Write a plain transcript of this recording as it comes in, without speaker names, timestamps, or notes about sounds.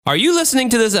Are you listening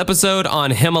to this episode on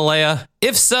Himalaya?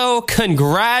 If so,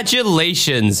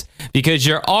 congratulations, because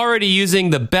you're already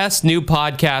using the best new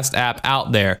podcast app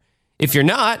out there. If you're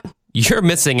not, you're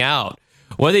missing out.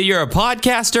 Whether you're a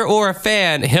podcaster or a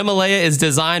fan, Himalaya is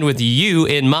designed with you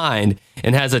in mind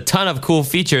and has a ton of cool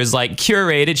features like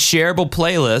curated, shareable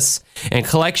playlists and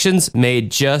collections made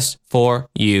just for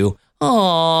you.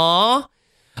 Aww.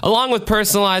 Along with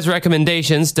personalized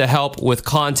recommendations to help with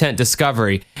content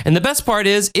discovery. And the best part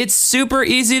is, it's super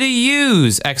easy to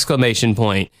use! !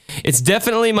 It's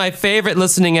definitely my favorite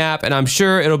listening app, and I'm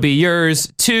sure it'll be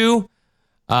yours too.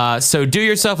 So do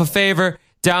yourself a favor,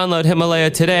 download Himalaya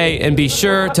today, and be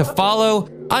sure to follow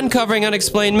Uncovering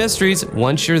Unexplained Mysteries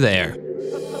once you're there.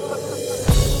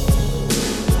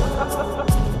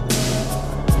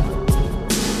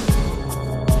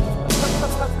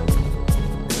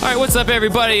 All right, what's up,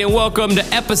 everybody, and welcome to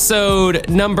episode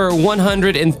number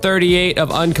 138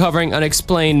 of Uncovering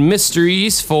Unexplained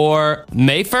Mysteries for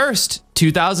May 1st,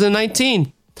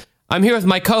 2019. I'm here with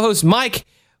my co-host, Mike.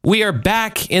 We are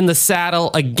back in the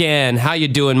saddle again. How you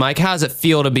doing, Mike? How's it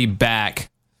feel to be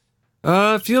back?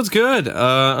 It feels good.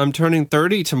 I'm turning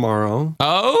 30 tomorrow.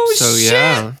 Oh, so,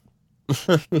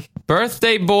 shit! Yeah.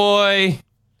 Birthday boy.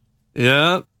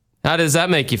 Yeah. How does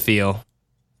that make you feel?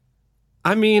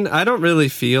 I mean, I don't really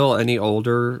feel any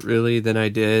older, really, than I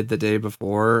did the day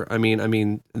before. I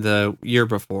mean, the year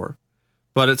before.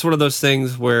 But it's one of those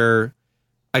things where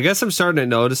I guess I'm starting to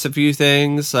notice a few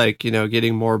things, like, you know,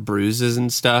 getting more bruises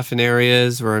and stuff in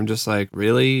areas where I'm just like,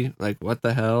 really? Like, what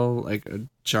the hell? Like, a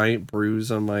giant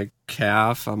bruise on my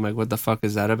calf. I'm like, what the fuck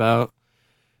is that about?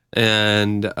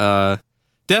 And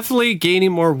definitely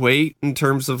gaining more weight in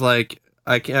terms of, like,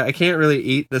 I can't really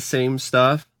eat the same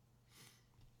stuff.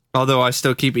 Although I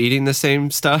still keep eating the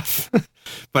same stuff,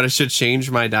 but I should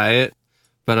change my diet,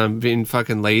 but I'm being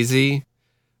fucking lazy.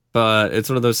 But it's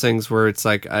one of those things where it's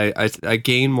like I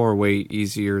gain more weight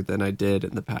easier than I did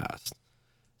in the past,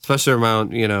 especially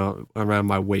around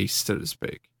my waist, so to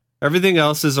speak. Everything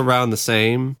else is around the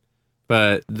same,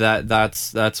 but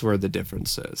that's where the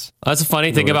difference is. That's a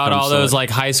funny thing about all those like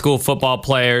high school football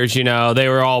players. You know, they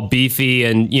were all beefy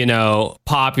and, you know,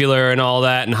 popular and all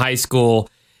that in high school.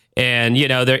 And, you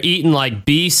know, they're eating like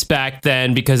beasts back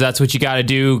then because that's what you got to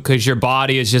do because your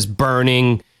body is just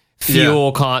burning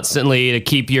fuel constantly to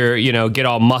keep your, you know, get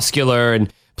all muscular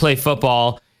and play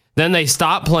football. Then they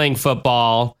stop playing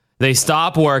football. They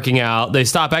stop working out. They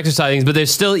stop exercising, but they're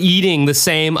still eating the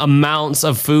same amounts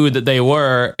of food that they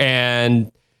were.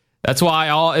 And that's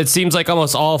why it seems like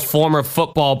almost all former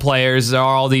football players are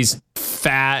all these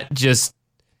fat, just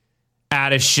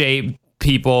out of shape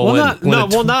people. Well,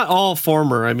 not all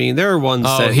former. I mean, there are ones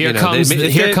that, here comes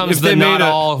the not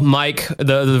all Mike,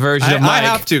 the version of Mike. I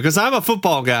have to, because I'm a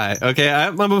football guy. Okay,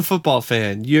 I'm a football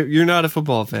fan. You're not a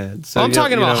football fan. So I'm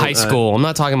talking about high school. I'm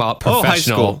not talking about professional. High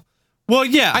school. Well,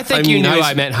 yeah. I think you knew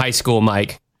I meant high school,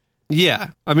 Mike. Yeah,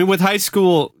 I mean, with high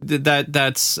school,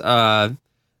 that's there's a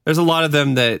lot of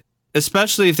them that,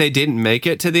 especially if they didn't make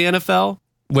it to the NFL.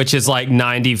 Which is like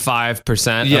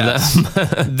 95% of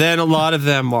them. Then a lot of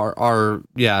them are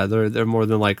they're more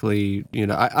than likely, you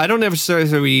know, I don't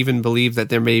necessarily even believe that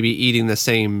they're maybe eating the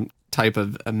same type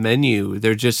of a menu.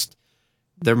 They're just,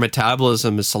 their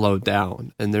metabolism is slowed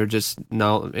down and they're just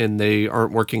and they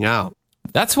aren't working out.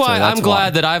 That's why I'm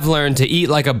glad that I've learned to eat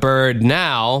like a bird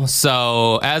now.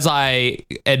 So as I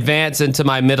advance into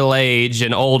my middle age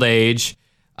and old age,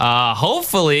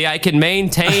 hopefully I can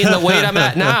maintain the weight I'm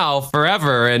at now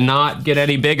forever and not get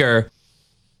any bigger.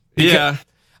 Yeah.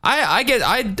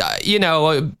 You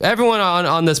know, everyone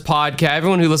on this podcast,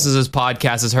 everyone who listens to this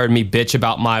podcast has heard me bitch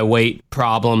about my weight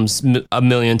problems a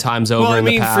million times over in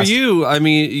the past. For you, I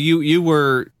mean, you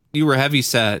were heavy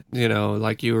set, you know,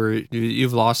 like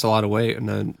you've lost a lot of weight. And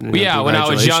then, when I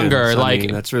was younger, I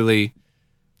mean, that's really...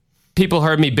 People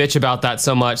heard me bitch about that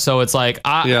so much, so it's like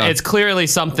it's clearly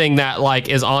something that like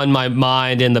is on my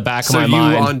mind, in the back of my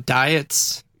mind. So you on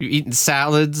diets? You eating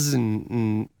salads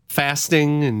and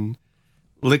fasting and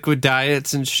liquid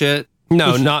diets and shit?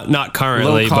 No, not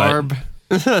currently. Low carb.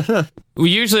 But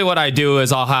usually, what I do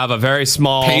is I'll have a very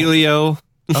small paleo.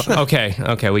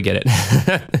 Okay, we get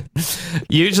it.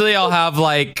 Usually, I'll have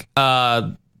like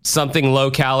something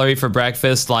low calorie for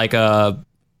breakfast, like a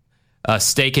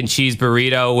steak and cheese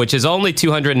burrito, which is only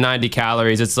 290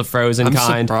 calories. It's the frozen kind.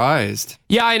 I'm surprised.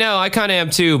 Yeah, I know. I kind of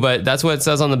am too, but that's what it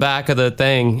says on the back of the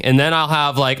thing. And then I'll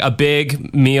have like a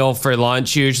big meal for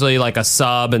lunch, usually like a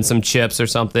sub and some chips or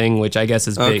something, which I guess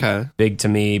is big to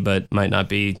me, but might not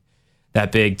be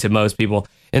that big to most people.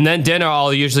 And then dinner,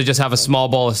 I'll usually just have a small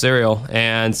bowl of cereal.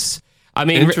 And I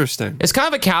mean, Interesting. it's kind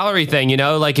of a calorie thing, you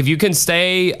know, like if you can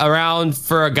stay around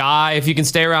for a guy, if you can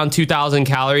stay around 2,000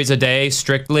 calories a day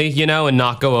strictly, you know, and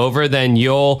not go over, then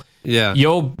you'll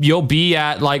be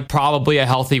at like probably a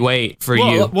healthy weight for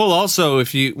you. Well, also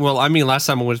I mean, last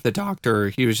time I went to the doctor,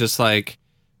 he was just like,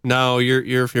 no,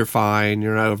 you're fine.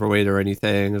 You're not overweight or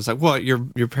anything. It's like, what?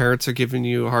 Your parents are giving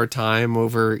you a hard time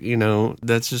over, you know,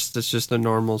 that's just a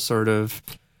normal sort of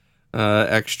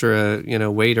extra, you know,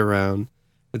 weight around.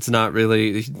 It's not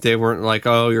really, they weren't like,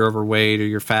 oh, you're overweight or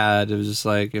you're fat. It was just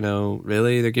like, you know,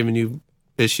 really? They're giving you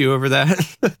issue over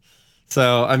that?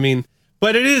 So, I mean,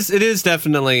 but it is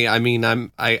definitely, I mean,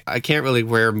 I can't really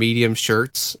wear medium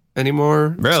shirts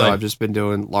anymore. Really? So I've just been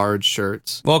doing large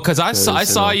shirts. Well, because I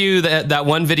saw you that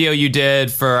one video you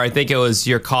did for, I think it was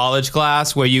your college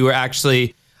class where you were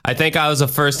actually, I think I was the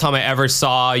first time I ever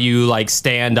saw you like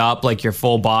stand up, like your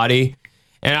full body.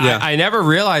 And I never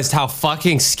realized how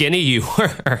fucking skinny you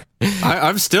were.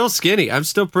 I'm still skinny. I'm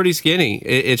still pretty skinny.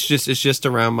 It's just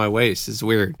around my waist. It's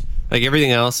weird. Like everything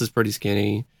else is pretty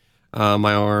skinny.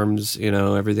 My arms, you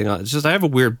know, everything else. It's just I have a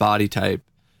weird body type.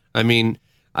 I mean,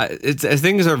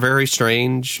 things are very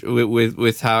strange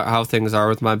with how things are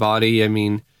with my body. I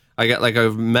mean, I got like a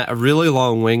really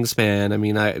long wingspan. I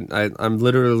mean, I'm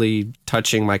literally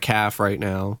touching my calf right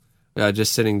now,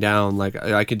 just sitting down. Like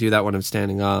I could do that when I'm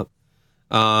standing up.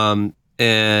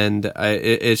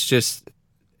 It's just,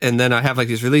 and then I have like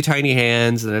these really tiny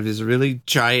hands and I have these really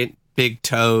giant big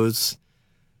toes.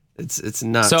 It's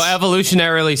nuts. So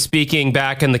evolutionarily speaking,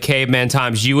 back in the caveman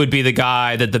times, you would be the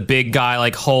guy that the big guy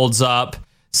like holds up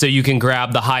so you can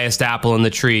grab the highest apple in the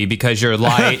tree because you're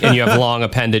light and you have long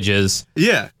appendages.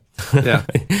 Yeah.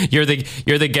 You're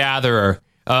the gatherer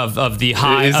of the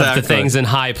high of the things in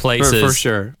high places for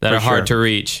sure that are hard to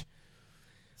reach.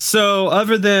 So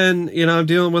other than, you know, I'm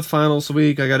dealing with finals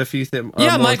week, I got a few things.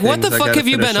 Yeah, Mike, what the fuck have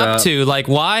you been up to? Like,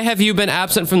 why have you been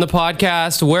absent from the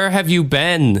podcast? Where have you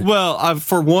been? Well,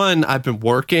 for one, I've been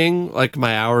working. Like,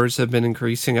 my hours have been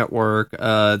increasing at work.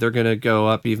 They're going to go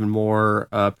up even more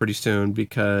pretty soon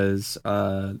because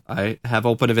I have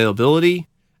open availability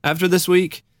after this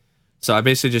week. So I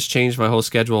basically just changed my whole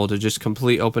schedule to just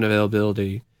complete open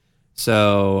availability.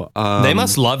 So they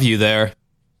must love you there.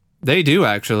 They do,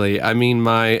 actually. I mean,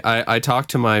 I talked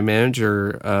to my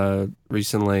manager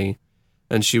recently,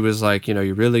 and she was like, you know,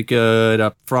 you're really good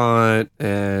up front.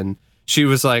 And she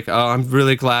was like, oh, I'm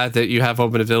really glad that you have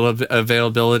open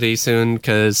availability soon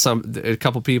because a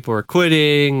couple people are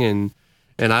quitting, and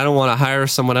I don't want to hire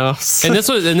someone else. And this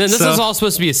was all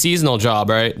supposed to be a seasonal job,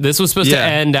 right? This was supposed to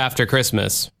end after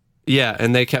Christmas. Yeah,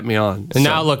 and they kept me on. And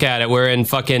now look at it. We're in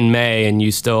fucking May, and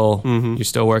you're still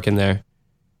working there.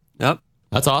 Yep.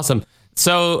 That's awesome.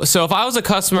 So if I was a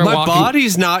customer my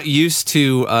body's not used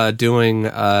to doing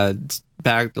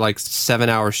back like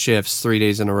 7-hour shifts 3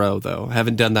 days in a row, though. I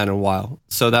haven't done that in a while.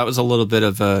 So that was a little bit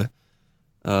of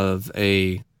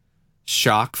a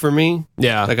shock for me.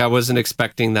 Yeah. Like I wasn't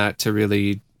expecting that to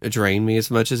really drain me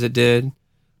as much as it did.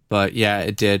 But yeah,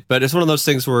 it did. But it's one of those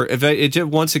things where if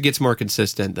once it gets more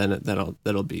consistent, then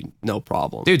that'll be no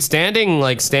problem. Dude, standing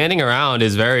around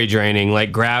is very draining.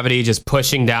 Like gravity just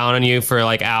pushing down on you for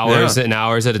like hours and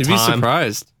hours at a time. You'd be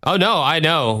surprised. Oh no, I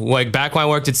know. Like back when I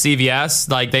worked at CVS,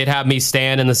 like they'd have me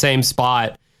stand in the same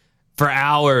spot for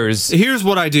hours. Here's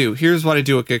what I do. Here's what I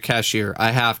do at a cashier.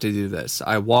 I have to do this.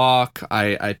 I walk.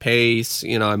 I pace.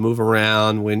 You know, I move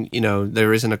around when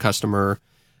there isn't a customer.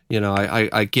 You know,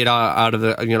 I get out of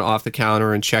the, off the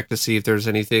counter and check to see if there's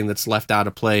anything that's left out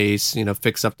of place,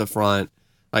 fix up the front.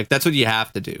 Like, that's what you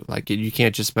have to do. Like, you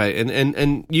can't just pay.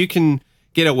 And you can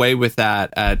get away with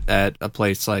that at a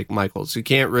place like Michael's. You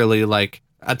can't really, like,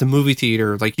 at the movie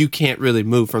theater, like, you can't really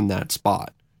move from that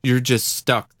spot. You're just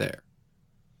stuck there.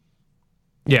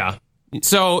 Yeah.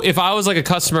 So if I was like a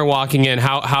customer walking in,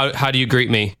 how do you greet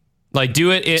me? Like,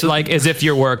 do it like as if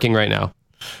you're working right now.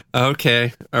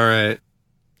 Okay. All right.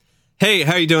 Hey,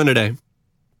 how you doing today?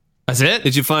 That's it?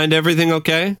 Did you find everything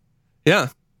okay? Yeah.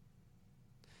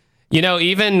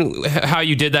 Even how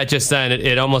you did that just then,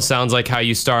 it almost sounds like how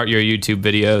you start your YouTube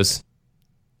videos.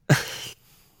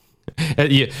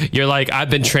 You're like,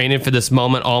 I've been training for this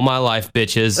moment all my life,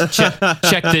 bitches.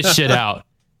 Check this shit out.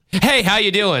 Hey, how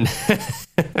you doing?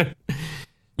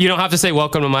 You don't have to say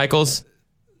welcome to Michael's?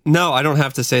 No, I don't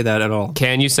have to say that at all.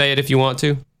 Can you say it if you want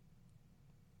to?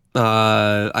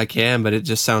 I can, but it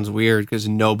just sounds weird because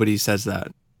nobody says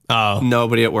that. Oh.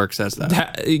 Nobody at work says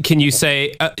that. Can you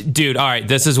say, dude, all right,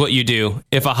 this is what you do.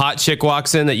 If a hot chick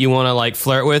walks in that you want to like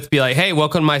flirt with, be like, hey,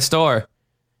 welcome to my store.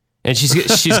 And she's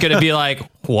going to be like,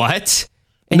 what?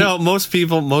 And no, most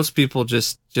people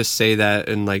just say that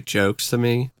in like jokes to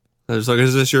me. There's like,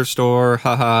 is this your store?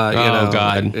 Haha. Oh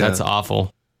God, like, yeah. that's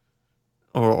awful.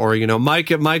 Or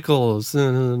Mike at Michael's.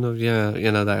 Yeah,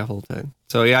 that whole thing.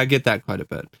 So yeah, I get that quite a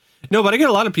bit. No, but I get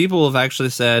a lot of people who have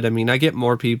actually said, I mean, I get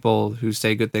more people who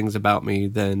say good things about me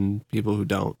than people who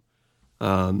don't.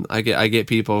 I get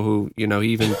people who,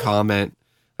 even comment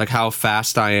like how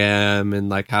fast I am and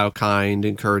like how kind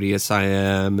and courteous I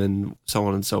am and so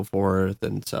on and so forth.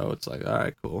 And so it's like, all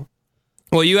right, cool.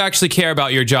 Well, you actually care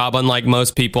about your job, unlike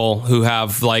most people who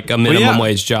have like a minimum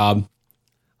wage job.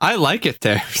 I like it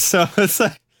there. So it's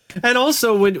like, and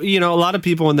also when, a lot of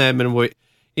people in the minimum wage,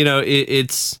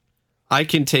 it's, I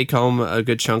can take home a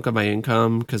good chunk of my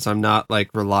income because I'm not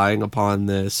like relying upon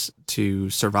this to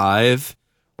survive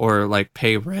or like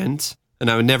pay rent. And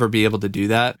I would never be able to do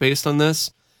that based on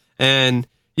this. And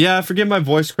yeah, forgive my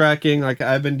voice cracking. Like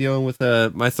I've been dealing with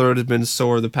my throat has been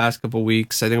sore the past couple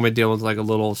weeks. I think I've been dealing with like a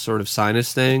little sort of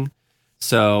sinus thing.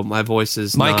 So my voice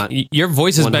is Mike, not your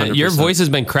voice has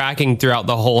 100%. been cracking throughout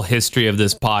the whole history of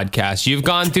this podcast. You've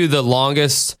gone through the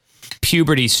longest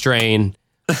puberty strain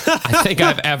I think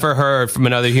I've ever heard from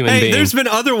another human being. There's been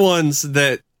other ones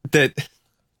that it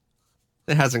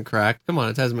hasn't cracked. Come on,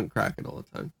 it hasn't been cracking all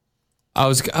the time. I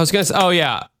was gonna say, oh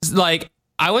yeah, like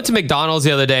I went to McDonald's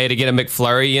the other day to get a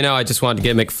McFlurry. I just wanted to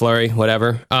get a McFlurry,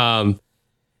 whatever. And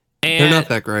they're not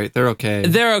that great. They're okay.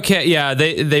 They're okay. Yeah,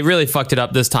 they really fucked it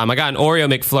up this time. I got an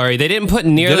Oreo McFlurry. They didn't put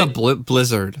nearly Get a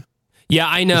Blizzard. Yeah,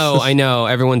 I know.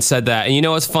 Everyone said that. And you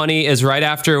know what's funny is right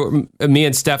after me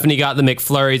and Stephanie got the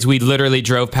McFlurries, we literally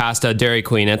drove past a Dairy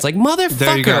Queen. And it's like,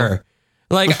 motherfucker.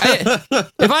 Like,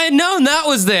 if I had known that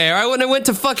was there, I wouldn't have went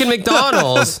to fucking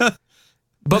McDonald's.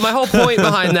 But my whole point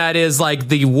behind that is like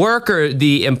the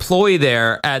employee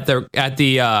there at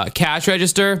the cash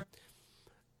register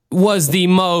was the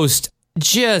most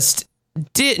just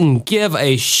didn't give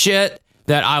a shit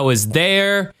that I was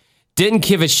there. Didn't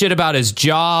give a shit about his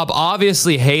job,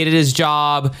 obviously hated his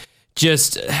job,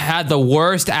 just had the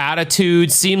worst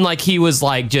attitude, seemed like he was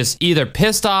like just either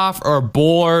pissed off or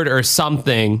bored or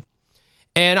something.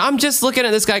 And I'm just looking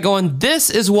at this guy going, this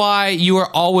is why you are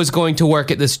always going to work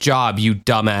at this job, you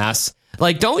dumbass.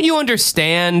 Like, don't you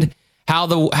understand how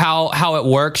it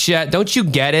works yet? Don't you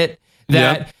get it?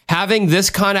 That having this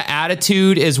kind of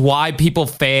attitude is why people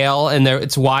fail and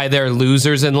it's why they're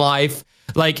losers in life.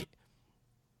 Like,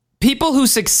 people who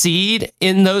succeed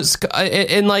in those,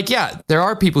 and like, yeah, there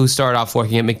are people who start off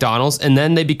working at McDonald's and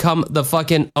then they become the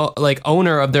fucking like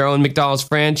owner of their own McDonald's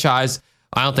franchise.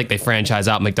 I don't think they franchise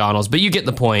out McDonald's, but you get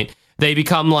the point. They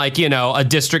become like, a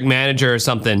district manager or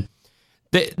something.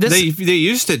 They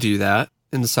used to do that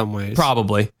in some ways.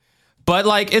 Probably. But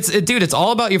like, dude, it's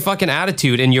all about your fucking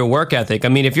attitude and your work ethic. I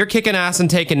mean, if you're kicking ass and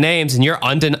taking names and you're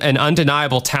an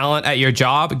undeniable talent at your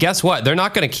job, guess what? They're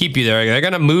not going to keep you there. They're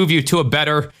going to move you to a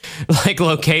better like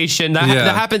location. That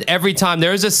happened every time.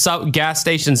 There was this gas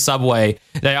station Subway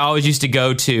that I always used to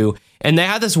go to. And they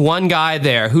had this one guy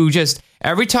there who just,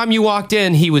 every time you walked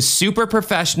in, he was super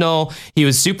professional. He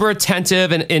was super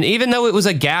attentive. And even though it was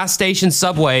a gas station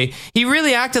Subway, he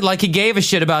really acted like he gave a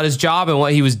shit about his job and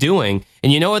what he was doing.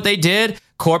 And you know what they did?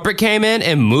 Corporate came in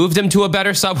and moved him to a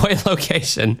better Subway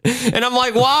location. And I'm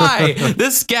like, why?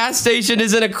 This gas station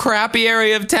is in a crappy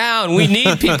area of town. We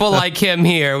need people like him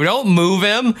here. We don't move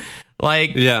him.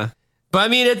 Like, yeah. But I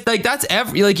mean, it's like that's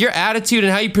your attitude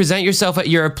and how you present yourself at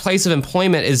your place of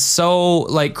employment is so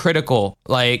like critical.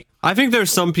 Like, I think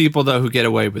there's some people though who get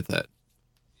away with it.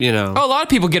 Oh, a lot of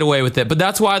people get away with it, but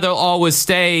that's why they'll always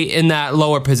stay in that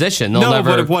lower position. They'll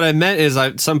never. But what I meant is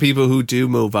some people who do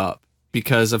move up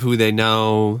because of who they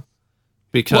know,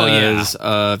 because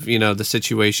of the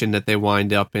situation that they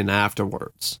wind up in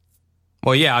afterwards.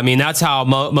 Well, yeah, I mean that's how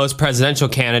most presidential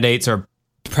candidates are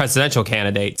presidential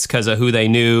candidates because of who they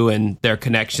knew and their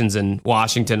connections in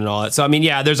Washington and all that. So I mean,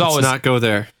 yeah, there's always Let's not go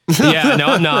there. Yeah, no,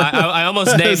 I'm not. I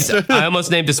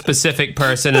almost named a specific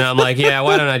person, and I'm like, yeah,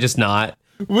 why don't I just not?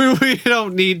 We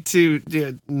don't need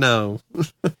to. No.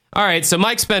 All right, so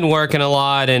Mike's been working a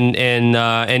lot,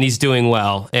 and he's doing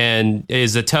well. And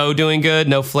is the toe doing good?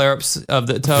 No flare-ups of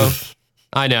the toe.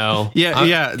 I know.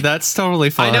 Yeah, that's totally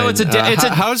fine. I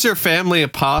know how's your family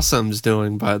of possums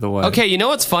doing, by the way? Okay, you know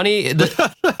what's funny?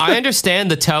 I understand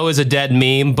the toe is a dead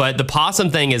meme, but the possum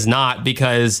thing is not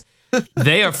because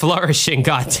they are flourishing.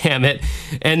 God damn it!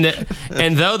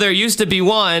 And though there used to be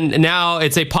one, now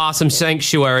it's a possum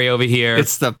sanctuary over here.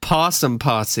 It's the possum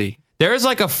posse. There's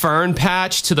like a fern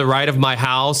patch to the right of my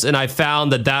house, and I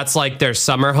found that that's like their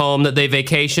summer home that they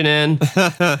vacation in.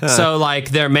 So like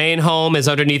their main home is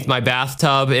underneath my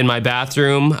bathtub in my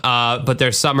bathroom, but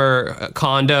their summer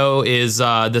condo is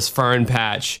this fern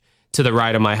patch to the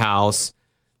right of my house.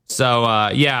 So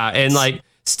yeah, and like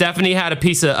Stephanie had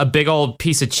a big old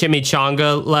piece of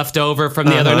chimichanga left over from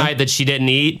the other night that she didn't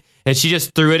eat, and she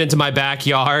just threw it into my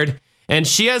backyard. And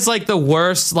she has like the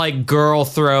worst like girl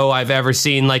throw I've ever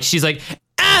seen. Like she's like,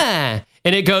 ah,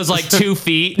 and it goes like 2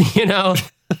 feet, you know?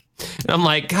 And I'm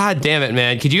like, God damn it,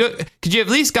 man. Could you have at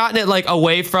least gotten it like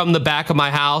away from the back of my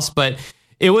house? But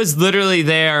it was literally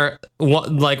there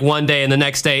like one day, and the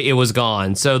next day it was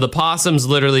gone. So the possums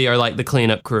literally are like the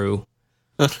cleanup crew.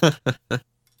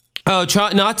 Oh,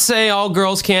 try not to say all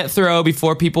girls can't throw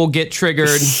before people get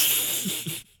triggered.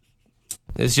 It's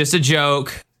just a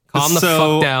joke. Calm the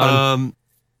fuck down.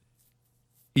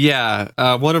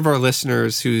 One of our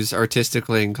listeners who's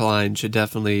artistically inclined should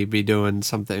definitely be doing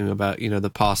something about, the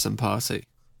possum posse.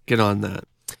 Get on that.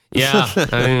 Yeah,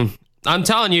 I mean, I'm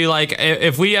telling you, like,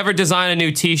 if we ever design a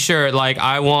new T-shirt, like,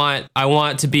 I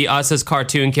want to be us as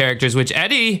cartoon characters. Which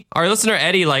Eddie, our listener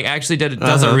Eddie, like, actually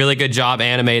does a really good job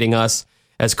animating us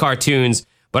as cartoons.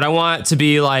 But I want to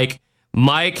be like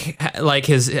Mike, like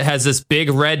has this big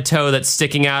red toe that's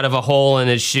sticking out of a hole in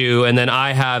his shoe, and then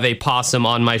I have a possum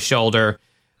on my shoulder.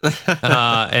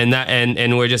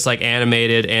 And we're just like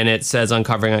animated, and it says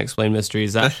Uncovering Unexplained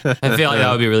Mysteries. I feel like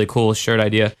that would be a really cool shirt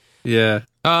idea. Yeah.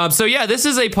 So yeah, this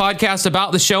is a podcast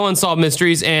about the show Unsolved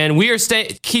Mysteries, and we are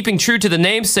keeping true to the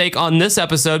namesake on this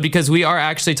episode because we are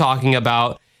actually talking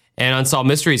about an Unsolved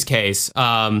Mysteries case.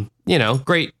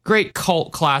 Great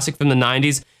cult classic from the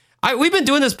 90s. We've been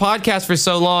doing this podcast for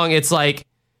so long. It's like,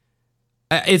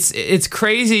 it's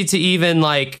crazy to even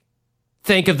like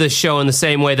think of this show in the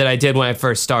same way that I did when I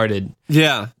first started.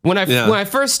 Yeah. When I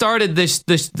first started,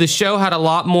 the show had a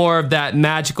lot more of that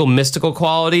magical, mystical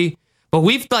quality, but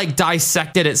we've like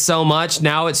dissected it so much.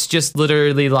 Now it's just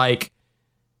literally like,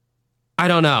 I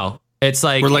don't know. It's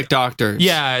like, we're like doctors.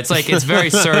 Yeah. It's like, it's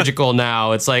very surgical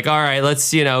now. It's like, all right,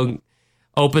 let's,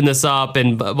 open this up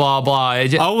and blah, blah.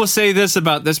 I will say this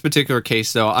about this particular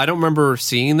case, though. I don't remember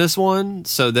seeing this one.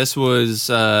 So this was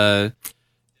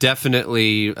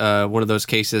definitely one of those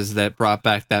cases that brought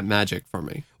back that magic for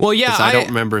me. Well, yeah. I don't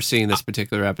remember seeing this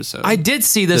particular episode. I did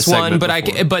see this one,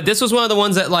 but this was one of the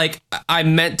ones that like I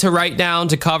meant to write down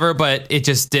to cover, but it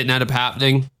just didn't end up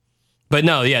happening. But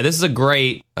no, yeah, this is a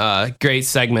great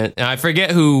segment. And I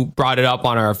forget who brought it up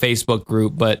on our Facebook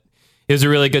group, but it was a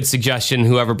really good suggestion,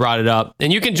 whoever brought it up.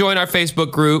 And you can join our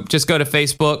Facebook group. Just go to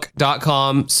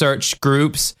facebook.com, search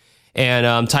groups,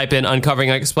 and type in Uncovering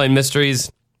Unexplained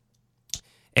Mysteries.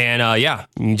 And you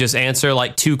can just answer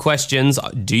like 2 questions.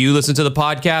 Do you listen to the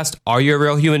podcast? Are you a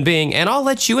real human being? And I'll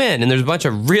let you in. And there's a bunch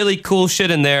of really cool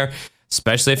shit in there,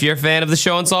 especially if you're a fan of the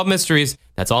show Unsolved Mysteries.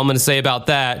 That's all I'm going to say about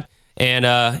that. And,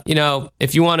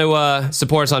 if you want to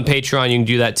support us on Patreon, you can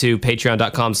do that too.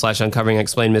 Patreon.com/Uncovering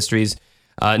Unexplained Mysteries.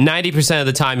 90% of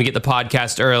the time you get the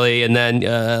podcast early, and then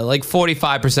like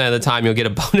 45% of the time you'll get a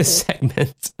bonus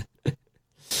segment,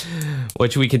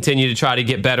 which we continue to try to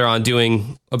get better on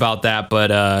doing about that. But,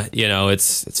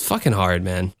 it's fucking hard,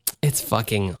 man. It's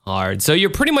fucking hard. So you're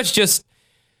pretty much just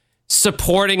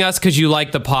supporting us because you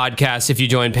like the podcast if you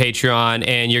join Patreon,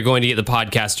 and you're going to get the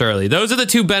podcast early. Those are the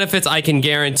 2 benefits I can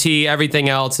guarantee. Everything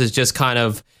else is just kind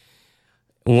of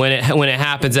when it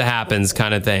happens, it happens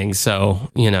kind of thing. So,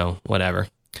 whatever.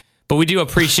 But we do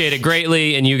appreciate it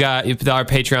greatly, and our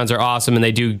Patreons are awesome, and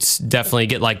they do definitely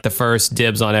get like the first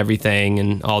dibs on everything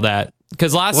and all that.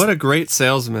 What a great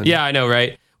salesman. Yeah, I know,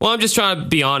 right? Well, I'm just trying to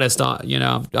be honest,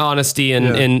 honesty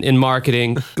in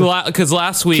marketing. Because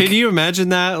last week... Can you imagine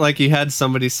that? Like you had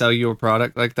somebody sell you a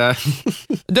product like that?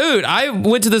 Dude, I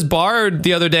went to this bar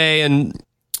the other day, and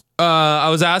I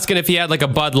was asking if he had like a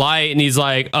Bud Light, and he's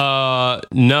like,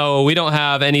 no, we don't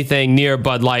have anything near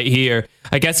Bud Light here.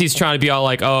 I guess he's trying to be all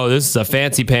like, oh, this is a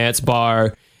fancy pants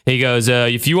bar. He goes,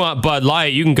 if you want Bud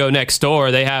Light, you can go next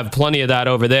door. They have plenty of that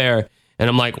over there. And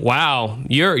I'm like, wow,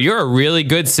 you're a really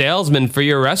good salesman for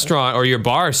your restaurant or your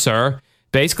bar, sir.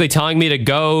 Basically telling me to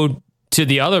go to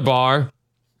the other bar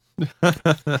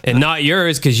and not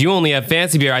yours because you only have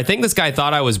fancy beer. I think this guy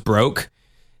thought I was broke.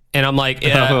 And I'm like,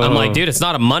 dude, it's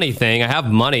not a money thing. I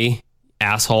have money,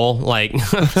 asshole. Like,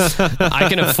 I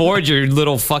can afford your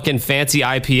little fucking fancy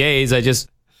IPAs.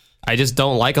 I just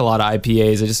don't like a lot of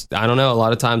IPAs. I don't know. A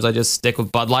lot of times I just stick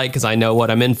with Bud Light because I know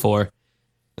what I'm in for.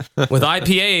 With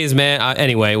IPAs, man.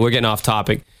 Anyway, we're getting off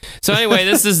topic. So anyway,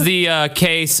 this is the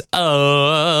case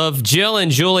of Jill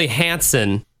and Julie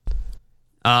Hansen,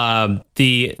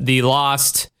 the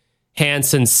lost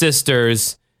Hansen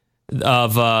sisters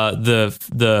of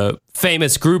the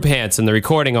famous group Hansen, the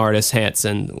recording artist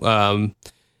Hansen.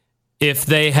 if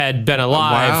they had been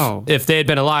alive, Wow. if they had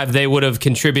been alive, they would have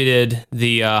contributed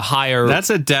the higher. That's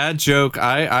a dad joke.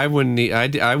 I wouldn't.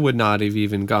 I would not have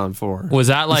even gone for. Was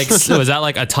that like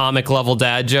atomic level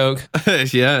dad joke?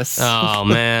 Yes. Oh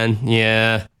man,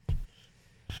 yeah.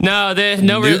 No,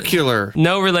 Nuclear.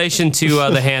 no relation to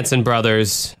the Hanson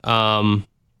brothers. I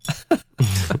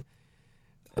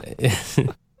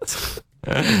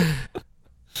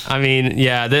mean,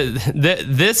 yeah, these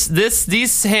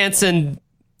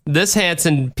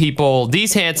Hanson people,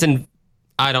 these Hanson,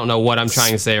 I don't know what I'm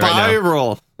trying to say right now.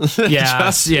 Spiral. Yeah,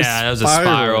 that was a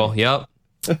spiral. Yep,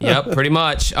 pretty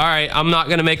much. All right, I'm not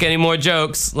gonna make any more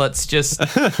jokes. Let's just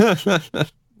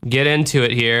get into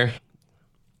it here.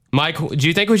 Mike, do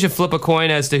you think we should flip a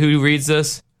coin as to who reads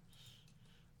this?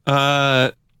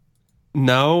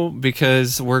 No,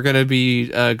 because we're gonna be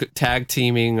tag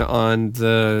teaming on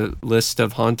the list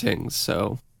of hauntings.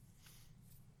 So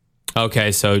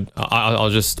Okay, so I'll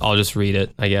just read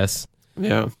it, I guess.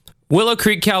 yeah. Willow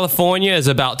Creek, California is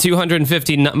about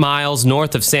 250 miles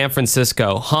north of San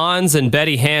Francisco. Hans and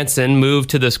Betty Hansen moved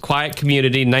to this quiet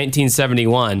community in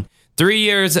 1971, 3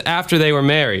 years after they were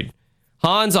married.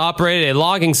 Hans operated a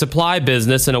logging supply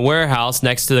business in a warehouse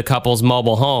next to the couple's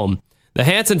mobile home. The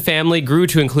Hansen family grew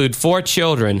to include 4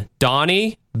 children,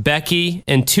 Donnie, Becky,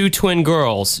 and 2 twin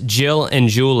girls, Jill and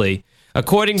Julie.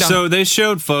 According to So they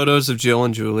showed photos of Jill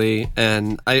and Julie,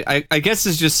 and I guess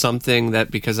it's just something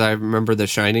that because I remember The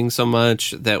Shining so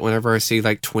much that whenever I see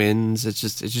like twins, it's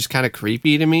just kind of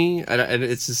creepy to me.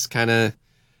 It's just kind of,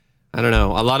 I don't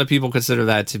know. A lot of people consider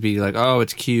that to be like, oh,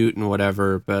 it's cute and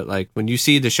whatever, but like when you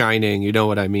see The Shining, you know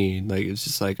what I mean. Like it's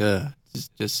just like, it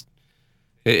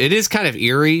is kind of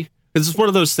eerie. It's one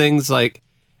of those things like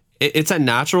it's a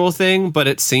natural thing, but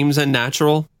it seems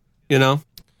unnatural. You know.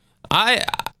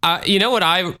 You know what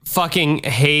I fucking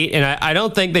hate, and I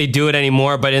don't think they do it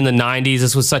anymore, but in the 90s,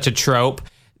 this was such a trope.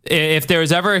 If there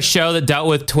was ever a show that dealt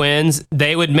with twins,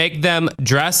 they would make them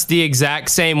dress the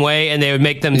exact same way, and they would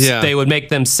make them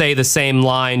say the same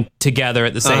line together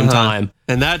at the same time.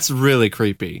 And that's really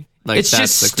creepy. Like, it's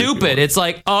that's just stupid. It's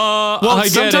like, I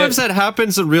get sometimes it. that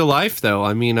happens in real life, though.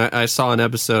 I mean, I saw an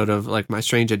episode of like My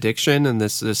Strange Addiction, and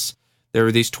this there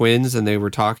were these twins, and they were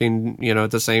talking,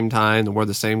 at the same time. They wore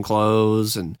the same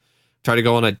clothes and tried to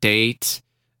go on a date,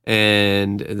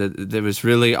 and it was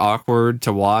really awkward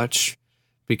to watch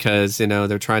because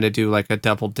they're trying to do like a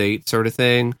double date sort of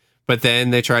thing. But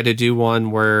then they tried to do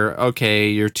one where, okay,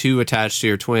 you're too attached to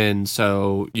your twin,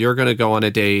 so you're going to go on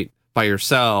a date by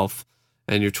yourself,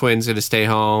 and your twin's going to stay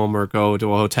home or go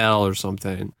to a hotel or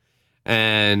something.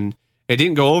 And it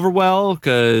didn't go over well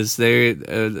because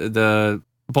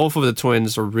both of the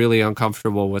twins are really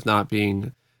uncomfortable with not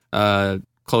being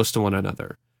close to one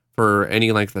another for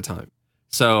any length of time.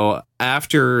 So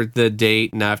after the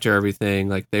date and after everything,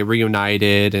 like they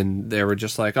reunited and they were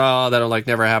just like, oh, that'll like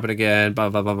never happen again, blah,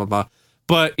 blah, blah, blah, blah.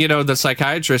 But, the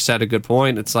psychiatrist had a good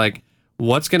point. It's like,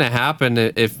 what's going to happen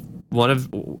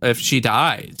if she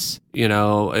dies?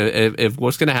 If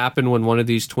what's going to happen when one of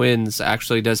these twins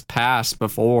actually does pass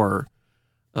before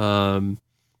the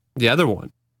other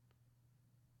one?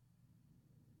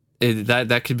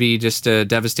 That could be just a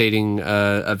devastating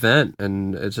event,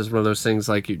 and it's just one of those things.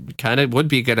 Like, it kind of would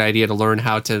be a good idea to learn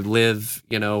how to live,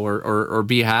 or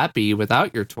be happy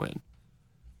without your twin.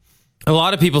 A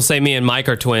lot of people say me and Mike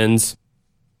are twins.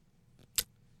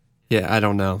 Yeah, I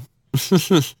don't know.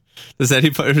 Do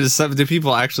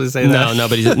people actually say that?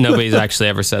 No, nobody's actually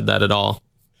ever said that at all.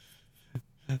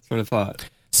 That's what I thought.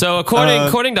 So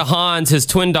according to Hans, his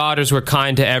twin daughters were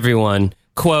kind to everyone.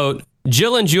 Quote,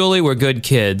 Jill and Julie were good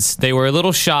kids. They were a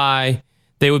little shy.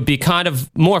 They would be kind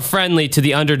of more friendly to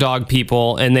the underdog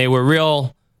people, and they were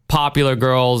real popular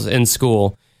girls in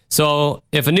school. So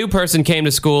if a new person came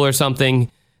to school or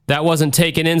something that wasn't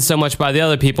taken in so much by the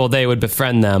other people, they would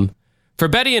befriend them. For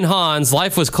Betty and Hans,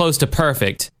 life was close to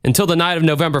perfect until the night of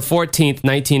November 14th,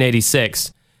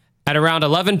 1986. At around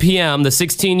 11 p.m., the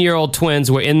 16-year-old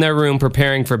twins were in their room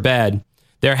preparing for bed.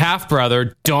 Their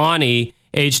half-brother, Donnie,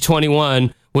 age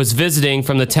 21, was visiting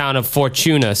from the town of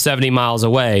Fortuna, 70 miles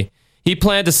away. He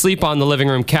planned to sleep on the living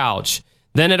room couch.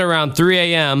 Then at around 3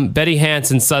 a.m., Betty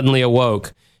Hansen suddenly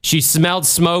awoke. She smelled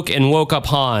smoke and woke up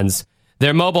Hans.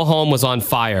 Their mobile home was on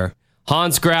fire.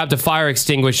 Hans grabbed a fire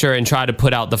extinguisher and tried to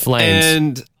put out the flames.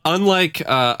 And unlike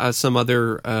some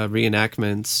other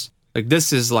reenactments, like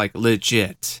this is like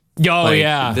legit.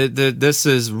 Yeah. This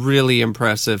is really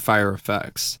impressive fire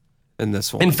effects in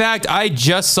this one. In fact, I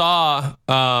just saw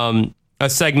a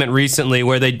segment recently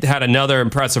where they had another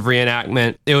impressive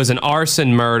reenactment. It was an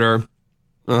arson murder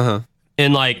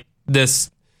in like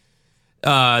this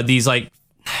these like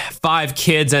 5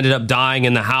 kids ended up dying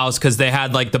in the house because they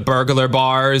had like the burglar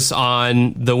bars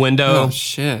on the window. Oh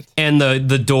shit! And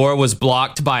the door was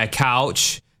blocked by a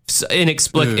couch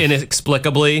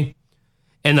inexplicably.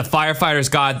 And the firefighters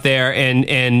got there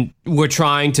and were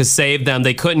trying to save them.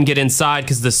 They couldn't get inside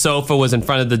because the sofa was in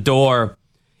front of the door.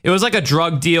 It was like a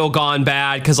drug deal gone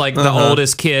bad because like the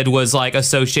oldest kid was like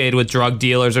associated with drug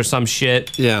dealers or some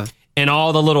shit. Yeah. And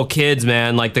all the little kids,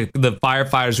 man, like the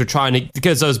firefighters were trying to,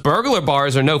 because those burglar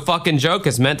bars are no fucking joke.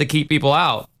 It's meant to keep people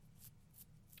out.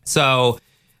 So,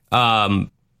 and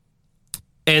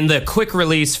the quick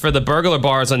release for the burglar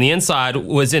bars on the inside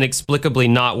was inexplicably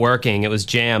not working. It was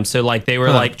jammed. So like they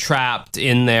were like trapped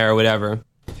in there or whatever.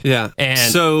 Yeah. And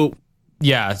so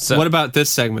what about this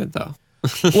segment though?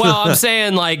 Well, I'm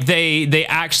saying like they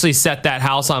actually set that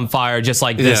house on fire just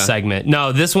like this segment.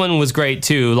 No, this one was great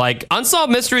too. Like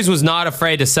Unsolved Mysteries was not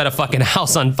afraid to set a fucking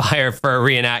house on fire for a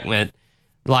reenactment.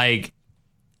 Like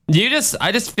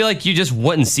I just feel like you just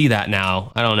wouldn't see that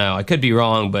now. I don't know. I could be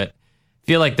wrong, but I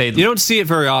feel like you don't see it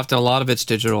very often. A lot of it's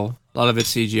digital. A lot of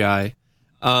it's CGI.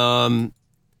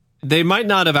 They might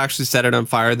not have actually set it on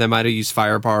fire. They might have used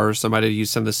fire bars. They might have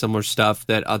used some of the similar stuff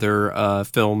that other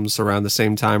films around the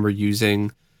same time were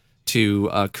using to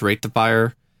create the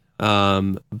fire.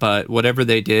 But whatever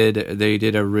they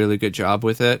did a really good job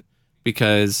with it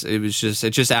because it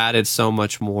just added so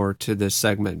much more to this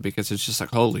segment because it's just like,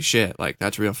 holy shit, like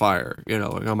that's real fire, like,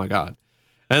 oh my God.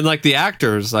 And like the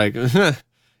actors, like,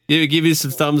 give you some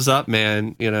thumbs up,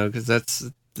 man,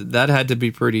 because that had to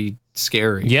be pretty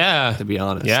scary. Yeah. To be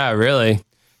honest. Yeah, really.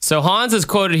 So Hans is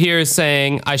quoted here as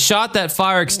saying, "I shot that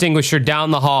fire extinguisher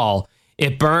down the hall.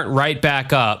 It burnt right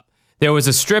back up. There was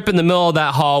a strip in the middle of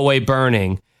that hallway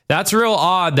burning. That's real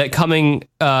odd that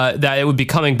that it would be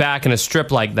coming back in a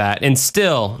strip like that. And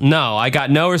still, no, I got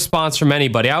no response from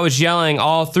anybody. I was yelling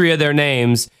all 3 of their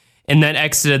names and then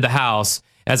exited the house.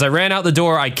 As I ran out the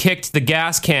door, I kicked the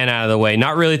gas can out of the way,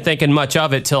 not really thinking much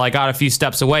of it till I got a few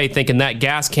steps away, thinking that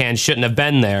gas can shouldn't have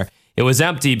been there. It was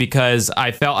empty because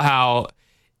I felt how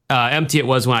empty it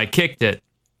was when I kicked it.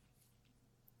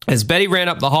 As Betty ran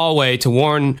up the hallway to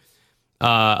warn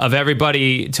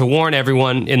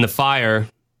everyone in the fire."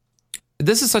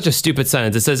 This is such a stupid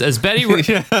sentence. It says, as Betty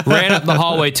ran up the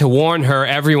hallway to warn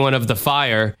everyone of the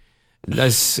fire. I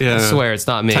swear it's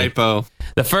not me. Typo.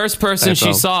 The first person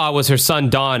she saw was her son,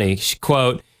 Donnie. She,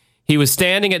 quote, "He was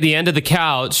standing at the end of the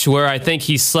couch where I think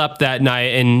he slept that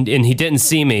night, and he didn't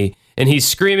see me. And he's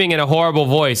screaming in a horrible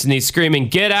voice, and he's screaming,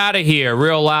 'Get out of here,'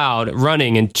 real loud,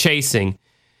 running and chasing.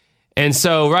 And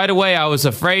so right away, I was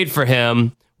afraid for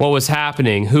him, what was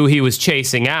happening, who he was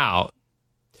chasing out.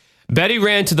 Betty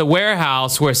ran to the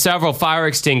warehouse where several fire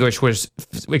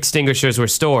extinguishers were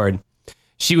stored.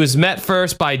 She was met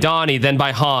first by Donnie, then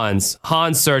by Hans.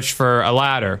 Hans searched for a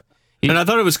ladder. And I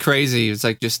thought it was crazy. It's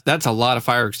like, that's a lot of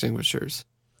fire extinguishers.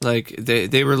 Like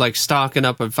they were like stocking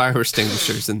up on fire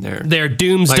extinguishers in there. They're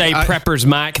doomsday preppers,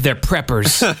 Mike. They're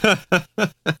preppers.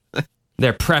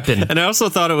 They're prepping. And I also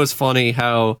thought it was funny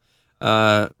how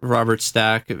Robert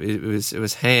Stack, it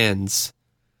was Hans.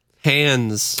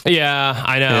 Yeah,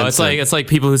 I know. It's like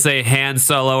people who say Han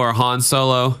Solo or Han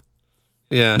Solo.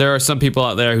 Yeah. There are some people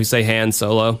out there who say Han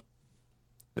Solo.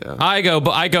 Yeah. I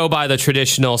go by the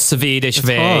traditional Swedish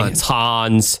way. It's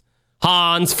Hans,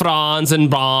 Franz, and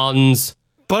Brons.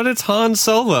 But it's Han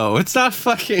Solo. It's not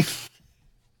fucking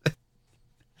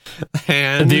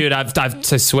Han. Dude, I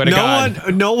swear to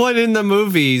God. No one in the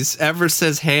movies ever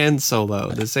says Han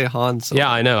Solo. They say Han Solo. Yeah,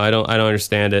 I know. I don't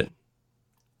understand it.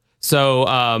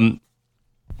 So,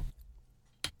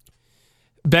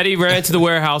 Betty ran to the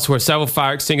warehouse where several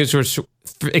fire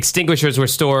extinguishers were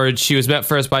stored. She was met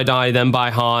first by Donnie, then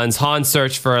by Hans. Hans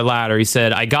searched for a ladder. He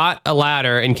said, "I got a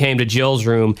ladder and came to Jill's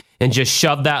room and just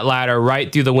shoved that ladder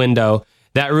right through the window.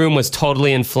 That room was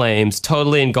totally in flames,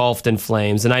 totally engulfed in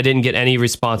flames, and I didn't get any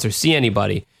response or see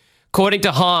anybody." According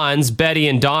to Hans, Betty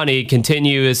and Donnie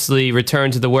continuously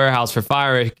returned to the warehouse for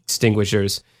fire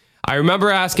extinguishers. "I remember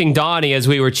asking Donnie as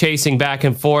we were chasing back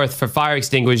and forth for fire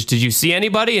extinguishers, 'Did you see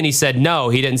anybody?' And he said no,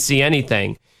 he didn't see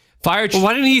anything. Well,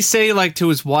 why didn't he say like to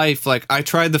his wife, like, I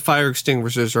tried the fire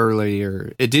extinguishers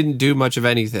earlier. It didn't do much of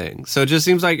anything. So it just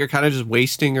seems like you're kind of just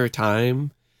wasting your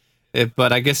time.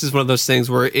 But I guess it's one of those things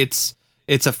where it's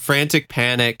a frantic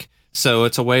panic. So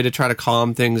it's a way to try to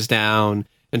calm things down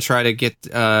and try to get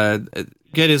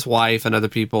his wife and other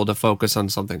people to focus on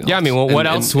something else. Yeah, I mean, what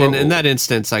else? In that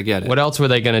instance, I get it. What else were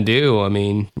they going to do? I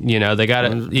mean, they got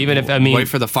to, wait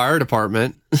for the fire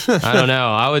department. I don't know.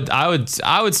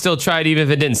 I would still try it even if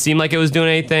it didn't seem like it was doing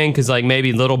anything, because like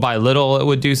maybe little by little it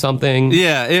would do something.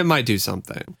 Yeah, it might do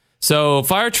something. So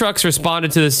fire trucks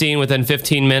responded to the scene within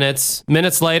 15 minutes.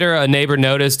 Minutes later, a neighbor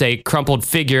noticed a crumpled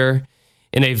figure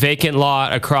in a vacant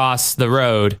lot across the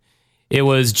road. It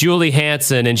was Julie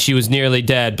Hansen, and she was nearly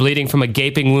dead, bleeding from a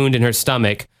gaping wound in her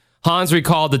stomach. Hans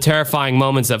recalled the terrifying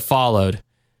moments that followed.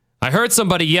 I heard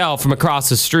somebody yell from across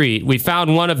the street. We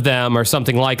found one of them or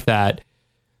something like that.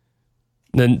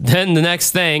 Then the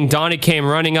next thing, Donnie came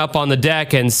running up on the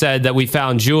deck and said that we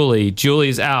found Julie.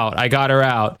 Julie's out. I got her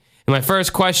out. And my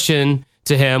first question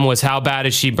to him was, how bad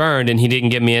is she burned? And he didn't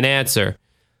give me an answer.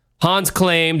 Hans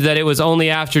claimed that it was only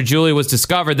after Julie was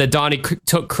discovered that Donnie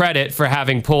took credit for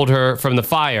having pulled her from the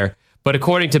fire. But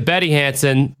according to Betty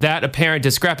Hansen, that apparent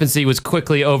discrepancy was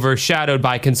quickly overshadowed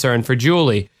by concern for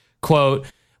Julie. Quote,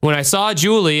 when I saw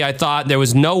Julie, I thought there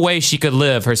was no way she could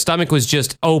live. Her stomach was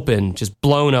just open, just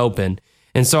blown open.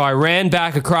 And so I ran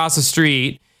back across the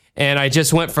street, and I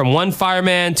just went from one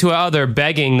fireman to another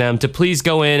begging them to please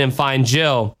go in and find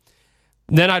Jill.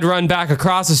 Then I'd run back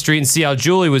across the street and see how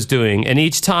Julie was doing. And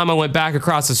each time I went back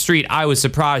across the street, I was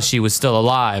surprised she was still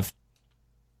alive.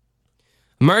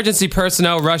 Emergency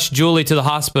personnel rushed Julie to the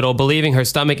hospital, believing her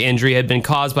stomach injury had been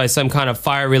caused by some kind of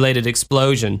fire-related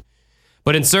explosion.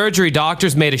 But in surgery,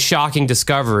 doctors made a shocking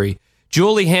discovery.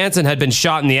 Julie Hansen had been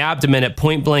shot in the abdomen at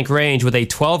point-blank range with a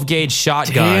 12-gauge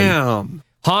shotgun. Damn.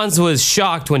 Hans was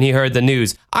shocked when he heard the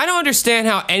news. I don't understand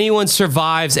how anyone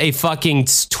survives a fucking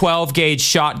 12-gauge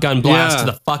shotgun blast to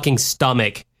the fucking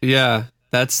stomach. Yeah,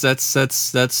 that's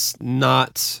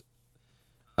not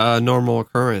a normal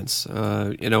occurrence.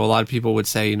 A lot of people would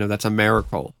say, that's a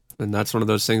miracle, and that's one of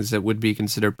those things that would be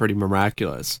considered pretty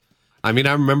miraculous. I mean,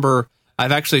 I remember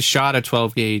I've actually shot a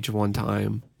 12-gauge one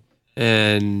time,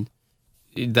 and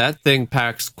that thing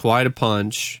packs quite a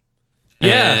punch.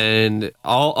 Yeah. And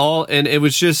and it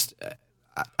was just,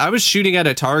 I was shooting at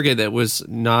a target that was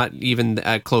not even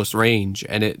at close range,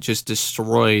 and it just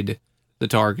destroyed the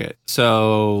target.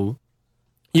 So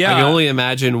yeah, I can only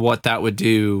imagine what that would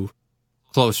do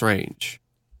close range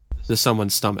to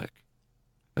someone's stomach.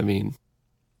 I mean,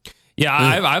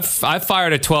 yeah, I've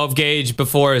fired a 12 gauge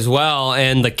before as well,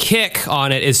 and the kick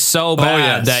on it is so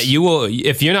bad that you will,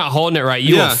 if you're not holding it right,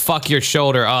 you will fuck your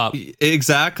shoulder up.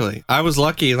 Exactly. I was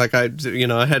lucky. Like I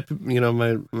had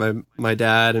my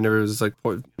dad, and it was like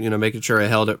making sure I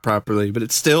held it properly. But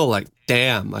it's still like,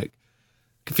 damn, like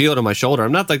I can feel it on my shoulder.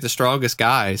 I'm not like the strongest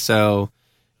guy, so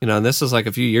and this was like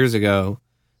a few years ago,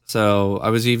 so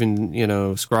I was even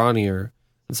scrawnier.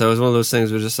 So it was one of those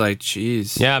things where just like,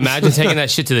 geez. Yeah, imagine taking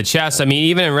that shit to the chest. I mean,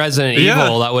 even in Resident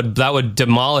Evil, that would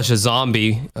demolish a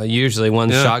zombie. Usually, one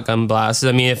shotgun blast.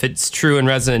 I mean, if it's true in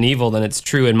Resident Evil, then it's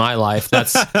true in my life.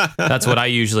 That's what I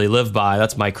usually live by.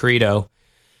 That's my credo.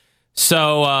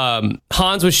 So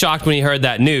Hans was shocked when he heard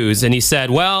that news, and he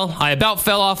said, "Well, I about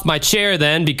fell off my chair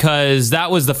then, because that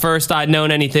was the first I'd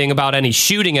known anything about any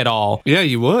shooting at all. Yeah,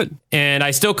 you would. And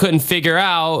I still couldn't figure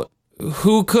out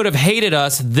who could have hated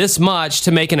us this much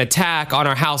to make an attack on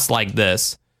our house like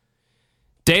this."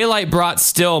 Daylight brought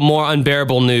still more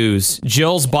unbearable news.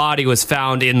 Jill's body was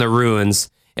found in the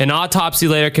ruins. An autopsy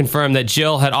later confirmed that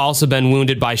Jill had also been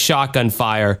wounded by shotgun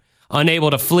fire. Unable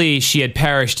to flee, she had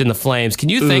perished in the flames. Can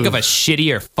you think of a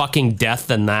shittier fucking death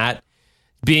than that?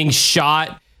 Being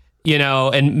shot,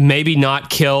 and maybe not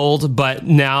killed, but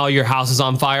now your house is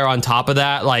on fire on top of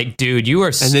that. Like, dude, you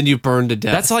are... And then you burned to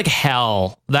death. That's like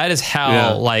hell. That is hell.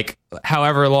 Yeah. Like,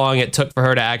 however long it took for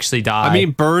her to actually die. I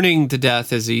mean, burning to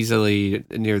death is easily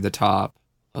near the top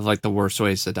of like the worst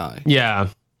ways to die. Yeah.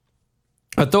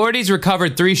 Authorities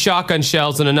recovered 3 shotgun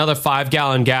shells and another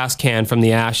 5-gallon gas can from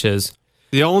the ashes.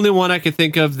 The only one I could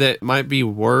think of that might be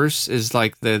worse is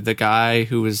like the guy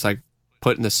who was like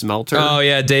put in the smelter. Oh,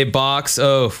 yeah, Dave Box.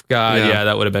 Oh, God, yeah,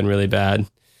 that would have been really bad.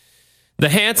 The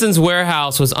Hansens'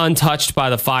 warehouse was untouched by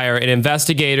the fire, and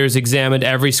investigators examined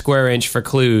every square inch for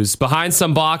clues. Behind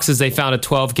some boxes, they found a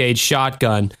 12-gauge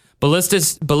shotgun.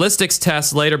 Ballistics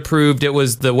tests later proved it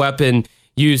was the weapon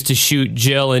used to shoot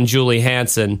Jill and Julie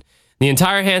Hansen. The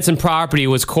entire Hansen property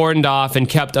was cordoned off and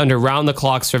kept under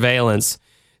round-the-clock surveillance.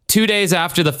 2 days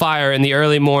after the fire in the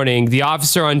early morning, the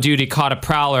officer on duty caught a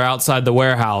prowler outside the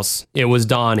warehouse. It was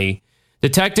Donnie.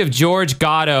 Detective George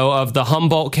Gatto of the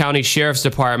Humboldt County Sheriff's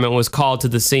Department was called to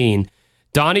the scene.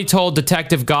 Donnie told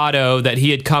Detective Gatto that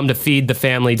he had come to feed the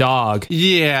family dog.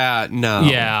 Yeah, no.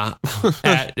 Yeah.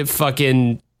 At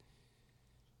fucking,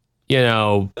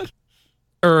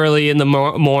 early in the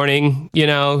morning,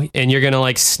 and you're going to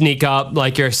like sneak up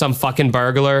like you're some fucking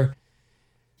burglar.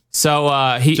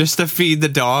 So he just to feed the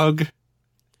dog.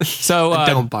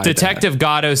 So Detective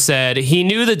Gatto said he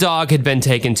knew the dog had been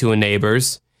taken to a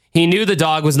neighbor's. He knew the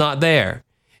dog was not there.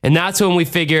 And that's when we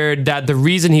figured that the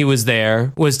reason he was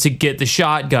there was to get the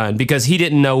shotgun because he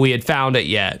didn't know we had found it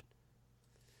yet.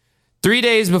 3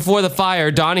 days before the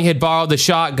fire, Donnie had borrowed the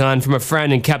shotgun from a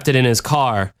friend and kept it in his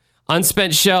car.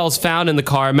 Unspent shells found in the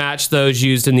car matched those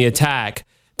used in the attack.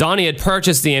 Donnie had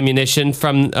purchased the ammunition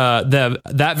from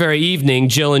that very evening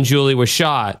Jill and Julie were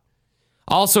shot.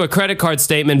 Also, a credit card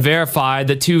statement verified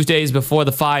that 2 days before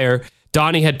the fire,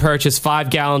 Donnie had purchased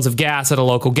 5 gallons of gas at a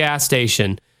local gas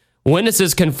station.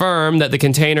 Witnesses confirmed that the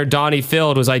container Donnie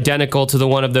filled was identical to the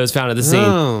one of those found at the scene.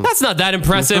 Oh. That's not that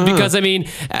impressive because, I mean,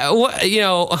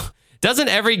 doesn't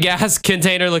every gas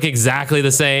container look exactly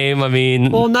the same? I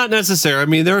mean... Well, not necessarily. I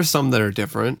mean, there are some that are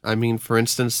different. I mean, for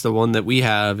instance, the one that we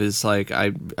have is like,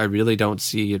 I really don't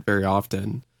see it very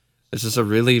often. It's just a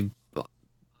really,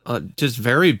 just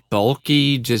very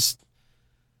bulky, just...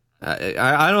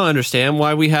 I don't understand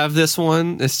why we have this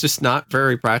one. It's just not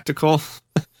very practical.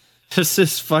 Just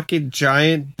this fucking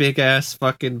giant, big-ass,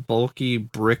 fucking bulky,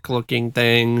 brick-looking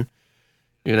thing.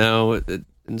 You know, and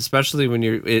especially when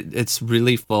it's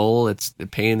really full. It's a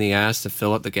pain in the ass to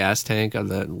fill up the gas tank of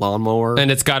the lawnmower.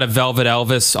 And it's got a Velvet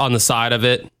Elvis on the side of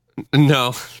it.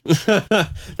 No.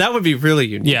 That would be really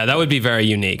unique. Yeah, that would be very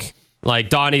unique. Like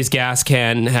Donnie's gas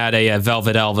can had a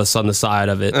Velvet Elvis on the side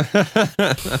of it.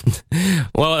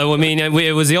 Well, I mean,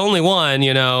 it was the only one,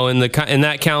 in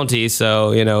that county.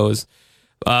 So, it was...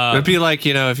 It'd be like,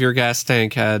 if your gas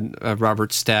tank had a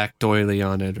Robert Stack doily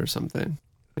on it or something,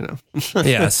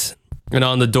 Yes. And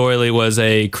on the doily was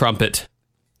a crumpet.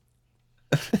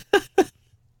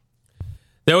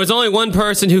 There was only one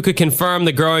person who could confirm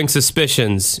the growing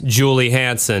suspicions, Julie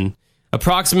Hansen.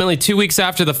 Approximately 2 weeks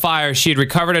after the fire, she had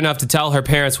recovered enough to tell her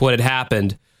parents what had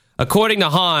happened. According to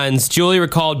Hans, Julie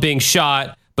recalled being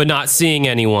shot, but not seeing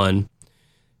anyone.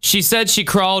 She said she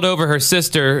crawled over her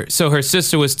sister, so her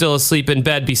sister was still asleep in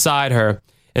bed beside her,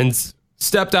 and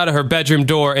stepped out of her bedroom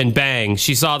door and bang,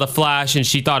 she saw the flash and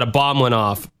she thought a bomb went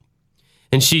off.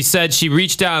 And she said she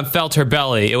reached down and felt her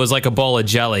belly. It was like a bowl of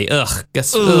jelly. Ugh,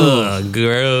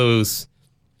 gross.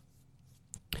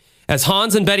 As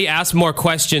Hans and Betty asked more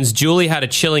questions, Julie had a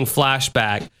chilling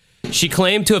flashback. She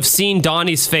claimed to have seen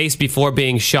Donnie's face before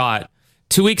being shot.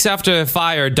 2 weeks after the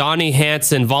fire, Donnie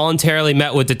Hansen voluntarily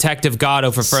met with Detective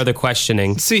Gatto for further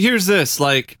questioning. See, here's this.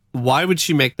 Like, why would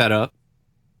she make that up?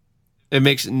 It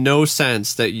makes no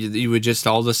sense that you would just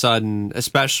all of a sudden,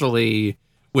 especially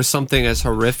with something as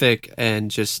horrific and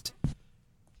just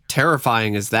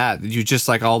terrifying as that, you just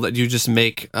you just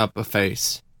make up a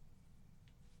face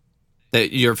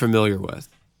that you're familiar with.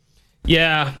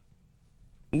 Yeah.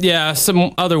 Yeah,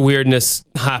 some other weirdness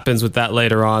happens with that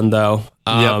later on, though.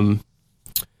 Yep.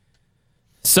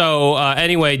 So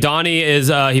anyway, Donnie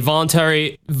he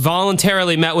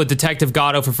voluntarily met with Detective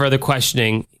Gatto for further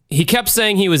questioning. He kept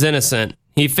saying he was innocent.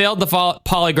 He failed the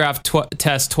polygraph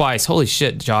test twice. Holy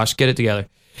shit, Josh, get it together.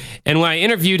 And when I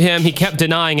interviewed him, he kept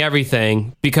denying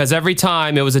everything because every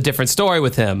time it was a different story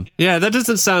with him. Yeah, that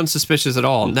doesn't sound suspicious at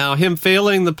all. Now, him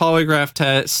failing the polygraph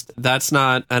test, that's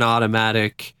not an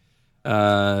automatic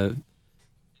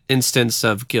instance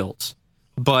of guilt.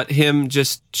 But him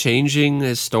just changing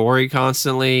his story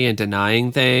constantly and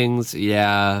denying things,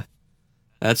 yeah,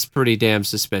 that's pretty damn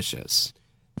suspicious.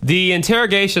 The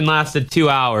interrogation lasted 2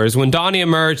 hours. When Donnie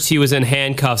emerged, he was in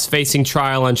handcuffs, facing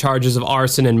trial on charges of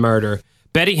arson and murder.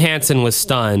 Betty Hansen was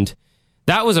stunned.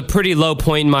 That was a pretty low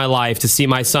point in my life to see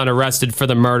my son arrested for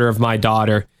the murder of my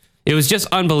daughter. It was just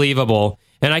unbelievable.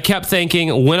 And I kept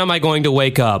thinking, when am I going to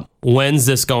wake up? When's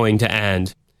this going to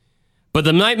end? But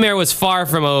the nightmare was far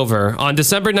from over. On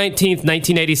December 19th,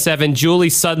 1987, Julie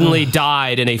suddenly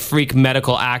died in a freak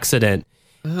medical accident.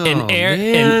 An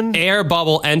air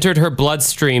bubble entered her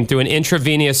bloodstream through an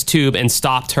intravenous tube and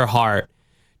stopped her heart.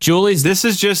 This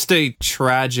is just a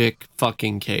tragic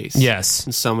fucking case. Yes.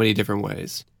 In so many different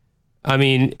ways. I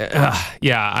mean,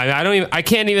 yeah, I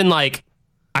can't even I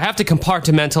have to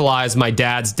compartmentalize my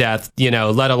dad's death,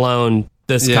 let alone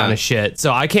this kind of shit.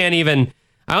 So I don't even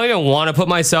want to put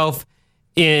myself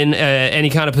in any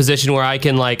kind of position where I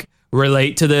can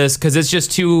relate to this because it's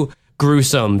just too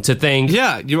gruesome to think.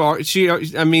 Yeah,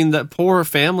 that poor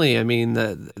family. I mean,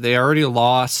 that they already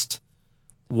lost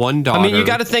one daughter. I mean, you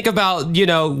got to think about,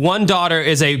 one daughter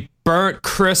is a burnt,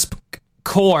 crisp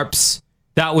corpse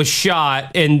that was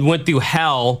shot and went through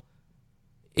hell.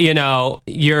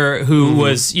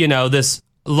 Was, this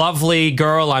lovely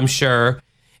girl, I'm sure.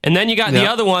 And then you got the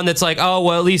other one that's like, oh,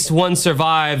 well, at least one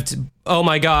survived. Oh,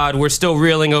 my God, we're still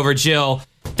reeling over Jill.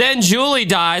 Then Julie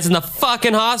dies in the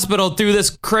fucking hospital through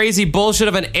this crazy bullshit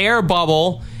of an air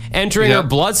bubble entering her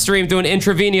bloodstream through an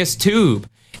intravenous tube.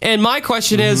 And my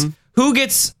question is, who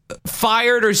gets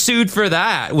fired or sued for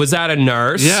that? Was that a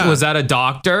nurse? Yeah. Was that a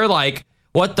doctor? Like,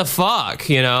 what the fuck,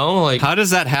 you know? Like, How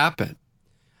does that happen?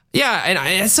 yeah,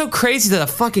 and it's so crazy that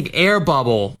a fucking air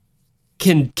bubble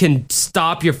can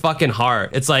stop your fucking heart.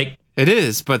 It's like, It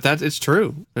is, but it's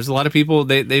true. There's a lot of people,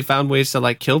 they found ways to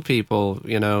like kill people,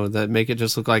 you know, that make it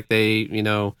just look like they, you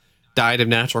know, died of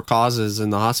natural causes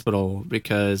in the hospital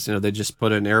because, you know, they just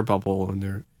put an air bubble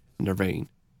in their vein.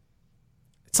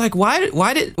 it's like, why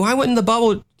wouldn't the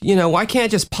bubble, you know, why can't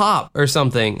it just pop or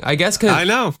something? I guess I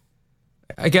know.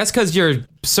 because your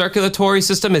circulatory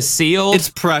system is sealed. It's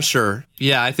pressure.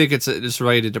 Yeah, I think it's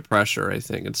related to pressure, I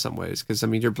think, in some ways. Because, I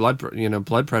mean, your blood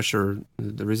pressure,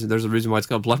 there's a reason why it's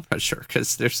called blood pressure.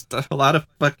 Because there's a lot of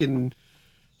fucking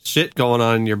shit going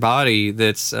on in your body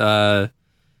that's,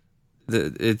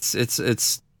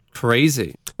 it's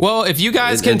crazy. Well, if you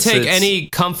guys can take it's- any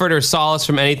comfort or solace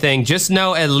from anything, just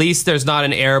know at least there's not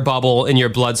an air bubble in your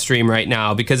bloodstream right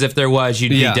now, because if there was,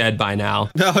 you'd Yeah. be dead by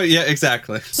now. No, yeah,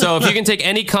 exactly. So if you can take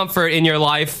any comfort in your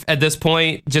life at this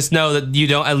point, just know that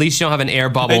at least you don't have an air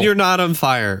bubble. And you're not on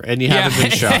fire, and you haven't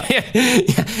been shot.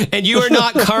 And you are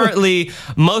not currently,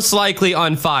 most likely,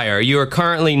 on fire. You are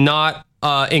currently not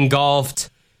engulfed.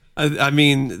 I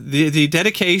mean, the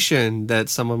dedication that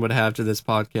someone would have to this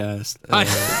podcast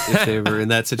if they were in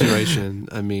that situation.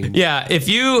 I mean, Yeah, if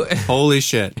you holy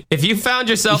shit. found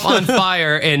yourself on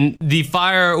fire and the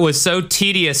fire was so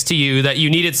tedious to you that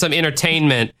you needed some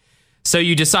entertainment, so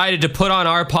you decided to put on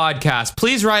our podcast,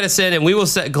 please write us in and we will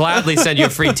gladly send you a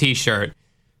free t-shirt.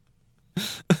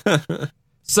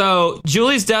 So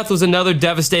Julie's death was another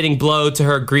devastating blow to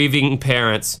her grieving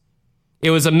parents. It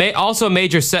was also a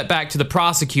major setback to the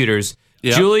prosecutors.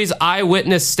 Yep. Julie's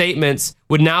eyewitness statements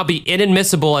would now be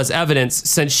inadmissible as evidence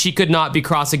since she could not be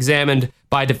cross-examined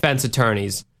by defense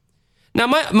attorneys. Now,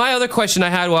 my other question I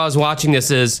had while I was watching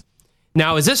this is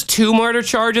this 2 murder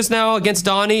charges now against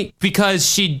Donnie? Because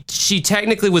she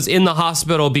technically was in the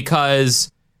hospital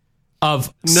because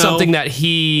of something that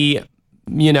he,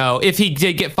 you know, if he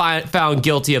did get found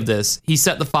guilty of this, he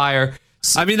set the fire.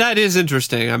 I mean, that is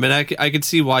interesting. I mean, I could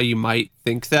see why you might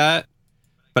think that,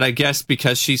 but I guess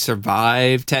because she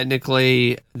survived,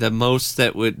 technically, the most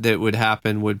that would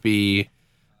happen would be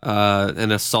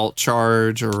an assault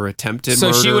charge or attempted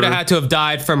murder. So she would have had to have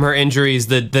died from her injuries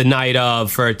the night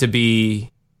of for it to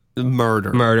be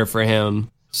murder for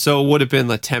him. So it would have been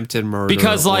attempted murder.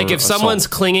 Because, like, or if someone's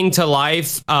assault. clinging to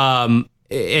life,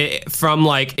 from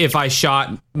like if I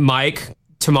shot Mike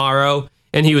tomorrow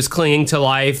and he was clinging to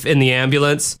life in the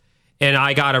ambulance and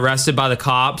I got arrested by the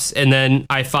cops and then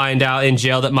I find out in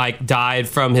jail that Mike died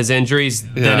from his injuries,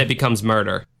 then it becomes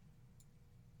murder.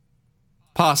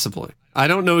 Possibly. I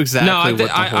don't know exactly what the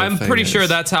whole I'm thing pretty is. sure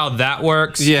that's how that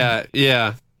works. Yeah.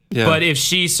 But if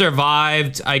she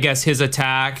survived, I guess, his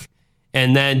attack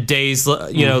and then days,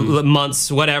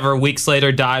 months, whatever, weeks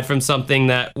later died from something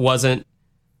that wasn't.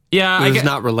 Yeah, it was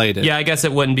not related. Yeah, I guess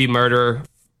it wouldn't be murder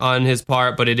on his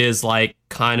part, but it is like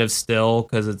kind of still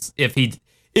because it's if he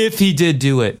did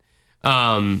do it,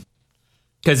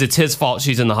 because it's his fault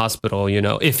she's in the hospital. You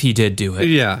know, if he did do it.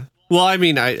 Yeah. Well, I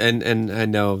mean, I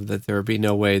know that there would be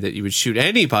no way that you would shoot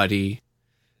anybody,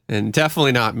 and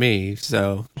definitely not me.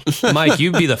 So, Mike,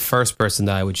 you'd be the first person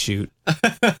that I would shoot.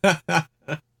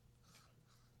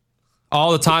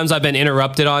 All the times I've been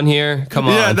interrupted on here, come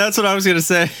on. Yeah, that's what I was gonna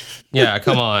say. Yeah,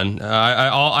 come on.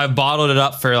 I've bottled it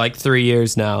up for like 3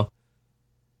 years now.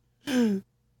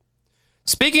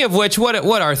 Speaking of which, what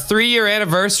our 3-year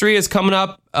anniversary is coming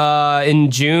up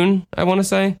in June, I want to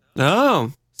say.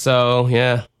 Oh. So,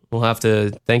 yeah, we'll have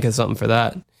to think of something for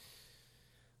that.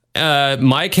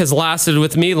 Mike has lasted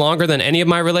with me longer than any of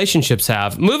my relationships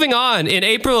have. Moving on, in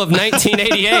April of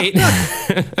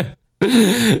 1988...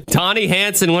 Donnie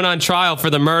Hansen went on trial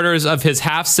for the murders of his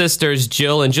half-sisters,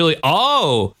 Jill and Julie.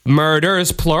 Oh,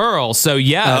 murders, plural. So,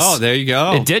 yes. Oh, there you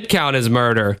go. It did count as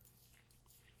murder.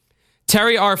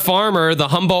 Terry R. Farmer, the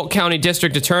Humboldt County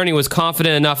District Attorney, was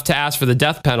confident enough to ask for the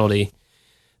death penalty.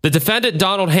 The defendant,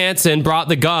 Donald Hansen, brought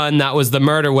the gun that was the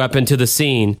murder weapon to the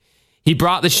scene. He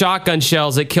brought the shotgun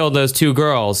shells that killed those 2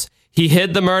 girls. He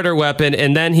hid the murder weapon,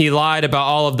 and then he lied about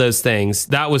all of those things.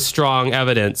 That was strong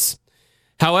evidence.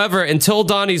 However, until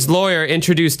Donnie's lawyer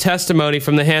introduced testimony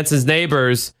from the Hansens'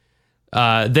 neighbors,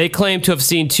 they claimed to have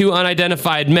seen 2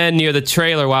 unidentified men near the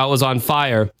trailer while it was on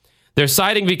fire. Their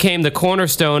sighting became the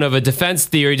cornerstone of a defense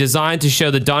theory designed to show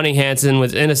that Donnie Hansen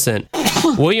was innocent.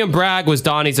 William Bragg was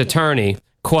Donnie's attorney.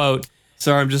 Quote,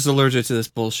 Sorry, I'm just allergic to this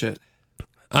bullshit.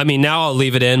 I mean, now I'll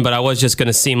leave it in, but I was just going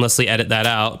to seamlessly edit that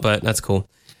out, but that's cool.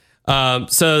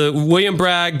 So William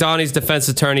Bragg, Donnie's defense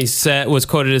attorney, was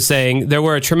quoted as saying, there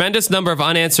were a tremendous number of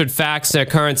unanswered facts and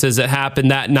occurrences that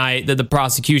happened that night that the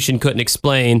prosecution couldn't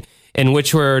explain and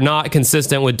which were not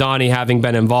consistent with Donnie having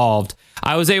been involved.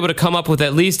 I was able to come up with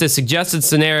at least a suggested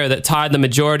scenario that tied the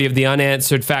majority of the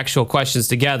unanswered factual questions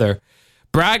together.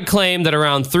 Bragg claimed that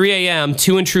around 3 a.m.,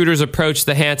 2 intruders approached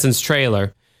the Hansons'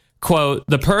 trailer. Quote,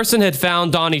 the person had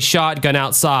found Donnie's shotgun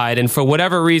outside and for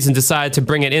whatever reason decided to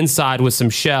bring it inside with some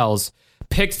shells,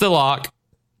 picked the lock,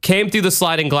 came through the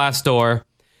sliding glass door.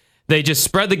 They just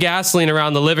spread the gasoline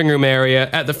around the living room area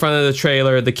at the front of the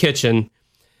trailer, the kitchen.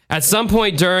 At some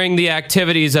point during the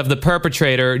activities of the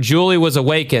perpetrator, Julie was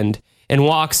awakened and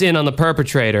walks in on the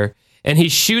perpetrator, and he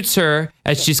shoots her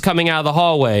as she's coming out of the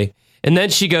hallway, and then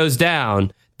she goes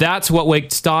down. That's what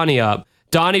wakes Donnie up.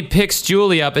 Donnie picks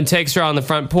Julie up and takes her on the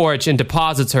front porch and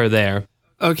deposits her there.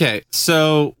 Okay,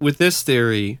 so with this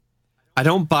theory, I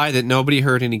don't buy that nobody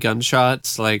heard any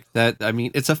gunshots like that. I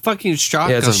mean, it's a fucking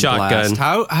shotgun. Yeah, it's a shotgun.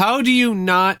 Blast. How do you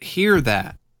not hear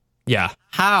that? Yeah.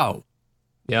 How?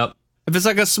 Yep. If it's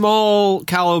like a small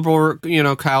caliber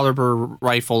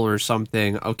rifle or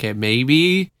something, okay,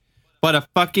 maybe. But a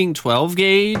fucking 12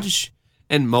 gauge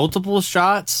and multiple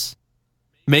shots?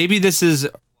 Maybe this is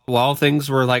while things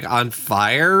were like on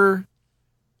fire,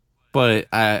 but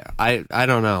I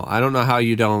don't know. I don't know how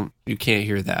you can't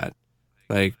hear that.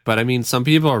 Like, but I mean, some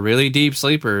people are really deep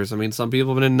sleepers. I mean, some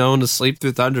people have been known to sleep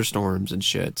through thunderstorms and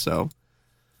shit. So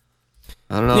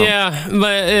I don't know. Yeah,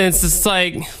 but it's just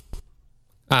like,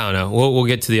 I don't know. We'll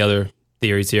get to the other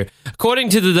theories here. According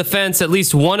to the defense, at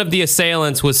least one of the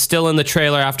assailants was still in the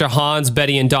trailer after Hans,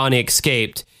 Betty, and Donnie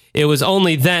escaped. It was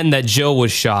only then that Jill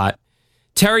was shot.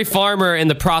 Terry Farmer and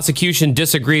the prosecution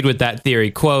disagreed with that theory.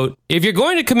 Quote, if you're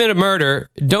going to commit a murder,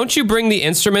 don't you bring the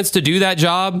instruments to do that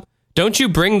job? Don't you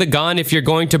bring the gun if you're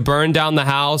going to burn down the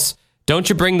house? Don't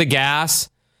you bring the gas?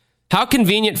 How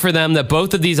convenient for them that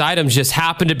both of these items just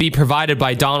happen to be provided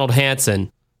by Donald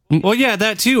Hanson. Well, yeah,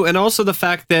 that too. And also the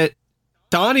fact that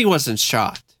Donnie wasn't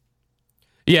shot.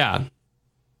 Yeah.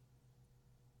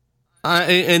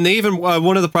 And they even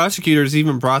one of the prosecutors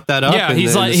even brought that up. Yeah,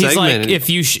 he's like if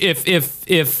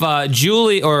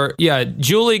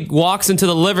Julie walks into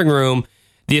the living room,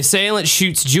 the assailant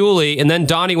shoots Julie, and then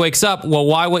Donnie wakes up. Well,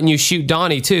 why wouldn't you shoot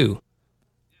Donnie too?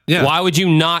 Yeah. Why would you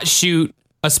not shoot,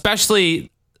 especially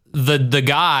the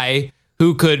guy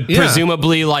who could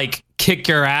presumably like kick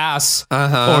your ass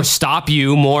or stop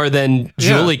you more than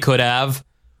Julie could have?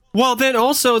 Well, then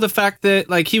also the fact that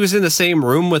like he was in the same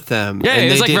room with them. Yeah, and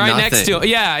he was like right nothing. next to.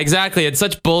 Yeah, exactly. It's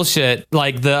such bullshit.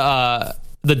 Like the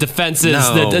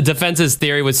defense's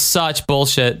theory was such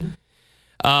bullshit.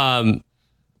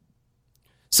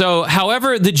 So,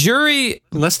 however, the jury,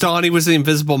 unless Donnie was the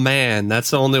Invisible Man, that's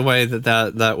the only way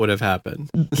that would have happened.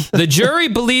 The jury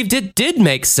believed it did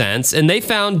make sense, and they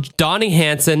found Donnie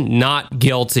Hanson not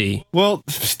guilty. Well,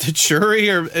 the jury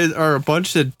are a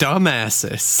bunch of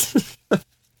dumbasses.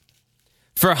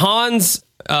 For Hans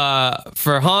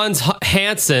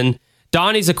Hansen,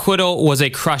 Donnie's acquittal was a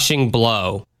crushing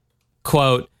blow.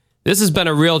 Quote, this has been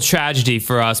a real tragedy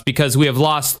for us because we have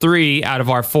lost 3 out of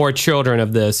our 4 children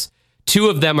of this. 2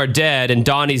 of them are dead, and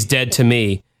Donnie's dead to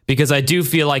me because I do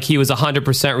feel like he was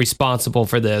 100% responsible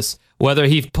for this, whether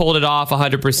he pulled it off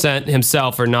 100%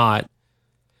 himself or not.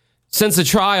 Since the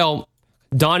trial,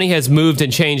 Donnie has moved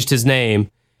and changed his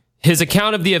name. His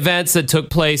account of the events that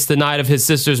took place the night of his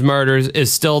sister's murders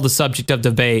is still the subject of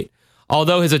debate.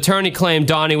 Although his attorney claimed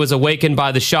Donnie was awakened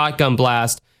by the shotgun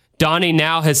blast, Donnie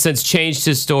now has since changed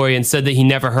his story and said that he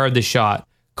never heard the shot.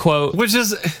 Quote, which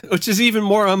is even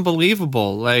more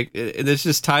unbelievable. Like, this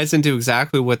just ties into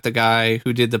exactly what the guy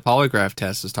who did the polygraph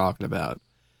test was talking about.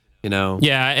 You know?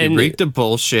 Yeah, and he reeked of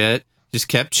bullshit, just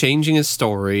kept changing his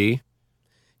story.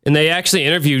 And they actually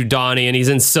interviewed Donnie, and he's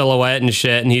in silhouette and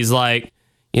shit, and he's like,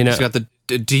 you know, he's got the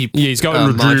deep, he's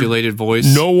got modulated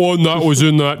voice. No one that was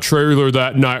in that trailer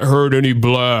that night heard any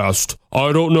blast.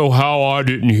 I don't know how I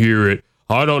didn't hear it.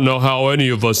 I don't know how any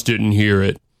of us didn't hear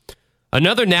it.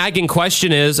 Another nagging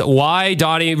question is why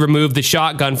Donnie removed the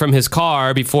shotgun from his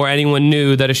car before anyone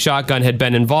knew that a shotgun had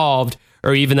been involved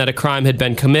or even that a crime had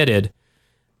been committed.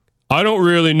 I don't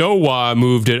really know why I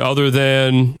moved it other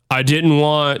than I didn't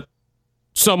want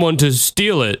someone to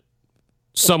steal it.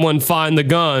 Someone find the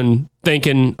gun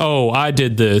thinking, oh, I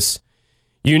did this.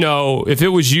 You know, if it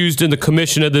was used in the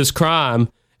commission of this crime,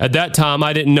 at that time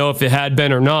I didn't know if it had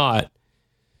been or not.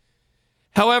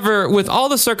 However, with all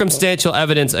the circumstantial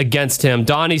evidence against him,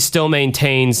 Donnie still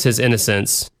maintains his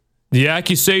innocence. The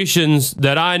accusations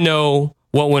that I know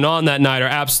what went on that night are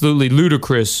absolutely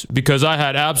ludicrous because I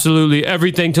had absolutely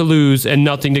everything to lose and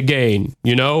nothing to gain,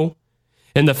 you know?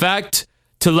 And the fact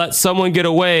to let someone get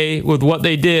away with what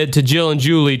they did to Jill and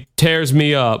Julie tears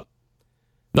me up.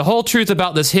 The whole truth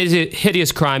about this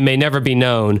hideous crime may never be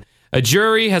known. A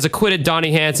jury has acquitted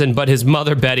Donnie Hanson, but his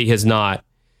mother Betty has not.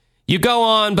 You go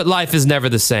on, but life is never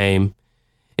the same.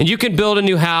 And you can build a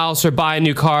new house or buy a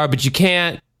new car, but you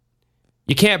can't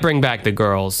bring back the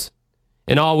girls.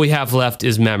 And all we have left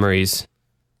is memories.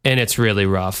 And it's really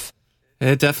rough.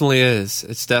 It definitely is.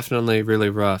 It's definitely really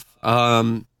rough.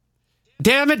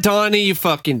 Damn it, Donnie, you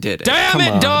fucking did it. Damn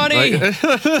it, Donnie!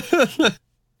 Like,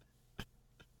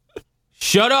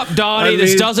 shut up, Donnie.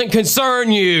 This doesn't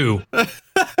concern you.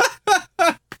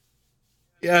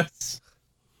 Yes.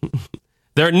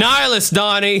 They're nihilists,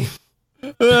 Donnie.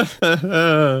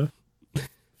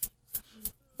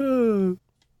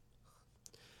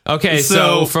 Okay,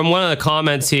 so from one of the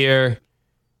comments here,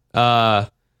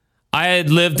 I had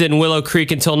lived in Willow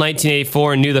Creek until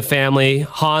 1984 and knew the family.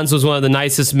 Hans was one of the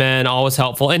nicest men, always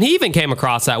helpful, and he even came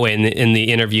across that way in the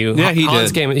interview. Yeah, he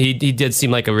Hans did. He did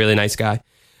seem like a really nice guy.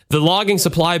 The logging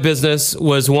supply business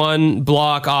was one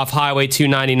block off Highway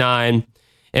 299.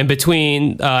 And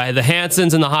between the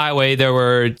Hansons and the highway, there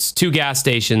were 2 gas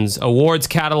stations, a Ward's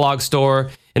catalog store,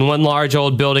 and one large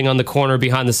old building on the corner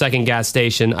behind the second gas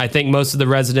station. I think most of the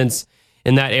residents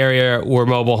in that area were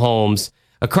mobile homes.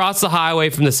 Across the highway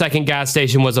from the second gas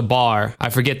station was a bar. I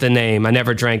forget the name. I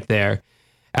never drank there.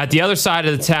 At the other side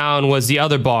of the town was the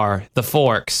other bar, the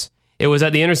Forks. It was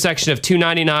at the intersection of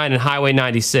 299 and Highway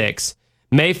 96.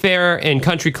 Mayfair and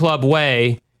Country Club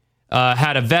Way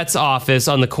had a vet's office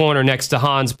on the corner next to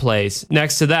Hans' place.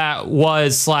 Next to that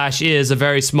is a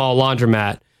very small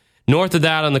laundromat. North of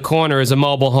that on the corner is a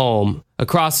mobile home.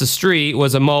 Across the street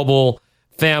was a mobile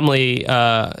family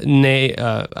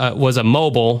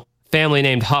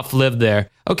named Huff lived there.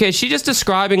 Okay, she just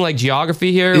describing like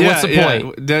geography here. Yeah, what's the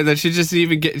point? That she just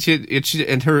even get she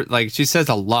and her like she says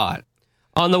a lot.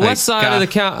 On the west side of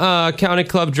the County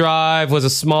Club Drive was a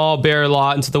small bare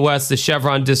lot, and to the west the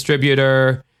Chevron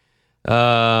distributor.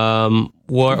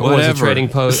 What was a trading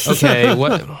post? Okay,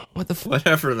 what the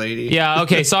whatever, lady. Yeah,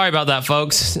 okay, sorry about that,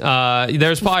 folks.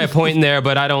 There's probably a point in there,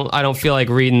 but I don't feel like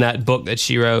reading that book that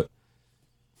she wrote.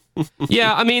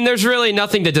 Yeah, I mean, there's really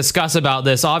nothing to discuss about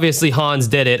this. Obviously, Hans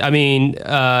did it. I mean,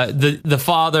 the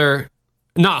father,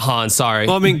 not Hans, sorry.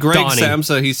 Well, I mean, Greg Donnie.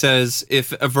 Samsa, he says,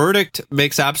 if a verdict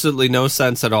makes absolutely no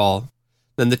sense at all,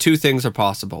 then the 2 things are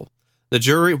possible. The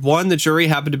jury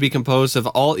happened to be composed of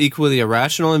all equally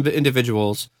irrational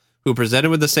individuals who presented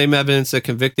with the same evidence that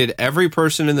convinced every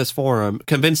person in this forum,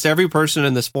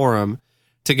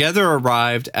 together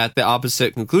arrived at the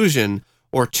opposite conclusion.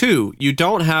 Or 2, you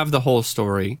don't have the whole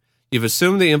story. You've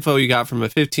assumed the info you got from a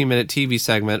 15-minute TV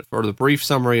segment or the brief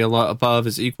summary above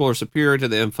is equal or superior to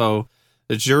the info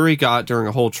the jury got during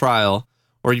a whole trial.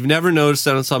 Or you've never noticed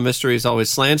that Unsolved Mysteries always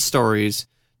slants stories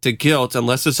to guilt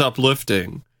unless it's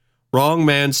uplifting. Wrong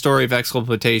man's story of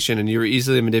exculpation, and you're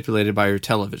easily manipulated by your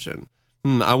television.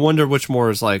 I wonder which more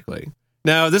is likely.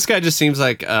 Now, this guy just seems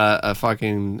like a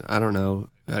fucking, I don't know,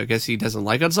 I guess he doesn't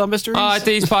like Unsolved Mysteries? I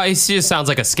think he just sounds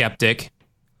like a skeptic.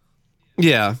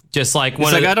 Yeah. Just like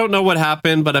one. It's like, I don't know what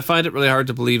happened, but I find it really hard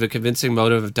to believe a convincing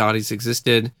motive of Donnie's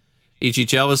existed. E.g.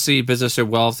 jealousy, business, or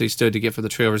wealth he stood to get for the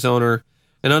trailer's owner.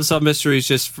 And Unsolved Mysteries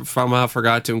just somehow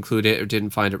forgot to include it or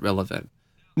didn't find it relevant.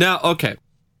 Now, okay.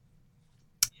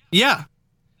 Yeah.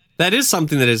 That is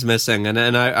something that is missing, and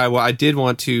I did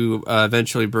want to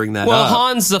eventually bring that up. Well,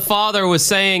 Hans, the father, was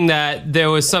saying that there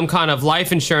was some kind of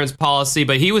life insurance policy,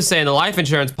 but he was saying the life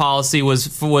insurance policy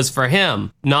was for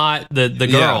him, not the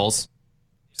girls.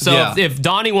 So if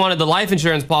Donnie wanted the life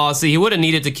insurance policy, he would have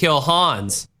needed to kill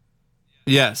Hans.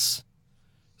 Yes.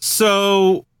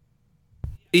 So,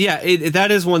 yeah, that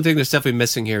is one thing that's definitely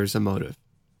missing here is the motive.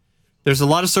 There's a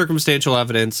lot of circumstantial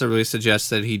evidence that really suggests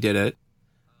that he did it.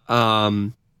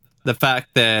 The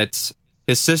fact that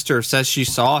his sister says she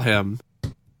saw him,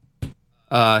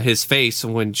 his face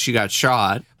when she got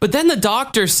shot. But then the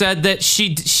doctor said that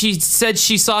she said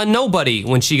she saw nobody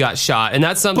when she got shot, and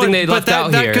that's something they left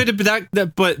out here.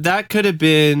 That could have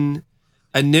been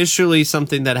initially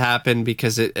something that happened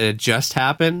because it had just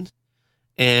happened,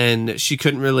 and she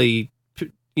couldn't really,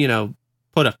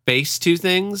 put a face to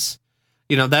things.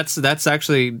 That's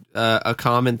actually a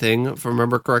common thing, if I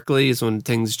remember correctly, is when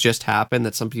things just happen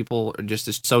that some people are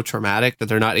just so traumatic that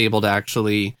they're not able to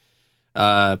actually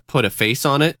put a face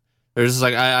on it. They're just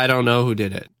like, I don't know who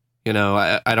did it.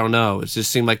 I don't know. It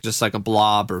just seemed like just like a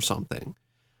blob or something.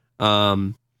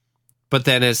 But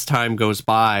then as time goes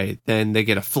by, then they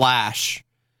get a flash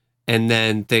and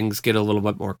then things get a little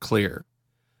bit more clear.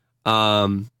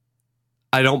 I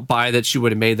don't buy that she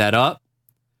would have made that up.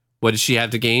 What did she have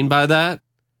to gain by that?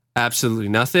 absolutely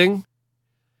nothing.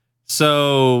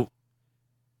 So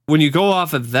when you go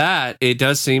off of that, it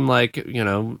does seem like,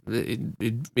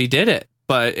 he did it.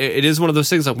 But it is one of those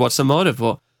things like, what's the motive?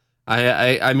 Well,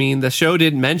 I mean, the show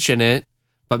didn't mention it,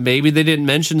 but maybe they didn't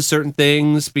mention certain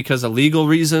things because of legal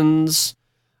reasons.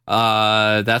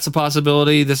 That's a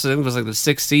possibility. This was like the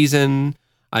 6th season.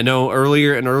 I know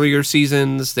earlier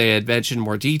seasons they had mentioned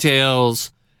more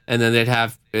details, and then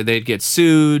they'd get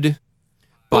sued.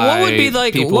 But what would be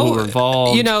like people who were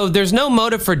involved? There's no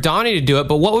motive for Donnie to do it,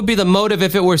 but what would be the motive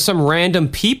if it were some random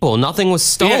people? Nothing was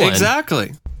stolen. Yeah,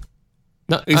 exactly.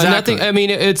 Exactly. Nothing. I mean,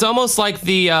 it's almost like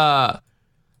the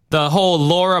whole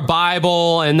Laura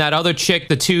Bible and that other chick,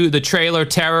 the trailer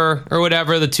terror or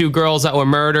whatever, the 2 girls that were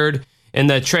murdered and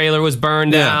the trailer was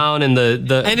burned down, and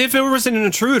the and if it was an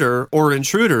intruder or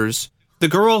intruders, the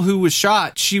girl who was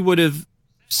shot, she would have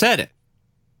said it.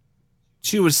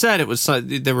 She would have said it was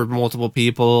there were multiple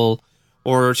people,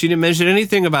 or she didn't mention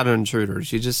anything about an intruder.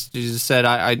 She just said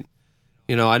I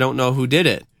don't know who did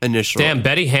it initially. Damn,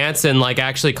 Betty Hansen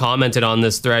actually commented on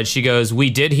this thread. She goes, "We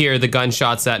did hear the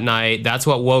gunshots that night. That's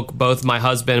what woke both my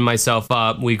husband and myself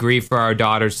up. We grieve for our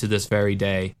daughters to this very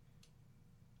day."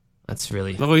 That's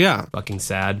really fucking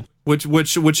sad. Which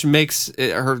makes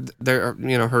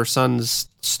her son's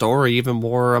story even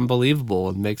more unbelievable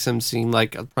and makes him seem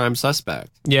like a prime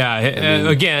suspect. Yeah.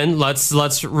 Again, let's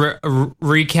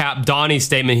recap Donnie's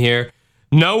statement here.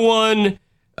 No one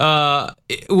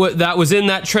that was in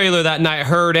that trailer that night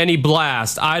heard any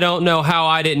blast. I don't know how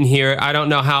I didn't hear it. I don't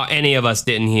know how any of us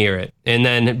didn't hear it. And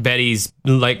then Betty's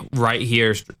right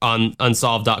here on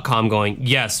unsolved.com going,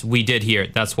 yes, we did hear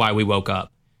it. That's why we woke up.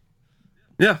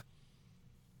 Yeah.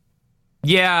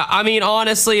 Yeah, I mean,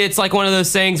 honestly, it's like one of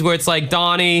those things where it's like,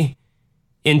 Donnie,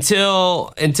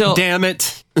 until damn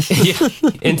it. Yeah,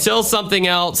 until something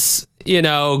else,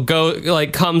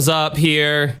 comes up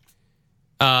here.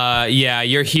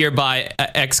 You're hereby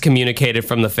excommunicated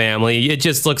from the family. It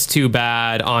just looks too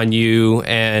bad on you,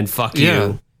 and fuck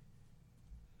you.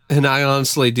 And I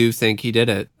honestly do think he did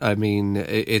it. I mean,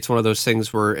 it's one of those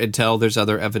things where until there's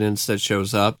other evidence that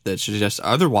shows up that suggests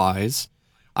otherwise,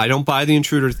 I don't buy the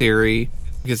intruder theory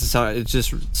because it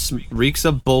just reeks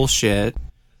of bullshit,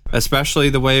 especially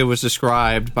the way it was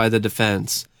described by the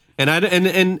defense. And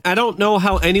I don't know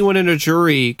how anyone in a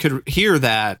jury could hear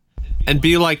that and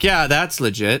be like, yeah, that's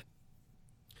legit.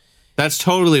 That's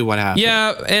totally what happened.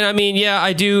 Yeah, and I mean,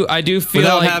 I do feel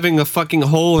without like having a fucking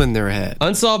hole in their head.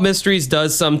 Unsolved Mysteries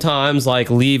does sometimes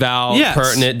leave out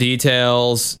pertinent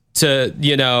details to,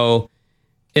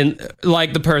 in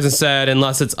like the person said,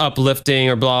 unless it's uplifting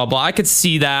or blah blah. I could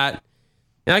see that,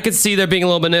 and I could see there being a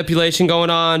little manipulation going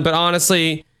on. But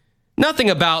honestly, nothing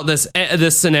about this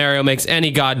scenario makes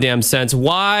any goddamn sense.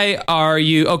 Why are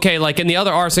you okay? Like in the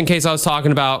other arson case I was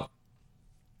talking about,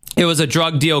 it was a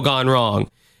drug deal gone wrong.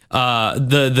 One of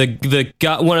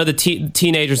the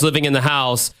teenagers living in the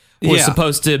house was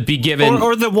supposed to be given,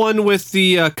 or the one with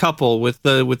the couple with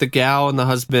the gal and the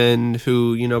husband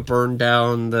who burned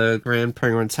down the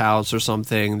grandparents' house or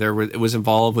something. It was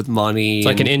involved with money. It's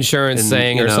like an insurance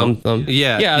thing or something.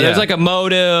 Yeah. There's like a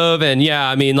motive, and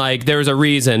I mean, there was a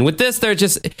reason. With this, they're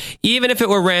just, even if it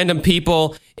were random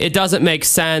people, it doesn't make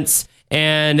sense.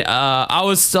 And I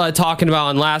was talking about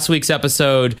on last week's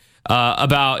episode.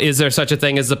 About is there such a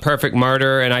thing as the perfect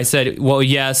murder? And I said, well,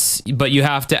 yes, but you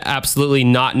have to absolutely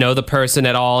not know the person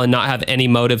at all and not have any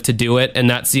motive to do it. And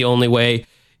that's the only way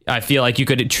I feel like you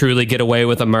could truly get away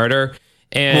with a murder.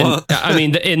 And I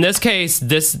mean, in this case,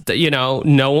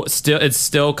 it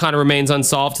still kind of remains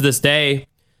unsolved to this day.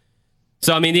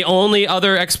 So, I mean, the only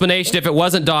other explanation, if it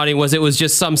wasn't Donnie, was it was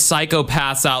just some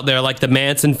psychopaths out there like the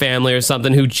Manson family or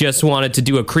something who just wanted to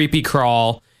do a creepy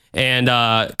crawl and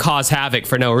cause havoc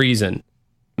for no reason.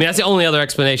 I mean, that's the only other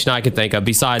explanation I could think of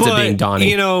besides it being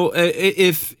Donnie.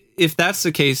 If that's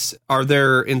the case, are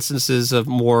there instances of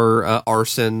more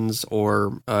arsons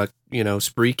or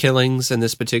spree killings in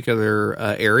this particular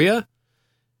area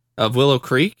of Willow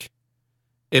Creek?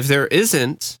 If there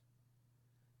isn't,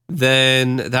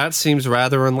 then that seems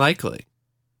rather unlikely.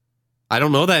 I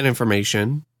don't know that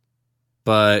information.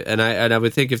 But I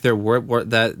would think if there were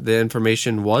that the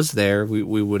information was there, we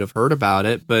would have heard about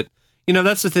it. But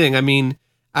that's the thing. I mean,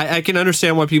 I can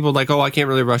understand why people are like, I can't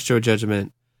really rush to a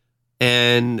judgment.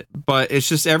 But it's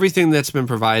just everything that's been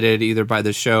provided either by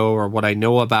the show or what I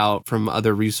know about from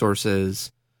other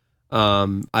resources.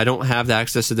 I don't have the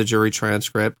access to the jury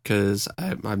transcript because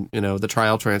I'm the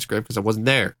trial transcript because I wasn't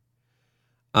there.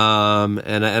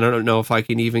 And I don't know if I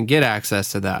can even get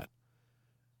access to that.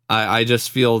 I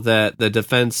just feel that the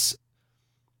defense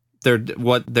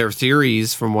their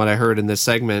theories, from what I heard in this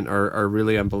segment, are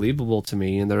really unbelievable to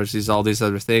me. And there's all these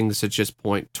other things that just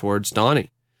point towards Donnie.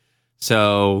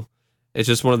 So it's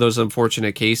just one of those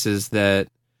unfortunate cases that,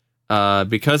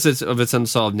 because of its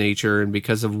unsolved nature and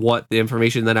because of what the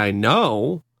information that I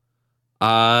know,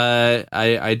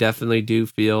 I definitely do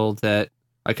feel that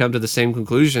I come to the same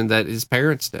conclusion that his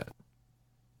parents did.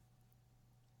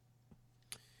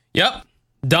 Yep.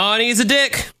 Donnie's a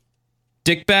dick.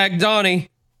 Dickbag Donnie.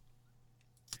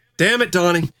 Damn it,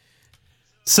 Donnie.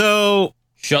 So...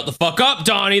 Shut the fuck up,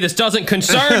 Donnie. This doesn't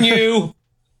concern you.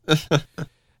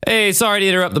 Hey, sorry to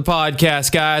interrupt the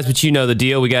podcast, guys, but you know the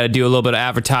deal. We got to do a little bit of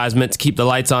advertisement to keep the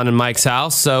lights on in Mike's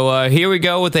house. So here we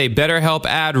go with a BetterHelp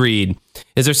ad read.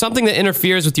 Is there something that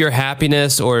interferes with your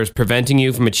happiness or is preventing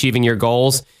you from achieving your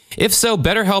goals? If so,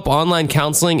 BetterHelp Online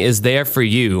Counseling is there for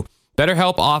you.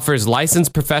 BetterHelp offers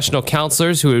licensed professional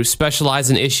counselors who specialize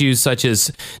in issues such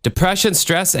as depression,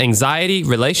 stress, anxiety,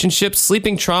 relationships,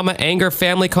 sleeping trauma, anger,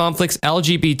 family conflicts,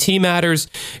 LGBT matters,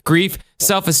 grief,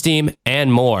 self-esteem,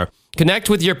 and more. Connect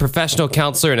with your professional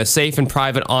counselor in a safe and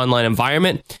private online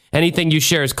environment. Anything you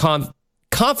share is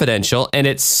confidential, and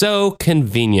it's so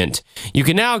convenient. You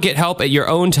can now get help at your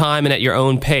own time and at your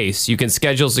own pace. You can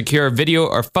schedule secure video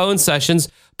or phone sessions,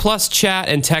 plus chat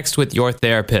and text with your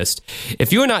therapist.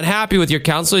 If you are not happy with your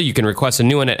counselor, you can request a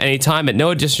new one at any time at no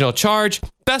additional charge.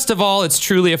 Best of all, it's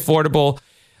truly affordable.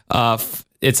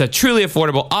 It's a truly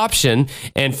affordable option.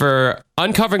 And for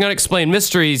Uncovering Unexplained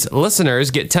Mysteries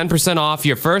listeners, get 10% off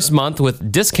your first month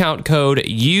with discount code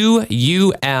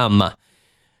UUM,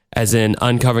 as in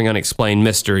Uncovering Unexplained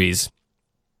Mysteries.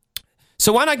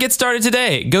 So why not get started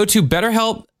today? Go to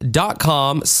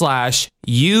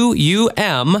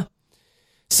betterhelp.com/UUM.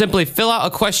 Simply fill out a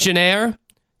questionnaire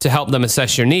to help them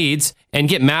assess your needs and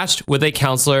get matched with a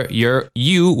counselor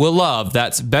you will love.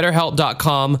 That's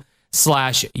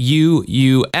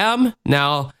betterhelp.com/UUM.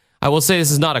 Now, I will say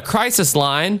this is not a crisis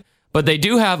line, but they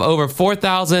do have over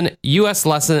 4,000 U.S.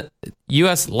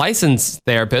 licensed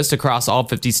therapists across all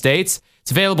 50 states.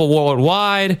 It's available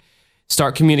worldwide.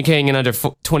 Start communicating in under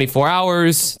 24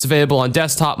 hours. It's available on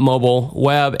desktop, mobile,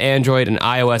 web, Android, and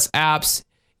iOS apps.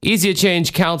 Easy to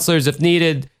change counselors if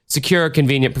needed. Secure,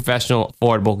 convenient, professional,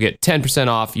 affordable. Get 10%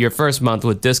 off your first month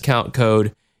with discount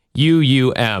code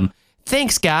UUM.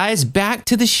 Thanks, guys. Back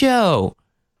to the show.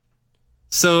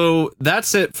 So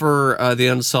that's it for the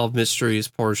Unsolved Mysteries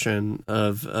portion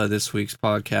of this week's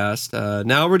podcast.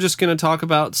 Now we're just going to talk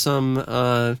about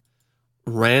some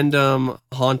random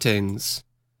hauntings.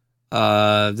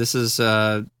 This is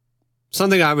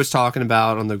something I was talking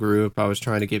about on the group. I was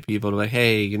trying to get people to like,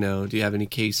 hey, do you have any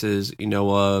cases you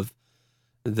know of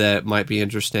that might be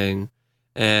interesting?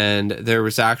 And there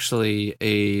was actually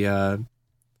a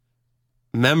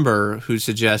member who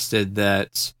suggested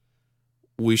that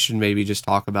we should maybe just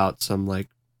talk about some like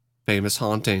famous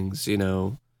hauntings,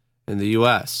 in the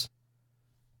US.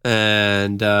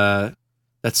 And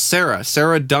that's Sarah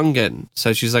Dungan.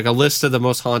 So she's like a list of the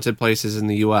most haunted places in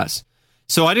the US.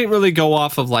 So I didn't really go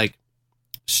off of like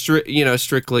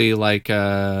strictly like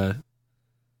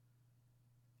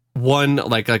one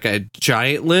like a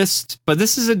giant list, but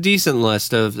this is a decent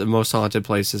list of the most haunted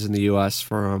places in the US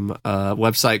from a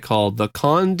website called the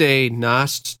Condé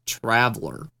Nast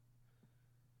Traveler.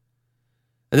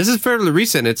 And this is fairly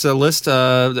recent. It's a list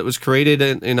that was created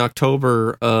in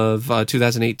October of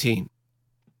 2018.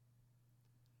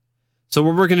 So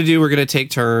what we're going to do, we're going to take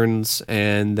turns,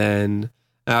 and then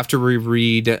after we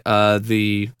read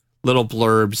the little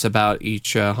blurbs about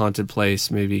each haunted place,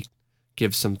 maybe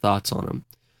give some thoughts on them.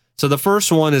 So the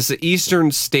first one is the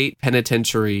Eastern State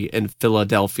Penitentiary in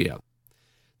Philadelphia.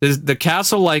 The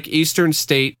castle-like Eastern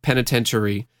State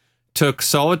Penitentiary took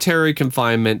solitary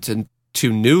confinement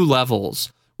to new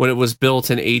levels when it was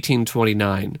built in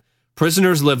 1829.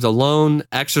 Prisoners lived alone,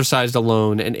 exercised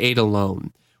alone, and ate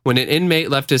alone. When an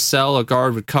inmate left his cell, a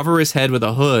guard would cover his head with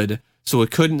a hood so it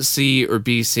couldn't see or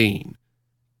be seen.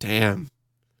 Damn.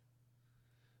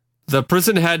 The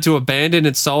prison had to abandon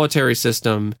its solitary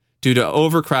system due to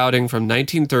overcrowding from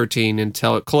 1913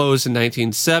 until it closed in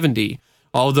 1970,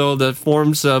 although the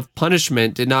forms of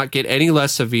punishment did not get any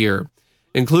less severe,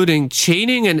 including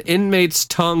chaining an inmate's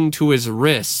tongue to his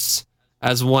wrists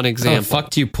as one example. How the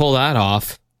fuck do you pull that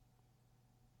off?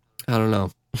 I don't know.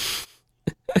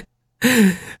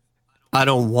 I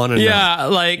don't want to know. Yeah,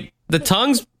 like the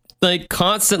tongue's like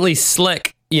constantly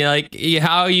slick.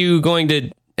 How are you going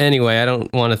to... Anyway, I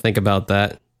don't want to think about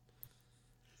that.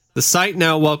 The site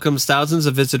now welcomes thousands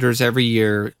of visitors every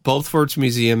year, both for its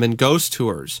museum and ghost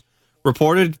tours.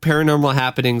 Reported paranormal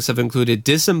happenings have included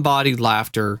disembodied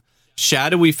laughter,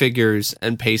 shadowy figures,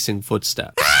 and pacing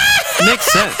footsteps.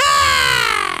 Makes sense.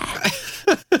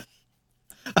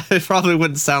 It probably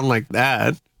wouldn't sound like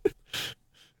that.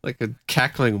 Like a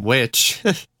cackling witch.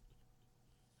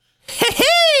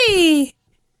 Hey!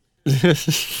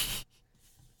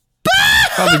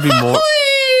 Probably be more.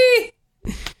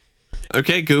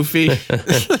 Okay, Goofy.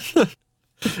 It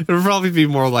would probably be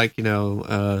more like,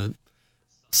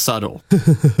 subtle.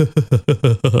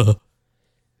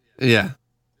 Yeah.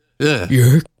 Ugh.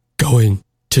 You're going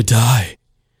to die.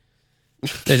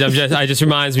 I just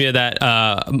reminds me of that.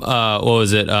 What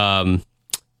was it? A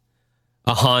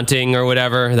Haunting or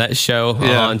whatever, that show. A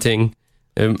Yeah. Haunting.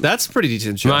 It That's a pretty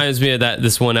decent show. reminds me of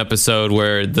this one episode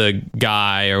where the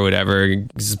guy or whatever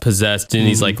is possessed and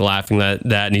he's like laughing at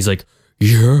that and he's like,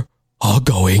 You're all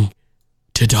going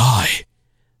to die.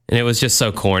 and it was just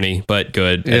so corny but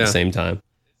good at Yeah. the same time.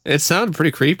 It sounded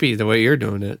pretty creepy the way you're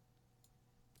doing it.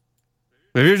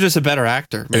 Maybe you're just a better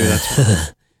actor. Maybe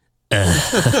that's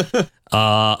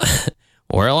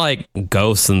We're like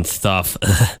ghosts and stuff.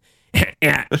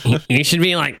 Yeah, you should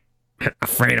be like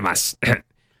afraid of us. I'm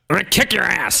gonna kick your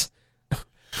ass.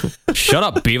 Shut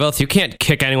up, Beavis. You can't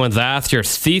kick anyone's ass. You're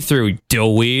see-through,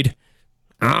 dillweed.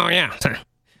 Oh yeah.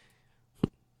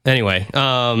 Anyway,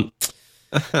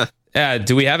 yeah.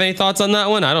 Do we have any thoughts on that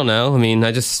one? I don't know. I mean,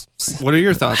 What are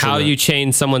your thoughts? how on do that? you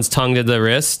chain someone's tongue to the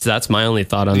wrist? That's my only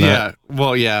thought on that. Yeah,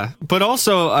 well, yeah, but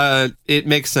also, it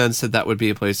makes sense that would be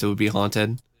a place that would be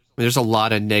haunted. There's a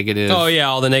lot of negative. Oh yeah,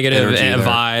 all the negative energy there.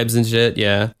 vibes and shit.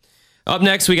 Yeah. Up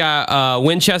next, we got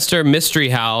Winchester Mystery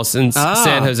House in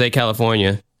San Jose,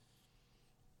 California.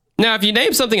 Now, if you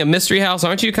name something a mystery house,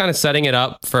 aren't you kind of setting it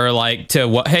up for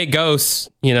hey ghosts,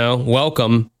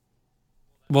 welcome?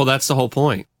 Well, that's the whole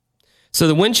point. So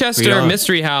the Winchester Yeah.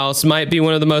 Mystery House might be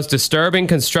one of the most disturbing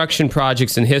construction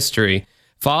projects in history.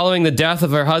 Following the death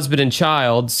of her husband and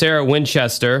child, Sarah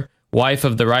Winchester, wife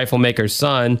of the riflemaker's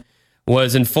son,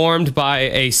 was informed by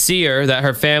a seer that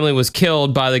her family was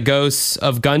killed by the ghosts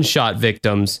of gunshot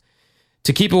victims.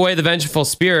 To keep away the vengeful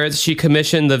spirits, she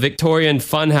commissioned the Victorian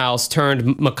funhouse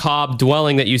turned macabre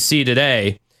dwelling that you see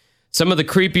today. Some of the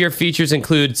creepier features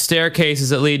include staircases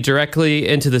that lead directly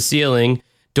into the ceiling,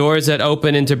 doors that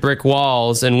open into brick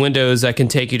walls, and windows that can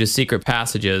take you to secret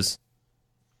passages.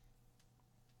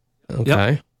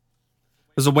 Okay.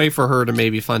 There's a way for her to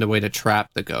maybe find a way to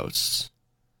trap the ghosts.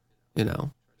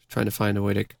 Trying to find a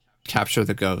way to capture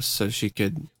the ghosts so she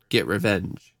could get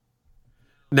revenge.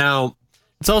 Now,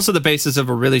 it's also the basis of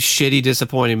a really shitty,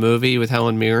 disappointing movie with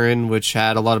Helen Mirren, which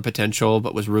had a lot of potential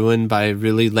but was ruined by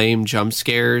really lame jump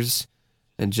scares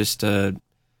and just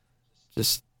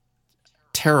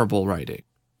terrible writing.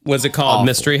 Was it called Awful.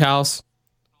 Mystery House?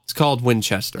 It's called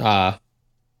Winchester.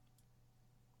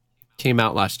 Came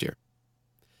out last year.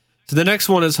 So the next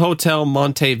one is Hotel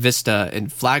Monte Vista in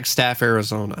Flagstaff,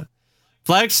 Arizona.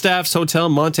 Flagstaff's Hotel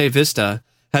Monte Vista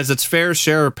has its fair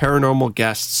share of paranormal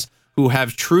guests who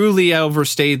have truly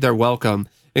overstayed their welcome,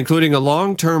 including a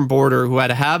long-term boarder who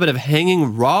had a habit of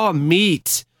hanging raw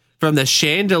meat from the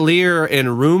chandelier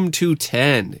in room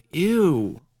 210.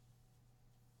 Ew.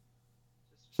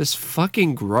 Just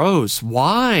fucking gross.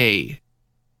 Why?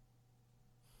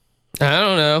 I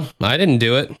don't know. I didn't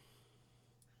do it.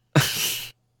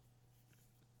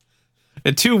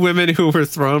 And two women who were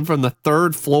thrown from the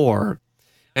third floor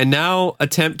and now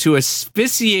attempt to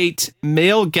asphyxiate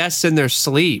male guests in their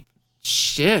sleep.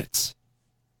 Shit.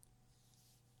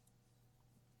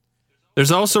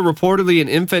 There's also reportedly an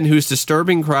infant whose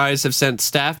disturbing cries have sent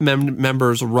staff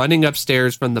members running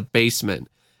upstairs from the basement.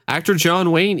 Actor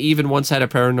John Wayne even once had a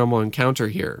paranormal encounter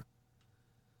here.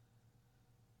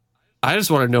 I just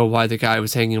want to know why the guy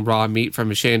was hanging raw meat from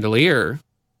a chandelier.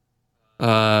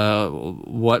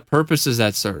 What purpose does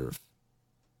that serve?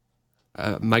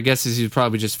 My guess is he's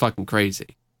probably just fucking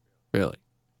crazy. Really.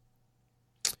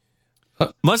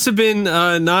 Must have been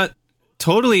not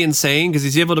totally insane because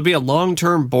he's able to be a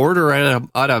long-term boarder at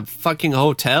a fucking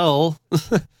hotel.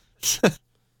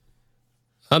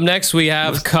 Up next, we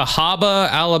have Cahaba,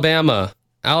 Alabama.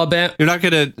 You're not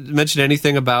going to mention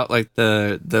anything about like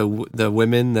the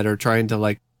women that are trying to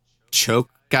like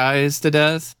choke guys to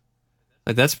death?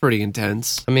 Like that's pretty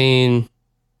intense. I mean,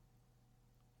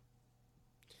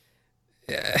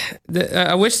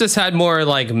 I wish this had more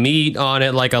like meat on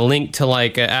it, like a link to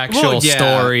like an actual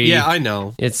story. Yeah, I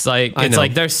know. It's like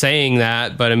they're saying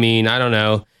that, but I mean, I don't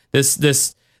know.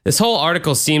 This whole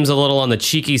article seems a little on the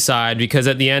cheeky side because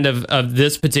at the end of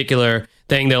this particular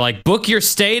thing, they're like, "Book your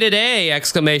stay today!"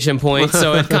 exclamation point.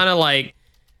 So it kind of like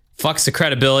fucks the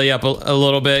credibility up a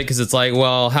little bit because it's like,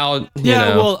 well, how?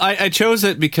 Well, I chose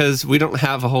it because we don't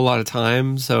have a whole lot of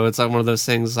time, so it's like one of those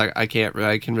things. Like I can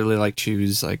really like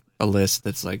choose like a list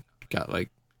that's like got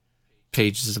like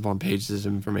pages upon pages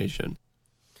of information.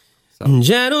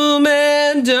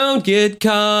 Gentlemen, don't get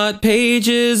caught.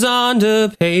 Pages on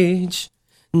the page.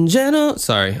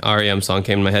 Sorry, REM song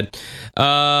came in my head.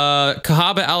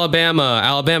 Cahaba, Alabama.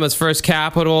 Alabama's first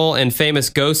capital and famous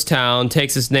ghost town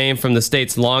takes its name from the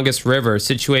state's longest river,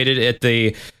 situated at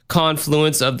the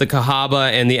confluence of the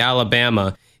Cahaba and the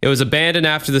Alabama. It was abandoned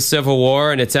after the Civil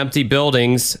War, and its empty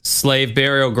buildings, slave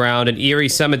burial ground, and eerie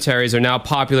cemeteries are now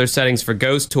popular settings for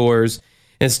ghost tours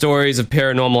and stories of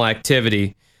paranormal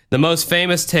activity. The most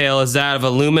famous tale is that of a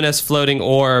luminous floating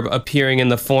orb appearing in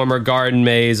the former garden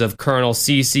maze of Colonel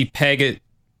C.C.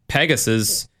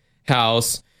 Pegasus'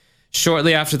 house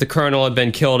shortly after the colonel had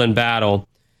been killed in battle.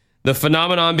 The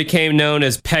phenomenon became known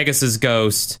as Pegasus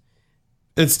Ghost.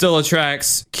 It still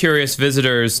attracts curious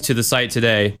visitors to the site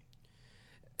today.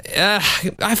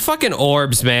 I fucking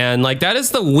orbs, man. Like, that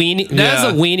is the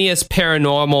weeniest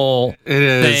paranormal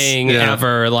thing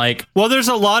ever. Like, well, there's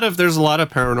a lot of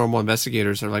paranormal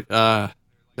investigators that are like,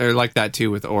 they're like that too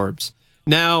with orbs.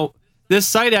 Now, this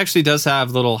site actually does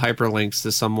have little hyperlinks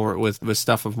to some more with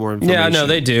stuff of more information. Yeah, no,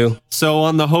 they do. So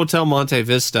on the Hotel Monte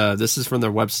Vista, this is from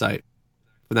their website,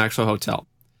 from the actual hotel,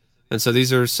 and so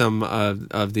these are some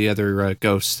of the other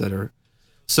ghosts that are.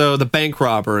 So, the bank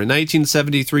robber. In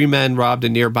 1973, men robbed a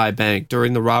nearby bank.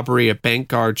 During the robbery, a bank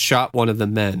guard shot one of the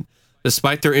men.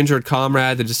 Despite their injured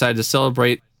comrade, they decided to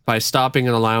celebrate by stopping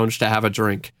in a lounge to have a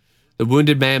drink. The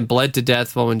wounded man bled to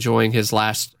death while enjoying his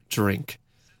last drink.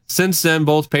 Since then,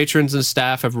 both patrons and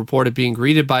staff have reported being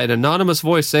greeted by an anonymous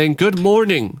voice saying, "Good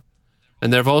morning."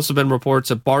 And there have also been reports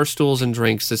of bar stools and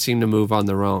drinks that seem to move on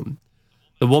their own.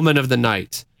 The woman of the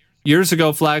night. Years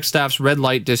ago, Flagstaff's red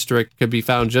light district could be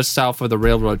found just south of the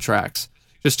railroad tracks,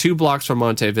 just 2 blocks from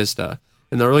Monte Vista.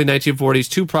 In the early 1940s,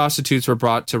 2 prostitutes were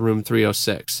brought to room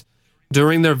 306.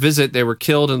 During their visit, they were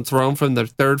killed and thrown from their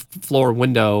 3rd-floor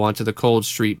window onto the cold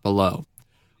street below.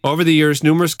 Over the years,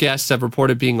 numerous guests have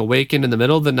reported being awakened in the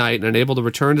middle of the night and unable to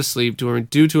return to sleep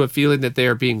due to a feeling that they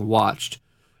are being watched.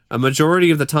 A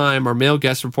majority of the time, our male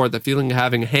guests report the feeling of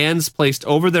having hands placed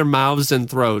over their mouths and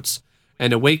throats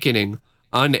and awakening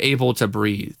unable to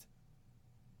breathe.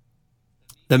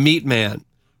 The Meat Man,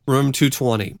 room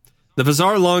 220. The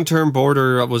bizarre long-term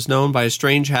boarder was known by a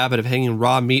strange habit of hanging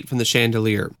raw meat from the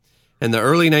chandelier. In the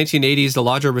early 1980s, the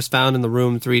lodger was found in the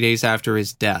room 3 days after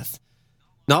his death.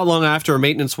 Not long after, a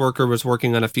maintenance worker was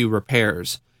working on a few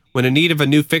repairs. When in need of a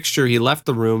new fixture, he left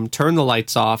the room, turned the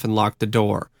lights off, and locked the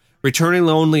door. Returning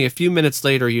only a few minutes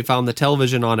later, he found the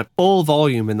television on at full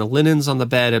volume and the linens on the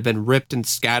bed had been ripped and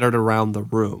scattered around the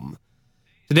room.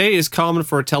 Today, it is common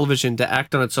for a television to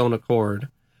act on its own accord,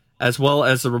 as well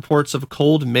as the reports of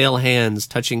cold male hands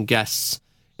touching guests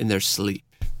in their sleep.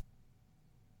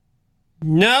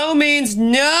 No means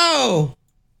no!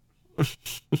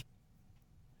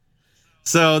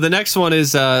 So the next one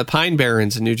is Pine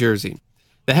Barrens in New Jersey.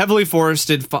 The heavily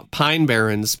forested Pine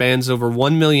Barrens spans over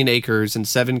 1 million acres in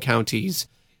 7 counties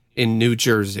in New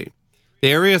Jersey.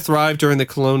 The area thrived during the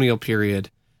colonial period,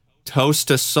 host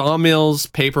to sawmills,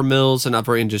 paper mills, and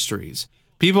other industries.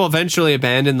 People eventually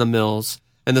abandoned the mills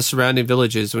and the surrounding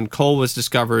villages when coal was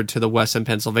discovered to the west in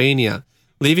Pennsylvania,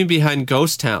 leaving behind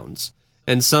ghost towns,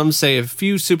 and some say a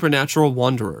few supernatural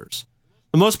wanderers.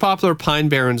 The most popular Pine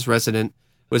Barrens resident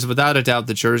was without a doubt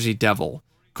the Jersey Devil.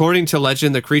 According to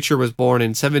legend, the creature was born in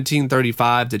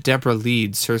 1735 to Deborah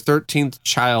Leeds, her 13th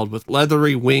child, with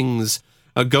leathery wings,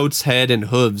 a goat's head, and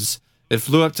hooves. It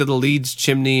flew up to the Leeds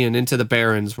chimney and into the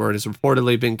Barrens, where it has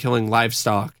reportedly been killing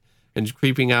livestock and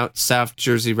creeping out South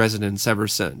Jersey residents ever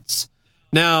since.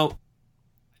 Now,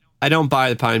 I don't buy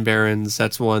the Pine Barrens.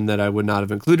 That's one that I would not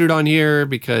have included on here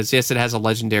because, yes, it has a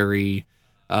legendary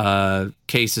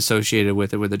case associated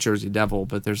with it with the Jersey Devil,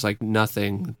 but there's like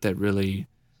nothing that really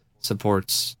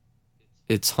supports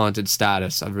its haunted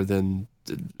status other than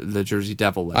the Jersey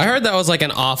Devil legend. I heard that was like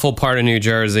an awful part of New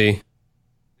Jersey.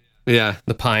 Yeah.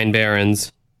 The Pine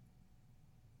Barrens.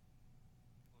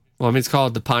 Well, I mean, it's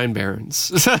called the Pine Barrens.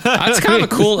 That's kind of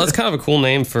a cool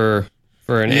name for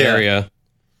an area.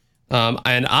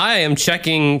 And I am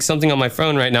checking something on my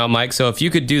phone right now, Mike. So if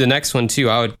you could do the next one too,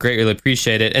 I would greatly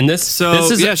appreciate it. And this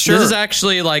is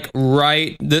actually like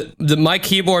my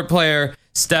keyboard player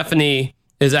Stephanie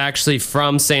is actually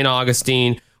from St.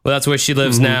 Augustine. Well, that's where she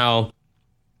lives now.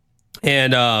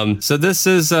 And so this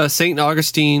is St.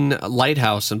 Augustine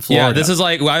Lighthouse in Florida. Yeah, this is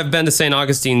like I've been to St.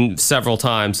 Augustine several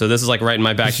times, so this is like right in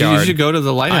my backyard. You should go to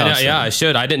the lighthouse. I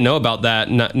should. I didn't know about that.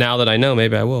 Now that I know,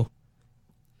 maybe I will.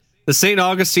 The St.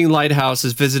 Augustine Lighthouse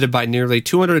is visited by nearly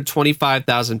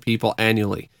 225,000 people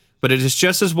annually, but it is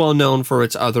just as well known for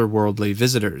its otherworldly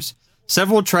visitors.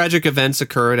 Several tragic events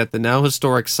occurred at the now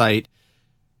historic site,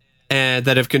 and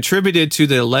that have contributed to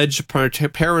the alleged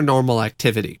paranormal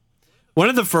activity. One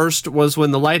of the first was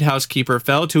when the lighthouse keeper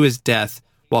fell to his death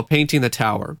while painting the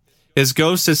tower. His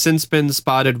ghost has since been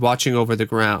spotted watching over the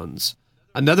grounds.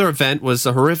 Another event was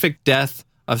the horrific death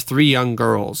of 3 young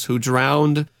girls who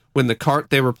drowned when the cart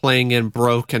they were playing in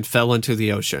broke and fell into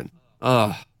the ocean.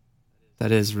 Ugh,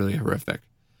 that is really horrific.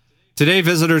 Today,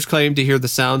 visitors claim to hear the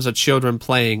sounds of children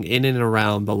playing in and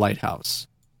around the lighthouse.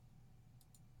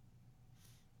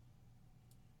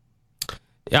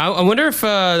 Yeah, I wonder if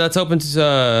that's open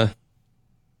to.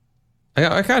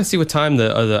 I gotta see what time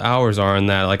the hours are on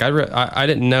that. Like I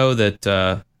didn't know that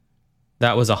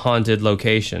that was a haunted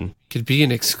location. Could be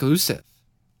an exclusive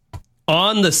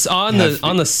on the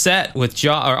set with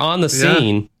or on the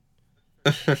scene.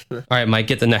 All right, Mike,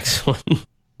 get the next one.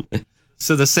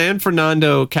 So the San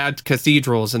Fernando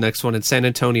Cathedral is the next one in San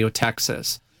Antonio,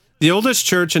 Texas. The oldest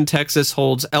church in Texas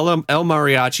holds El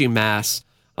Mariachi Mass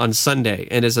on Sunday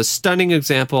and is a stunning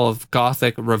example of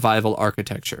Gothic revival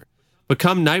architecture. But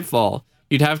come nightfall,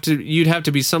 you'd have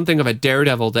to be something of a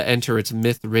daredevil to enter its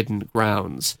myth-ridden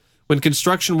grounds. When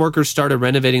construction workers started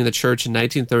renovating the church in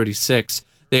 1936,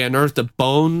 they unearthed the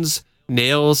bones,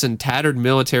 nails, and tattered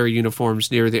military uniforms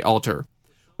near the altar,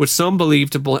 which some believe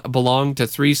to belong to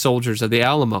 3 soldiers of the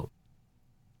Alamo.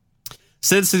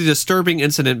 Since the disturbing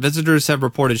incident, visitors have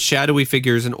reported shadowy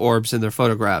figures and orbs in their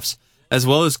photographs, as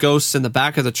well as ghosts in the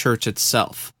back of the church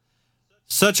itself.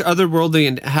 Such otherworldly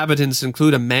inhabitants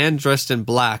include a man dressed in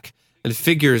black and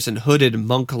figures in hooded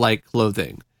monk-like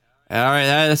clothing. All right,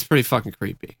 that's pretty fucking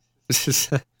creepy.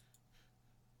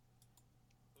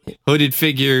 Hooded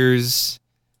figures.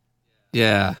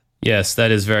 Yeah. Yes,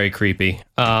 that is very creepy.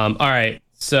 All right.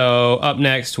 So up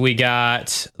next, we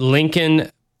got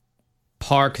Lincoln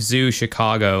Park Zoo,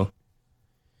 Chicago.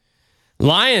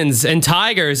 Lions and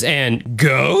tigers and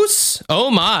ghosts? Oh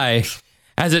my.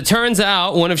 As it turns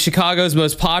out, one of Chicago's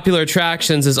most popular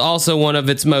attractions is also one of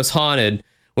its most haunted,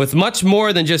 with much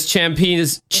more than just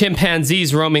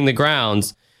chimpanzees roaming the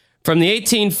grounds. From the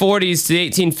 1840s to the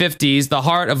 1850s, the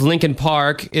heart of Lincoln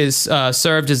Park is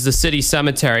served as the city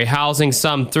cemetery, housing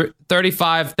some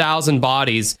 35,000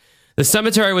 bodies. The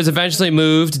cemetery was eventually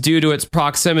moved due to its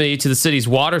proximity to the city's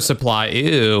water supply.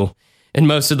 Ew. And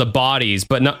most of the bodies,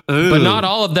 but not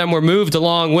all of them were moved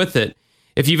along with it.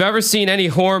 If you've ever seen any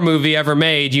horror movie ever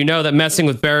made, you know that messing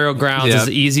with burial grounds is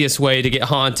the easiest way to get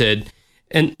haunted.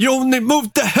 And you only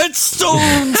moved the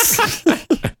headstones.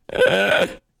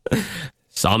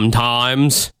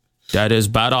 Sometimes that is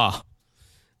better.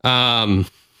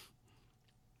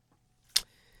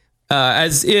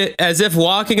 As if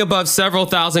walking above several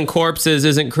thousand corpses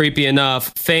isn't creepy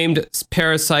enough, famed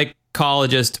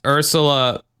parapsychologist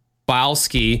Ursula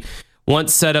Bialski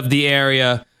once said of the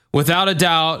area, "Without a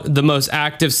doubt, the most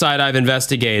active site I've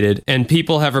investigated, and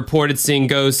people have reported seeing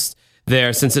ghosts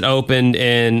there since it opened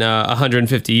in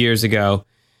 150 years ago."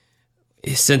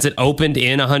 Since it opened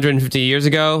in 150 years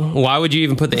ago? Why would you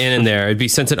even put the in there? It'd be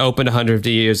since it opened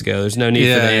 150 years ago. There's no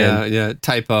need for the in. Yeah,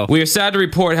 typo. We are sad to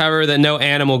report, however, that no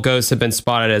animal ghosts have been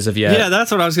spotted as of yet. Yeah,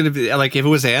 that's what I was going to be. Like, if it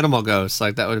was animal ghosts,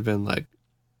 like, that would have been, like,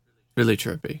 really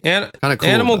trippy. And kind of cool.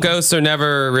 Animal ghosts are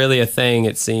never really a thing,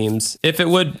 it seems. If they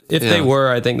were,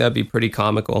 I think that'd be pretty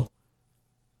comical.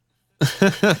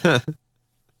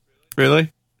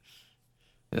 Really?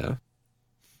 Yeah.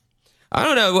 I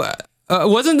don't know.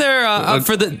 Wasn't there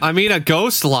for the? I mean, a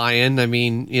ghost lion. I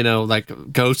mean, you know, like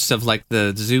ghosts of like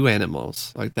the zoo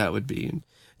animals. Like that would be.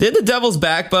 Did the Devil's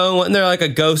Backbone? Wasn't there like a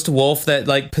ghost wolf that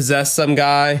like possessed some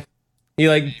guy? He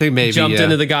like maybe, jumped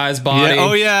into the guy's body. Yeah.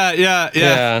 Oh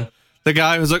yeah. The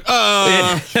guy was like,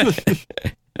 oh.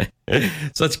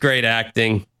 Such great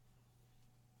acting.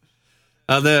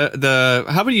 How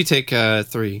about you take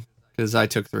 3? Because I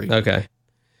took 3. Okay.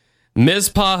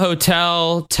 Mizpah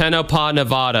Hotel, Tonopah,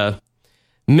 Nevada.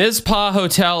 Mizpah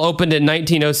Hotel opened in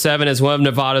 1907 as one of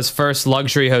Nevada's first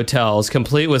luxury hotels,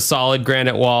 complete with solid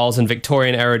granite walls and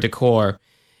Victorian-era decor.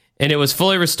 And it was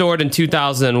fully restored in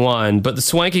 2001, but the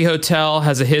swanky hotel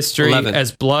has a history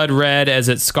as blood red as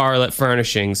its scarlet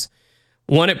furnishings,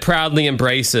 one it proudly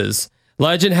embraces.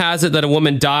 Legend has it that a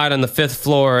woman died on the 5th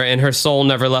floor and her soul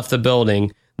never left the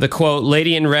building. The, quote,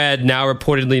 lady in red now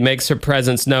reportedly makes her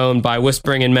presence known by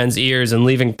whispering in men's ears and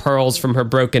leaving pearls from her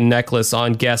broken necklace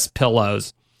on guest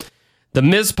pillows. The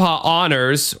Mizpah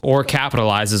honors, or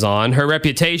capitalizes on, her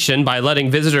reputation by letting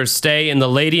visitors stay in the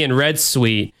Lady in Red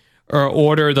suite or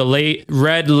order the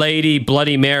Red Lady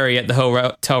Bloody Mary at the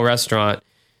hotel restaurant.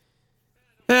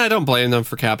 Yeah, I don't blame them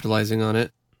for capitalizing on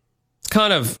it. It's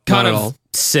kind of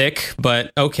sick,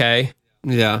 but okay.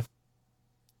 Yeah.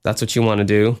 That's what you want to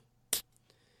do.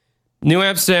 New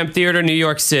Amsterdam Theater, New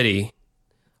York City.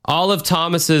 Olive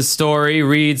Thomas's story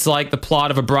reads like the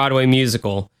plot of a Broadway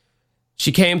musical.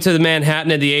 She came to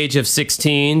Manhattan at the age of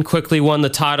 16, quickly won the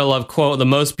title of, quote, the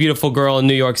most beautiful girl in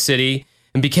New York City,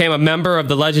 and became a member of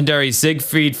the legendary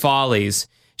Ziegfeld Follies.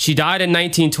 She died in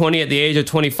 1920 at the age of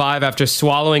 25 after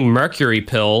swallowing mercury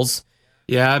pills.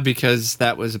 Yeah, because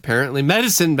that was apparently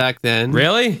medicine back then.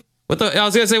 Really? I was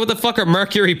going to say, what the fuck are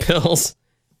mercury pills?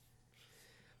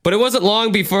 But it wasn't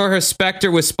long before her specter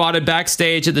was spotted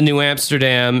backstage at the New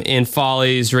Amsterdam in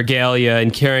Follies regalia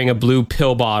and carrying a blue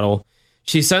pill bottle.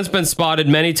 She's since been spotted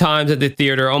many times at the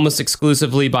theater, almost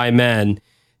exclusively by men.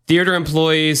 Theater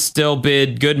employees still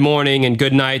bid good morning and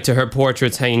good night to her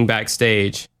portraits hanging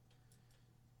backstage.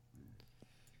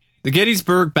 The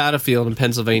Gettysburg Battlefield in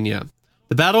Pennsylvania.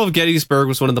 The Battle of Gettysburg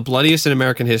was one of the bloodiest in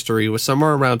American history, with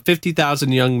somewhere around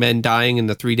 50,000 young men dying in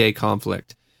the three-day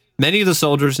conflict. Many of the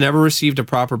soldiers never received a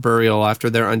proper burial after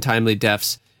their untimely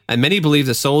deaths, and many believe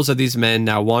the souls of these men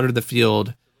now wander the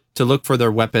field to look for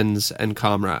their weapons and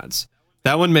comrades.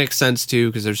 That one makes sense too,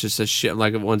 because there's just a shit,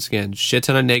 like once again, shit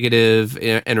ton of negative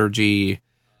energy.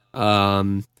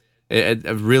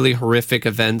 Really horrific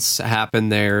events happen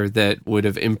there that would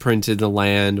have imprinted the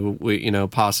land,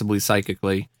 possibly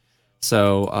psychically.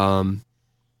 So,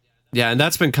 yeah, and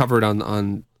that's been covered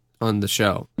on the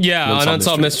show. Yeah, on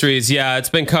Unsolved Mysteries. Yeah, it's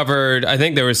been covered. I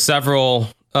think there was several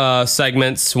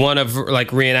segments. One of like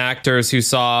reenactors who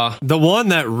saw the one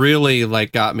that really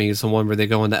like got me is the one where they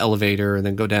go in the elevator and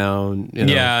then go down.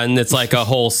 Yeah, and it's like a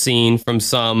whole scene from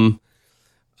some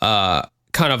kind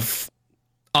of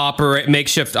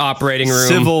makeshift operating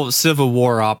room, Civil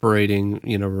War operating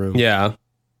room. Yeah.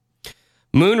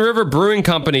 Moon River Brewing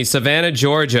Company, Savannah,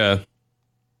 Georgia.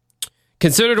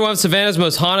 Considered one of Savannah's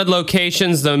most haunted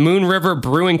locations, the Moon River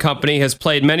Brewing Company has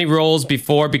played many roles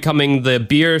before becoming the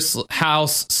beer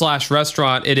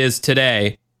house/restaurant it is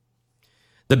today.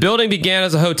 The building began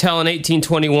as a hotel in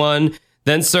 1821,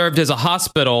 then served as a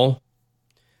hospital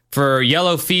for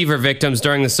yellow fever victims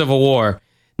during the Civil War.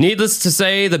 Needless to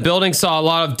say, the building saw a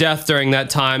lot of death during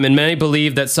that time, and many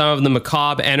believe that some of the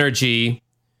macabre energy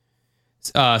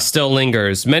still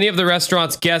lingers. Many of the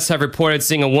restaurant's guests have reported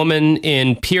seeing a woman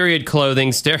in period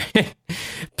clothing staring.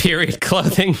 Period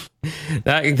clothing.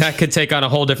 That could take on a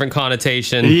whole different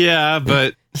connotation. Yeah,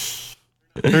 but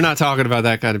they're not talking about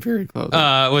that kind of period clothing.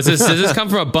 Does this come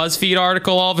from a BuzzFeed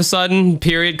article all of a sudden?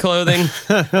 Period clothing?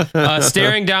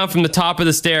 Staring down from the top of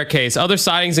the staircase. Other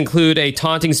sightings include a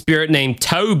taunting spirit named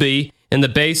Toby in the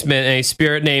basement and a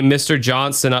spirit named Mr.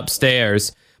 Johnson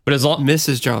upstairs. But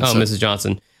Mrs. Johnson. Oh, Mrs.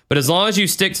 Johnson. But as long as you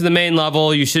stick to the main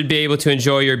level, you should be able to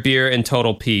enjoy your beer in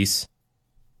total peace.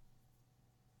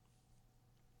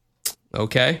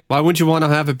 Okay. Why wouldn't you want to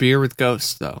have a beer with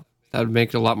ghosts, though? That would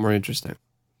make it a lot more interesting.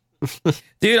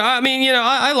 Dude, I mean,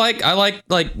 I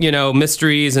like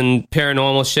mysteries and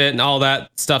paranormal shit and all that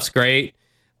stuff's great.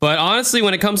 But honestly,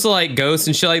 when it comes to like ghosts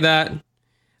and shit like that,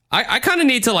 I kind of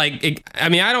need to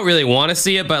I don't really want to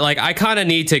see it, but like I kind of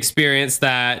need to experience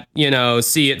that,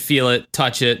 see it, feel it,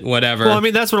 touch it, whatever. Well, I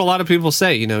mean, that's what a lot of people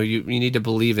say, you need to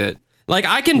believe it. Like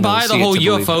I can buy the whole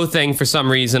UFO thing for some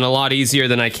reason a lot easier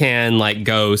than I can like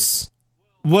ghosts.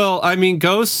 Well, I mean,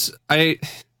 ghosts,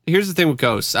 here's the thing with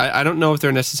ghosts. I don't know if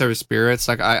they're necessarily spirits.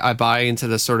 Like I buy into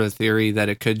the sort of theory that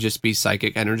it could just be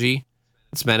psychic energy.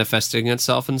 It's manifesting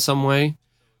itself in some way.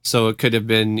 So it could have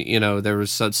been, there was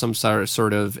some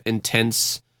sort of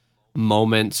intense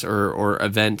moment or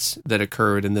event that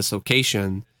occurred in this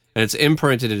location, and it's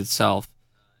imprinted itself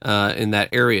in that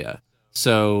area.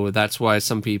 So that's why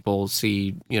some people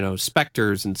see,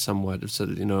 specters and somewhat of,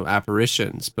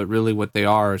 apparitions. But really, what they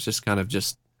are is just kind of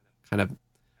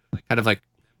like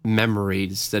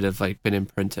memories that have like been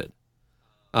imprinted.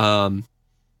 But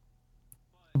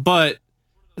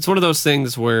it's one of those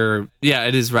things where, yeah,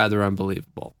 it is rather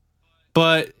unbelievable.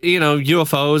 But,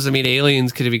 UFOs,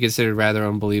 aliens could be considered rather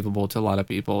unbelievable to a lot of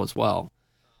people as well.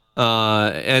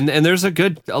 And there's a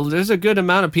good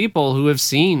amount of people who have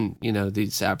seen,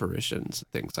 these apparitions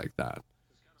and things like that.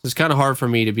 It's kind of hard for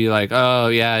me to be like, oh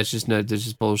yeah, it's just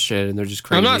bullshit and they're just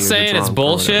crazy. I'm not saying it's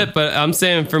bullshit, but I'm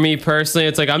saying for me personally,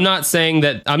 it's like I'm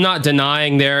not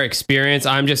denying their experience.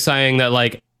 I'm just saying that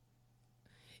like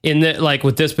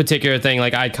with this particular thing,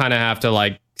 like I kind of have to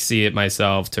like see it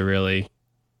myself to really.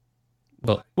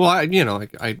 Well, I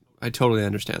totally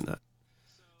understand that.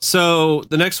 So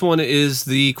the next one is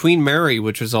the Queen Mary,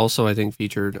 which was also, I think,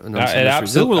 featured in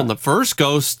the first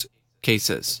ghost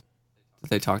cases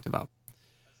that they talked about.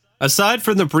 Aside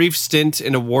from the brief stint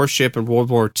in a warship in World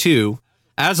War II,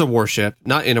 as a warship,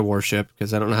 not in a warship,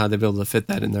 because I don't know how they'd be able to fit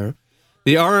that in there,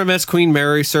 the RMS Queen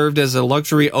Mary served as a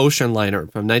luxury ocean liner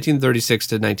from 1936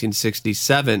 to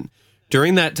 1967,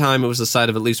 During that time, it was the site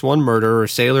of at least one murder, a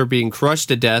sailor being crushed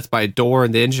to death by a door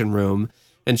in the engine room,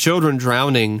 and children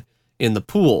drowning in the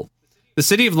pool. The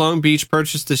city of Long Beach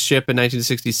purchased the ship in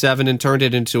 1967 and turned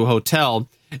it into a hotel,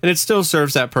 and it still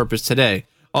serves that purpose today,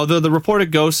 although the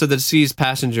reported ghosts of the deceased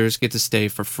passengers get to stay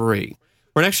for free.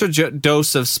 For an extra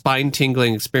dose of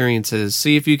spine-tingling experiences,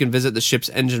 see if you can visit the ship's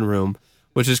engine room,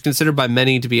 which is considered by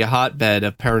many to be a hotbed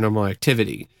of paranormal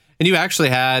activity. And you actually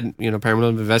had, paranormal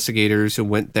investigators who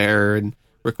went there and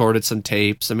recorded some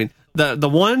tapes. I mean,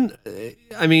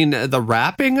 the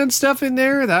rapping and stuff in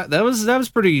there, that was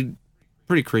pretty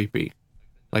creepy.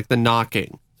 Like the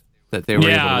knocking that they were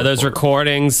able to those record.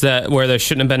 recordings where there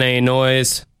shouldn't have been any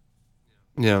noise.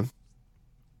 Yeah.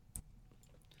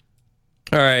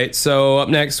 All right, so up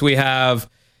next we have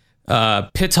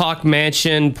Pittock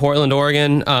Mansion, Portland,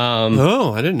 Oregon. I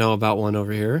didn't know about one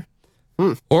over here.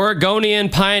 Oregonian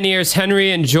pioneers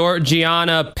Henry and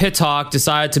Georgiana Pittock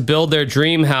decided to build their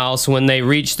dream house when they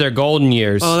reached their golden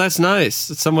years. Oh, that's nice.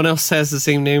 Someone else has the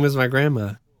same name as my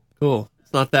grandma. Cool.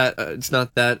 It's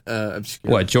not that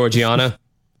obscure. What, Georgiana?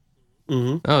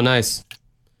 Mm-hmm. Oh, nice.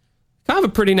 Kind of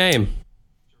a pretty name.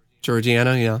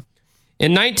 Georgiana, yeah.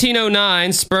 In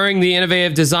 1909, spurring the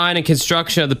innovative design and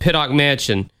construction of the Pittock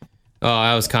Mansion. Oh,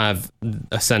 that was kind of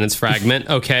a sentence fragment.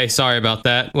 Okay, sorry about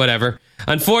that. Whatever.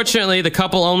 Unfortunately, the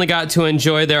couple only got to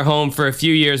enjoy their home for a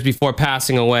few years before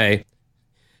passing away.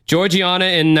 Georgiana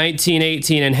in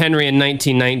 1918 and Henry in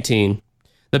 1919.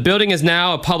 The building is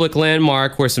now a public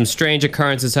landmark where some strange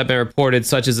occurrences have been reported,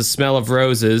 such as the smell of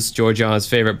roses, Georgiana's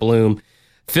favorite bloom,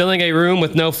 filling a room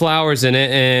with no flowers in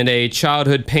it, and a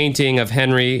childhood painting of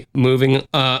Henry moving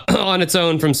on its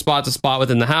own from spot to spot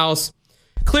within the house.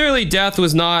 Clearly, death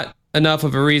was not enough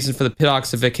of a reason for the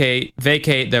Pittocks to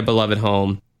vacate their beloved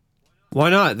home. Why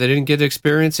not? They didn't get to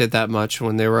experience it that much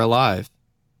when they were alive.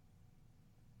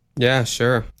 Yeah,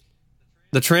 sure.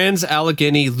 The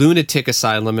Trans-Allegheny Lunatic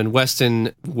Asylum in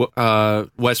Weston,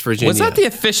 West Virginia. Was that the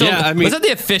official? Yeah, was that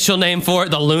the official name for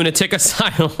it? The Lunatic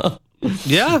Asylum?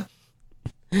 Yeah.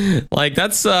 Like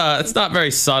it's not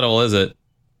very subtle, is it?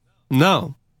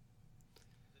 No.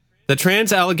 The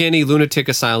Trans-Allegheny Lunatic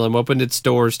Asylum opened its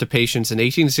doors to patients in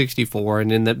 1864,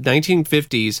 and in the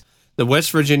 1950s, the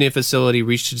West Virginia facility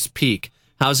reached its peak,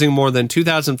 housing more than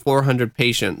 2,400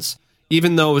 patients,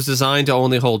 even though it was designed to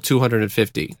only hold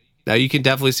 250. Now, you can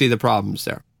definitely see the problems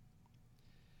there.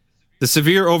 The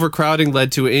severe overcrowding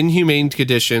led to inhumane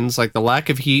conditions like the lack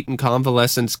of heat and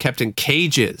convalescents kept in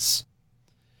cages.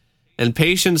 And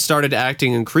patients started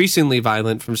acting increasingly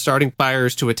violent, from starting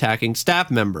fires to attacking staff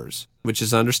members, which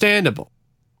is understandable.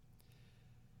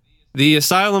 The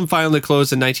asylum finally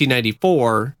closed in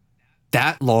 1994.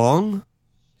 That long?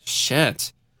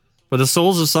 Shit. But the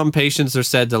souls of some patients are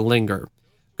said to linger.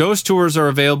 Ghost tours are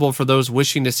available for those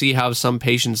wishing to see how some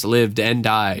patients lived and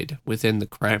died within the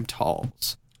cramped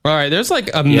halls. All right, there's like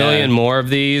a million more of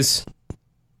these.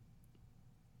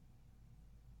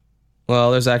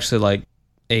 Well, there's actually like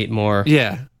 8 more.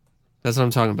 Yeah, that's what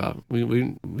I'm talking about. We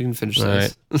can finish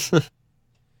this.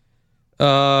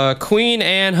 Right. Queen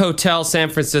Anne Hotel, San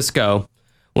Francisco.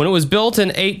 When it was built in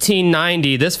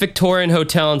 1890, this Victorian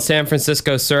hotel in San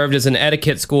Francisco served as an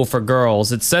etiquette school for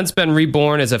girls. It's since been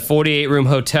reborn as a 48-room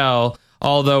hotel,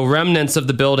 although remnants of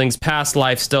the building's past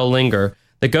life still linger.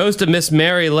 The ghost of Miss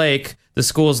Mary Lake, the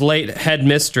school's late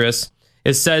headmistress,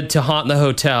 is said to haunt the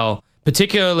hotel,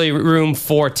 particularly room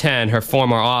 410, her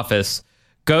former office.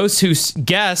 Guests who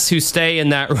stay in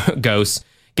that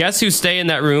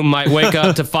room might wake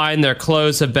up to find their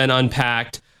clothes have been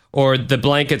unpacked, or the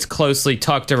blankets closely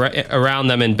tucked around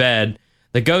them in bed.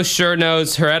 The ghost sure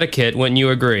knows her etiquette, wouldn't you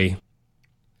agree?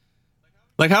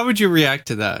 Like, how would you react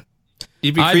to that?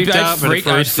 You'd be creeped out.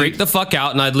 I'd freak the fuck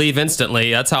out and I'd leave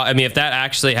instantly. That's how, if that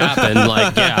actually happened,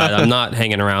 like, yeah, I'm not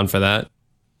hanging around for that.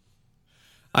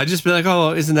 I'd just be like,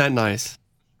 oh, isn't that nice?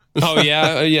 Oh,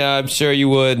 yeah, I'm sure you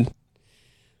would.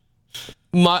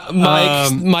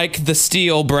 Mike the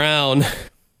Steel Brown.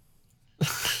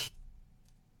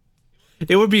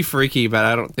 It would be freaky, but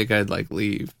I don't think I'd like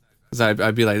leave, because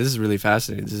I'd be like, this is really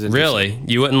fascinating. This is interesting. Really?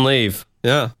 You wouldn't leave?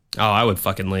 Yeah. Oh, I would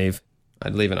fucking leave.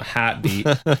 I'd leave in a hat beat.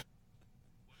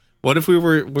 What if we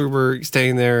were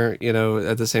staying there,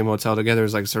 at the same hotel together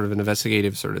as like sort of an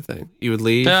investigative sort of thing? You would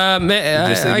leave?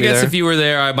 I guess if you were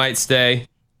there, I might stay.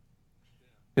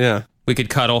 Yeah. We could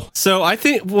cuddle. So I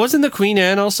think, wasn't the Queen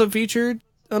Anne also featured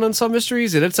on Unsolved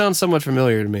Mysteries? It sounds somewhat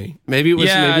familiar to me. Maybe it was.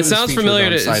 Yeah, maybe it sounds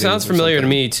familiar. It sounds familiar to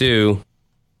me too.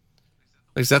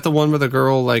 Is that the one where the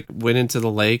girl like went into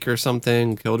the lake or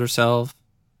something, killed herself?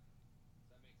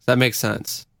 That makes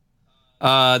sense.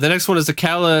 The next one is the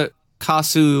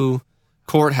Calacassu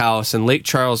Courthouse in Lake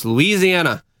Charles,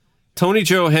 Louisiana. Tony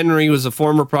Jo Henry was a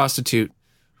former prostitute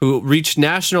who reached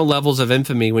national levels of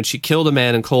infamy when she killed a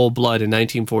man in cold blood in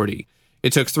 1940.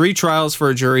 It took 3 trials for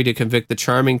a jury to convict the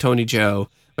charming Tony Jo,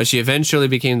 but she eventually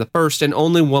became the first and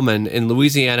only woman in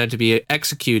Louisiana to be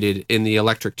executed in the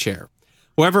electric chair.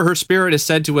 However, her spirit is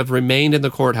said to have remained in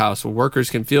the courthouse where workers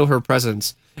can feel her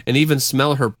presence and even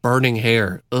smell her burning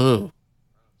hair. Ugh.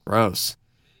 Gross.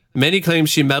 Many claim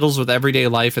she meddles with everyday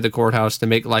life at the courthouse to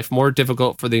make life more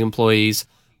difficult for the employees,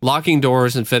 locking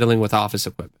doors and fiddling with office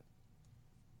equipment.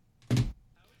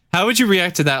 How would you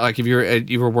react to that? Like if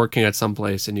you were working at some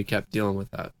place and you kept dealing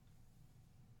with that?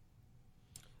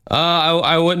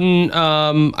 I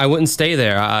wouldn't stay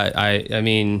there. I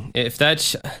mean, if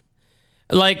that's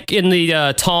like in the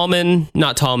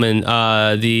not Tallman,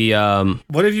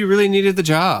 what if you really needed the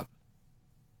job?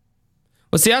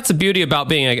 Well, see, that's the beauty about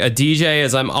being a DJ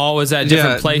is I'm always at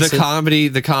different places.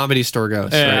 The comedy store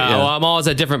ghost. Yeah, right? well, I'm always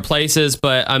at different places,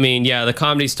 but I mean, yeah, the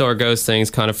comedy store ghost thing's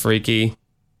kind of freaky.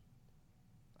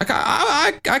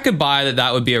 I could buy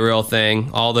that would be a real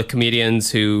thing. All the comedians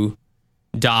who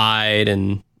died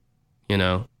and, you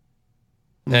know.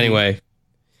 Anyway.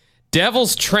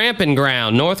 Devil's Tramping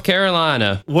Ground, North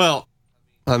Carolina. Well,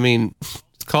 I mean,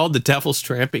 it's called the Devil's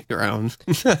Tramping Ground.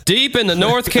 Deep in the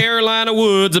North Carolina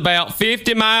woods, about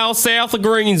 50 miles south of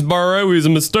Greensboro, is a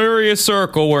mysterious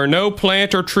circle where no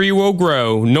plant or tree will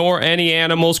grow, nor any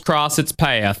animals cross its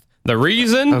path. The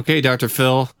reason? Okay, Dr.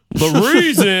 Phil. The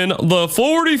reason, the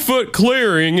 40-foot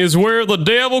clearing is where the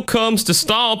devil comes to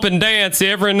stomp and dance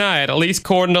every night, at least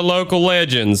according to local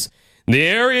legends. The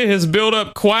area has built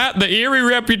up quite the eerie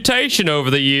reputation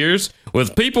over the years,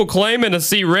 with people claiming to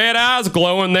see red eyes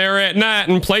glowing there at night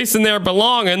and placing their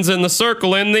belongings in the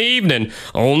circle in the evening,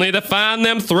 only to find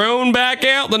them thrown back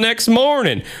out the next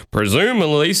morning,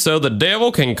 presumably so the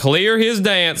devil can clear his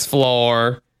dance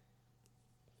floor.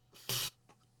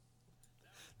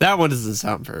 That one doesn't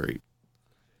sound very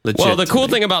legit. Well, the cool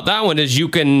thing about that one is you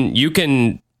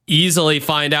can easily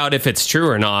find out if it's true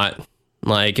or not.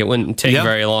 Like, it wouldn't take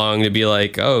very long to be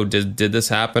like, oh, did this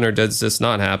happen or does this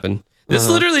not happen? This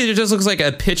literally just looks like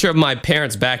a picture of my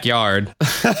parents' backyard.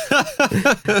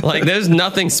 Like, there's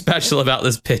nothing special about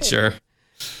this picture.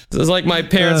 This is like my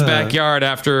parents' backyard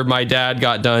after my dad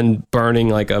got done burning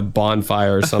like a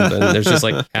bonfire or something. There's just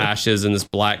like ashes in this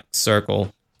black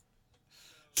circle.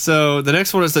 So the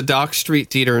next one is the Dock Street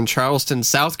Theater in Charleston,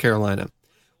 South Carolina.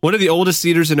 One of the oldest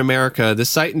theaters in America, this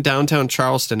site in downtown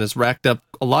Charleston has racked up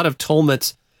a lot of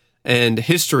tumult and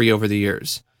history over the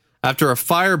years. After a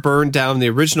fire burned down the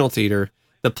original theater,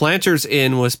 the Planters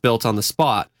Inn was built on the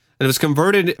spot, and it was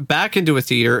converted back into a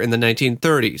theater in the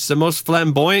 1930s. The most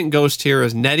flamboyant ghost here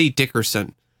is Nettie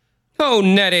Dickerson. Oh,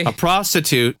 Nettie. A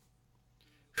prostitute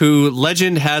who,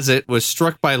 legend has it, was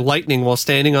struck by lightning while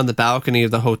standing on the balcony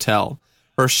of the hotel.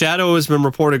 Her shadow has been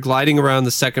reported gliding around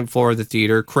the second floor of the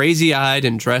theater, crazy-eyed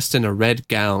and dressed in a red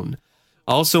gown.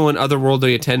 Also in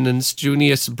otherworldly attendance,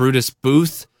 Junius Brutus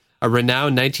Booth, a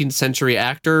renowned 19th century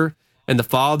actor, and the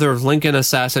father of Lincoln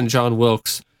assassin John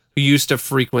Wilkes, who used to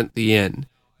frequent the inn.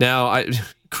 Now,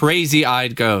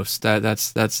 crazy-eyed ghost.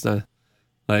 That's the,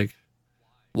 like,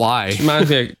 why? Reminds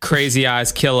me of Crazy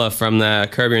Eyes Killer from the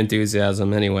Curb Your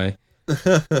Enthusiasm, anyway.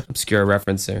 Obscure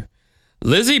reference there.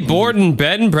 Lizzie Borden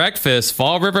Bed and Breakfast,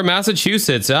 Fall River,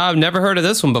 Massachusetts. I've never heard of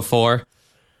this one before.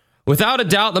 Without a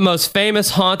doubt, the most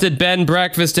famous haunted bed and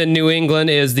breakfast in New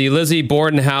England is the Lizzie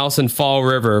Borden House in Fall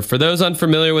River. For those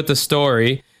unfamiliar with the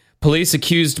story, police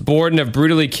accused Borden of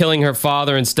brutally killing her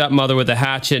father and stepmother with a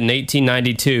hatchet in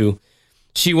 1892.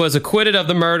 She was acquitted of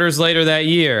the murders later that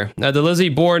year. At the Lizzie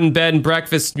Borden Bed and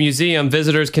Breakfast Museum,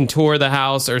 visitors can tour the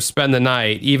house or spend the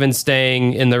night, even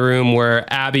staying in the room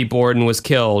where Abby Borden was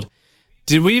killed.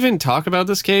 Did we even talk about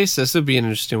this case? This would be an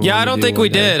interesting one. Yeah, I don't think we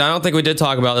did. I don't think we did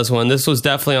talk about this one. This was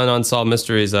definitely on Unsolved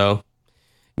Mysteries, though.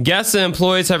 Guests and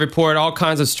employees have reported all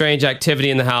kinds of strange activity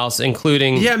in the house,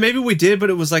 including... Yeah, maybe we did, but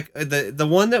it was like the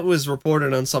one that was reported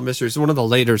on Unsolved Mysteries, one of the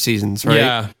later seasons, right?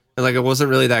 Yeah. And like it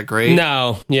wasn't really that great.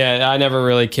 No, yeah, I never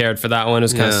really cared for that one. It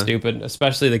was kind of stupid,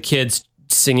 especially the kids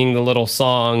singing the little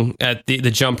song at the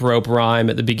jump rope rhyme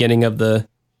at the beginning of the...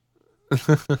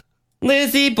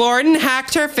 Lizzie Borden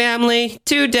hacked her family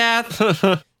to death.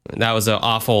 That was an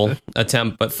awful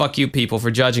attempt, but fuck you people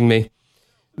for judging me.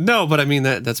 No, but I mean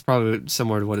that's probably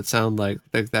similar to what it sounded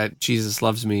like that Jesus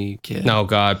Loves Me kid. No,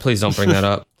 God, please don't bring that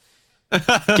up.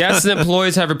 Guests and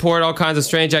employees have reported all kinds of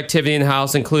strange activity in the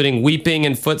house, including weeping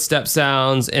and footstep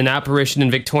sounds, an apparition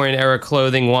in Victorian-era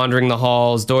clothing wandering the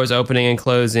halls, doors opening and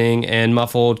closing, and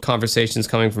muffled conversations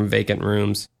coming from vacant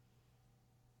rooms.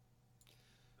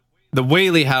 The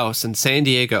Whaley House in San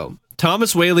Diego.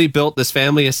 Thomas Whaley built this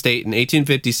family estate in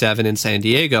 1857 in San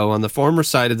Diego on the former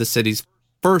site of the city's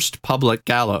first public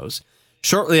gallows.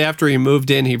 Shortly after he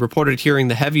moved in, he reported hearing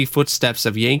the heavy footsteps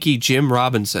of Yankee Jim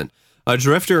Robinson, a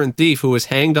drifter and thief who was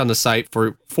hanged on the site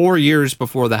for 4 years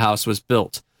before the house was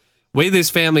built. Whaley's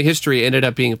family history ended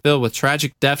up being filled with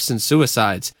tragic deaths and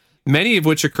suicides, many of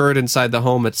which occurred inside the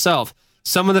home itself.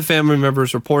 Some of the family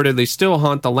members reportedly still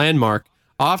haunt the landmark,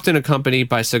 often accompanied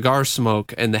by cigar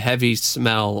smoke and the heavy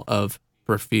smell of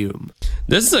perfume.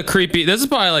 This is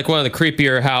probably like one of the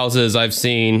creepier houses I've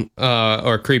seen,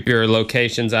 or creepier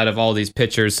locations out of all these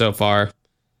pictures so far.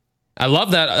 I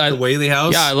love that. The Whaley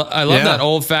house? Yeah, I love that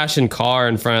old-fashioned car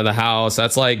in front of the house.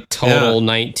 That's like total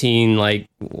 19, like,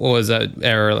 what was that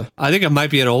era? I think it might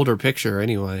be an older picture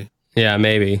anyway. Yeah,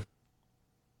 maybe.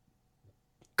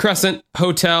 Crescent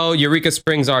Hotel, Eureka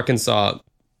Springs, Arkansas.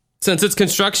 Since its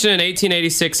construction in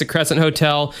 1886, the Crescent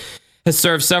Hotel has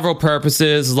served several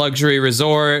purposes: luxury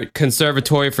resort,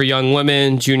 conservatory for young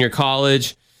women, junior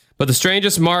college. But the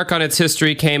strangest mark on its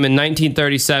history came in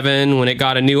 1937 when it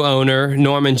got a new owner,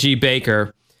 Norman G.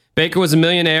 Baker. Baker was a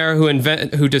millionaire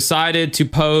who decided to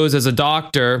pose as a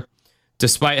doctor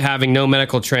despite having no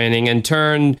medical training and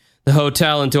turned the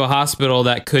hotel into a hospital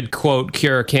that could, quote,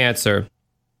 cure cancer.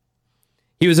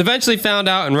 He was eventually found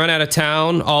out and run out of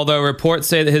town, although reports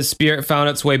say that his spirit found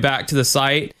its way back to the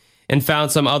site and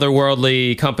found some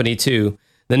otherworldly company too.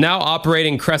 The now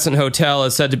operating Crescent Hotel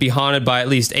is said to be haunted by at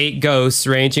least 8 ghosts,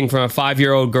 ranging from a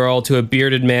 5-year-old girl to a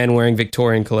bearded man wearing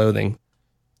Victorian clothing.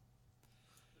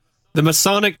 The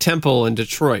Masonic Temple in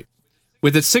Detroit.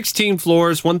 With its 16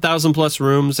 floors, 1,000 plus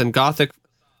rooms, and Gothic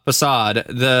facade,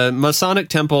 the Masonic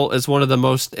Temple is one of the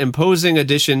most imposing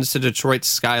additions to Detroit's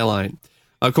skyline.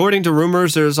 According to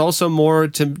rumors, there is also more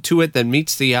to it than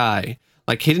meets the eye,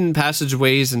 like hidden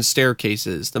passageways and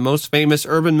staircases. The most famous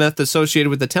urban myth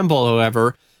associated with the temple,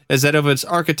 however, is that of its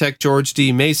architect George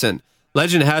D. Mason.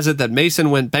 Legend has it that Mason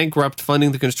went bankrupt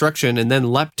funding the construction and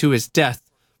then leapt to his death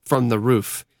from the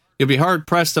roof. You'll be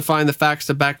hard-pressed to find the facts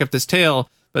to back up this tale,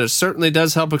 but it certainly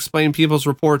does help explain people's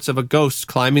reports of a ghost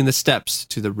climbing the steps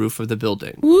to the roof of the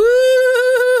building.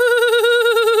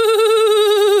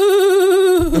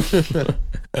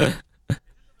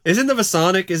 Isn't the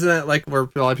Masonic, isn't that like where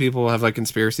a lot of people have like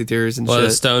conspiracy theories and shit?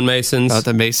 The stonemasons? About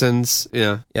the Masons,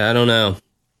 yeah. Yeah, I don't know.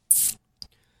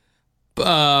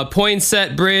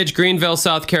 Poinsett Bridge, Greenville,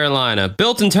 South Carolina.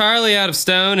 Built entirely out of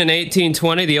stone in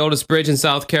 1820, the oldest bridge in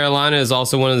South Carolina is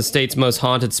also one of the state's most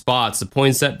haunted spots. The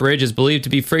Poinsett Bridge is believed to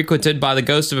be frequented by the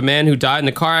ghost of a man who died in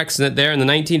a car accident there in the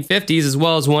 1950s, as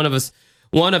well as one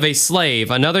of a slave.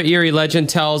 Another eerie legend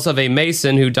tells of a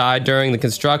mason who died during the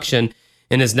construction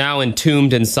and is now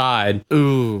entombed inside.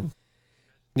 Ooh.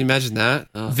 Can you imagine that?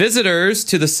 Oh. Visitors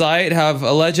to the site have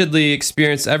allegedly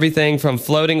experienced everything from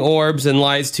floating orbs and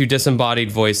lights to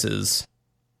disembodied voices.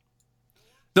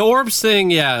 The orbs thing,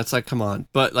 yeah, it's like, come on.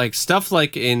 But like stuff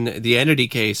like in the Entity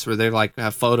case where they like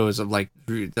have photos of like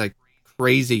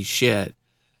crazy shit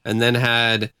and then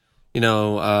had,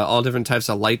 all different types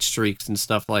of light streaks and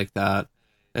stuff like that.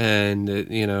 And,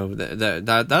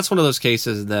 that's one of those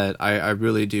cases that I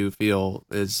really do feel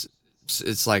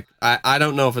it's like, I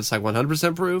don't know if it's like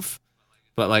 100% proof,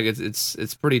 but like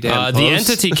it's pretty damn close. The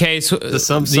Entity case,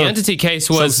 Entity case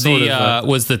was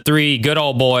was the 3 good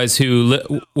old boys who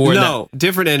were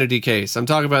different Entity case. I'm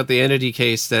talking about the Entity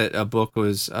case that a book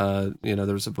was, there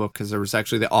was a book because there was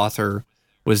actually the author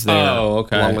was there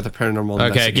along with a paranormal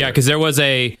investigator. Yeah, because there was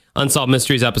a Unsolved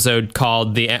Mysteries episode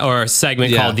called a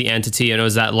segment called The Entity, and it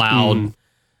was that loud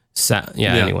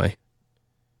anyway.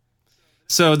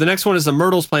 So the next one is the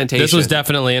Myrtles Plantation. This was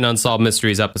definitely an Unsolved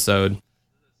Mysteries episode.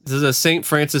 This is a St.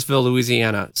 Francisville,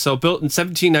 Louisiana. So built in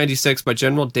 1796 by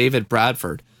General David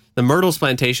Bradford, the Myrtles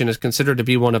Plantation is considered to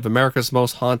be one of America's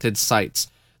most haunted sites.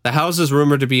 The house is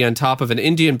rumored to be on top of an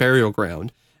Indian burial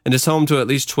ground and is home to at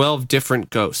least 12 different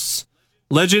ghosts.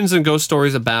 Legends and ghost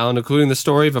stories abound, including the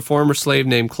story of a former slave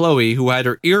named Chloe who had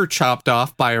her ear chopped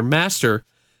off by her master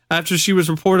after she was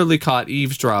reportedly caught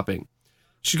eavesdropping.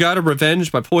 She got her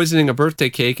revenge by poisoning a birthday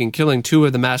cake and killing 2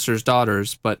 of the master's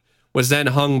daughters, but was then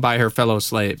hung by her fellow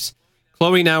slaves.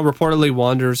 Chloe now reportedly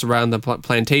wanders around the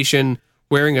plantation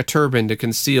wearing a turban to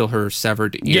conceal her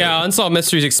severed ear. Yeah, Unsolved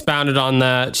Mysteries expounded on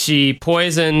that. She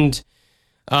poisoned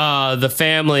the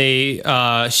family.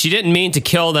 She didn't mean to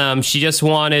kill them. She just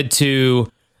wanted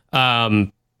to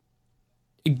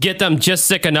get them just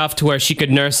sick enough to where she could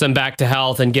nurse them back to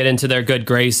health and get into their good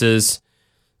graces.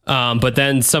 But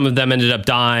then some of them ended up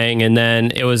dying, and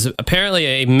then it was apparently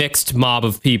a mixed mob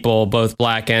of people, both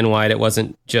black and white. It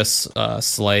wasn't just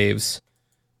slaves.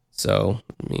 So,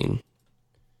 I mean,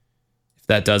 if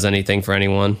that does anything for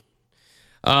anyone.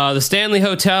 The Stanley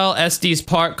Hotel, Estes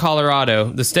Park,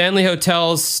 Colorado. The Stanley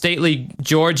Hotel's stately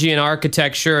Georgian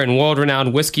architecture and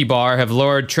world-renowned whiskey bar have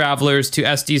lured travelers to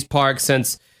Estes Park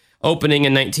since opening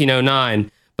in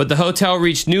 1909. But the hotel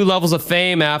reached new levels of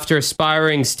fame after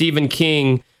inspiring Stephen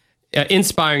King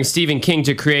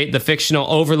to create the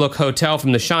fictional Overlook Hotel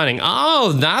from The Shining.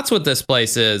 Oh, that's what this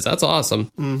place is. That's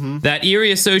awesome. That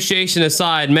eerie association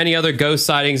aside, many other ghost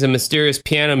sightings and mysterious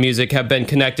piano music have been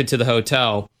connected to the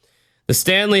hotel. The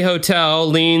Stanley Hotel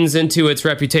leans into its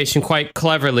reputation quite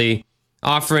cleverly,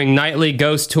 offering nightly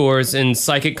ghost tours and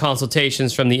psychic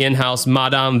consultations from the in-house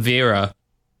Madame Vera.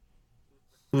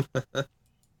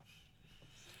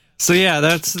 So yeah,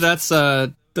 that's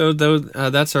our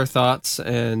thoughts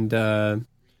and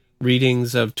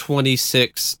readings of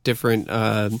 26 different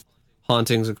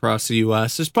hauntings across the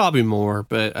U.S. There's probably more,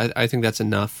 but I think that's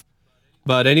enough.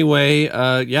 But anyway,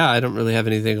 I don't really have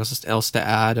anything else to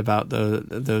add about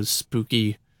those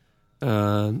spooky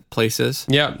places.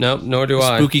 Yeah, no, nor do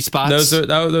I. Spooky spots.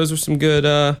 Those are some good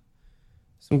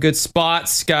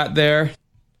spots got there.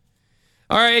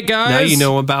 All right, guys. Now you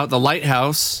know about the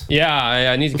lighthouse. Yeah,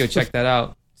 I need to go check that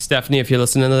out. Stephanie, if you're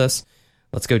listening to this,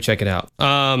 let's go check it out.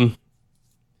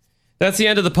 That's the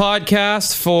end of the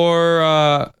podcast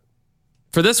for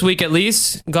this week, at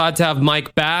least. Glad to have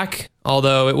Mike back,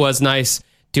 although it was nice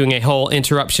doing a whole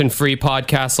interruption-free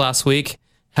podcast last week.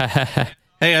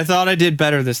 Hey, I thought I did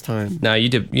better this time. No, you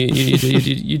did.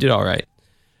 You did all right.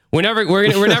 We're never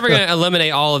gonna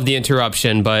eliminate all of the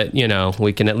interruption, but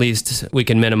we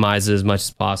can minimize it as much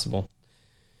as possible.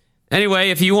 Anyway,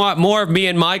 if you want more of me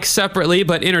and Mike separately,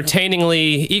 but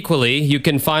entertainingly equally, you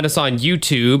can find us on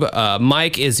YouTube.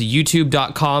 Mike is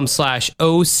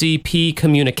youtube.com/OCP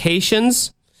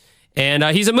Communications. And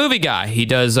he's a movie guy. He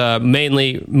does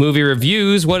mainly movie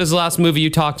reviews. What is the last movie you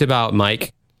talked about,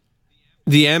 Mike?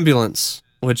 The Ambulance,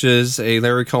 which is a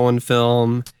Larry Cohen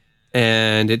film.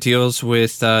 And it deals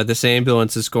with this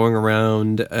ambulance is going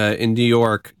around in New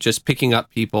York, just picking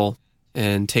up people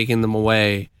and taking them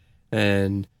away.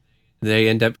 And they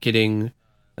end up getting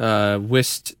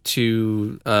whisked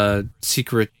to a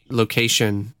secret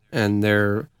location, and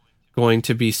they're going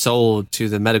to be sold to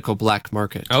the medical black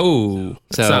market. Oh,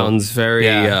 sounds very...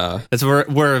 It's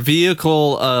where a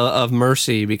vehicle of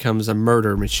mercy becomes a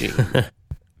murder machine.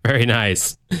 Very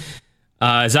nice. Is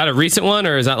that a recent one,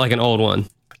 or is that like an old one?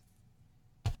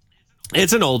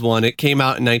 It's an old one. It came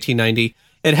out in 1990.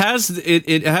 It has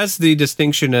the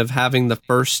distinction of having the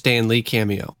first Stan Lee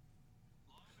cameo.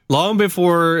 Long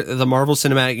before the Marvel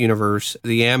Cinematic Universe,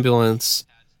 The Ambulance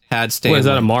had Stan Lee. Is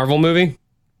that a Marvel movie?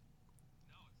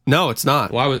 No, it's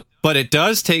not. But it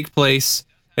does take place.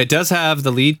 It does have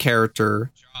the lead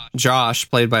character, Josh,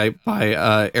 played by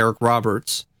Eric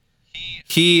Roberts.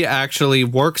 He actually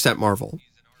works at Marvel.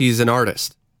 He's an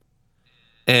artist.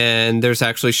 And there's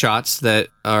actually shots that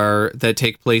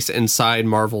take place inside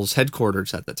Marvel's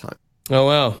headquarters at the time. Oh,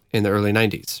 wow. In the early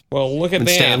 90s. Well, look at that.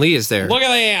 Stan Lee is there. Look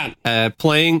at that.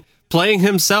 Playing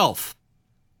himself.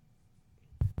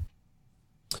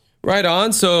 Right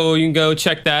on. So you can go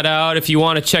check that out. If you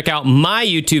want to check out my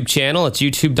YouTube channel, it's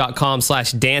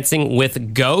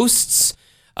youtube.com/dancingwithghosts.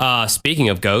 Speaking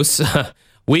of ghosts,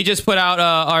 we just put out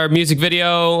our music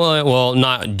video. Well,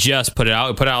 not just put it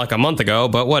out. We put it out like a month ago,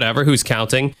 but whatever. Who's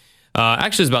counting?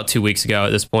 Actually, it was about 2 weeks ago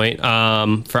at this point.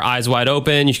 For Eyes Wide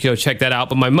Open, you should go check that out.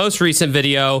 But my most recent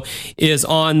video is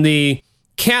on the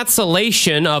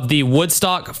cancellation of the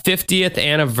Woodstock 50th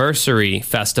Anniversary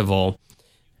Festival.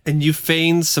 And you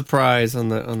feigned surprise on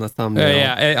the thumbnail.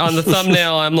 Yeah, on the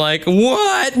thumbnail, I'm like,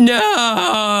 what?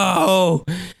 No!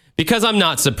 Because I'm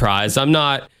not surprised. I'm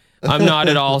not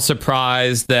at all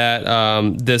surprised that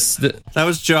that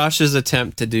was Josh's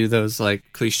attempt to do those like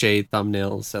cliche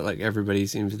thumbnails that like everybody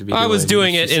seems to be doing. I was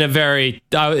doing it in a very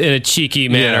in a cheeky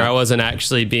manner. Yeah. I wasn't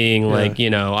actually being like,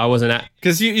 I wasn't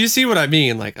because you see what I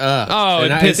mean, like it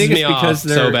pisses me off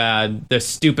so bad. The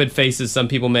stupid faces some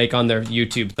people make on their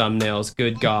YouTube thumbnails.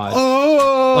 Good God.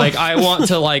 Oh, like I want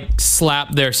to like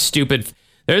slap their stupid.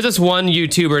 There's this one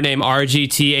YouTuber named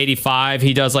RGT85.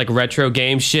 He does like retro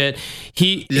game shit.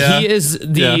 He is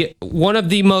one of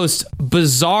the most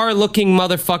bizarre looking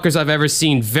motherfuckers I've ever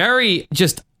seen. Very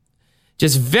just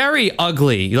very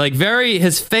ugly. Like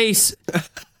his face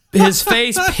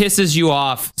pisses you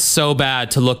off so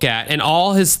bad to look at. And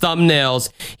all his thumbnails,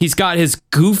 he's got his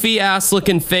goofy ass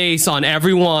looking face on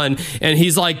everyone, and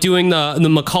he's like doing the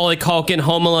Macaulay Culkin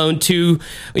Home Alone 2,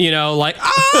 like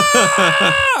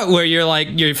where you're like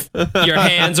your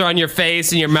hands are on your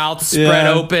face and your mouth spread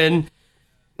open.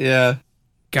 Yeah.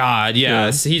 God,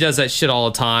 yes. He does that shit all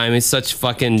the time. It's such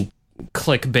fucking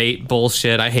clickbait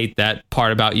bullshit. I hate that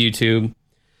part about YouTube.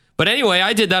 But anyway,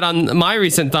 I did that on my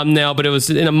recent thumbnail, but it was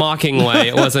in a mocking way.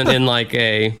 It wasn't in like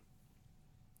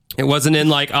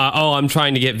oh, I'm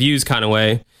trying to get views kind of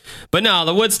way. But no,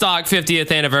 the Woodstock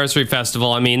 50th Anniversary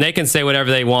Festival, I mean, they can say whatever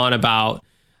they want about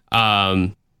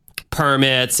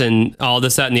permits and all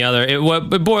this, that, and the other.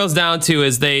 What it boils down to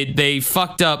is they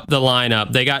fucked up the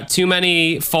lineup. They got too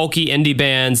many folky indie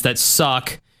bands that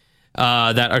suck,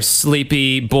 that are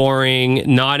sleepy, boring,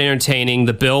 not entertaining.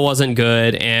 The bill wasn't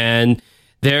good, and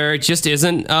there just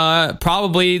isn't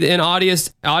probably an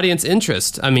audience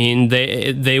interest. I mean,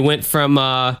 they went from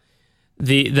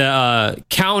the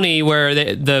county where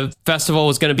the festival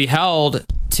was going to be held.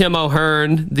 Tim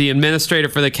O'Hearn, the administrator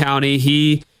for the county,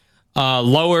 he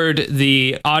lowered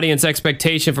the audience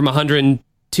expectation from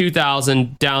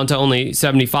 102,000 down to only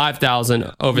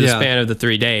 75,000 over the span of the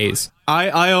 3 days.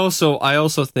 I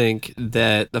also think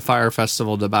that the Fire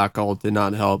Festival debacle did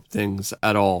not help things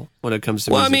at all when it comes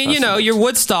to well, I music mean, festivals. your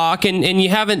Woodstock and you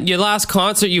haven't, your last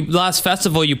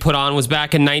festival you put on was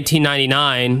back in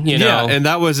 1999, Yeah, and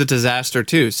that was a disaster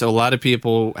too. So a lot of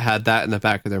people had that in the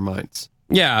back of their minds.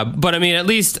 Yeah, but I mean, at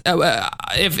least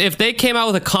if they came out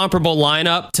with a comparable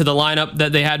lineup to the lineup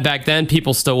that they had back then,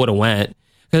 people still would have went.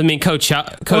 Because I mean,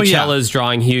 Coachella is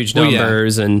drawing huge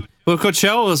numbers, and well,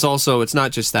 Coachella is also. It's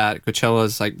not just that. Coachella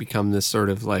has like become this sort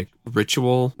of like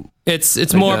ritual. It's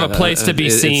like more of a place to be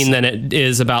seen than it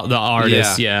is about the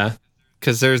artist. Yeah,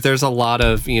 because there's a lot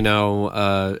of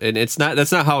and it's not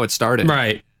that's not how it started,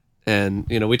 right? And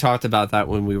we talked about that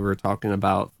when we were talking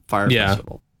about Fire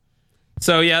Festival.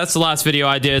 So yeah, that's the last video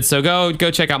I did. So go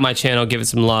check out my channel, give it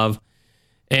some love,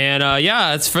 and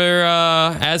as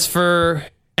for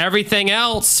everything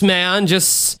else, man,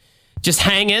 just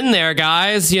hang in there,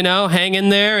 guys. Hang in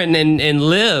there and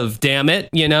live. Damn it,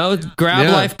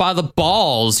 grab life by the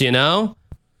balls.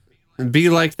 Be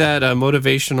like that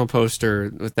motivational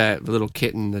poster with that little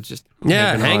kitten that just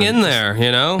hang in there.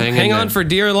 Hang on for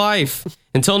dear life.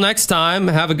 Until next time,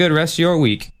 have a good rest of your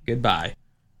week. Goodbye.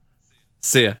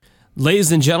 See ya.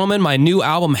 Ladies and gentlemen, my new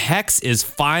album Hex is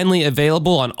finally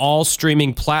available on all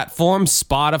streaming platforms,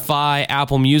 Spotify,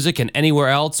 Apple Music, and anywhere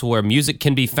else where music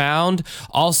can be found.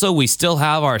 Also, we still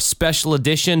have our special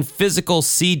edition physical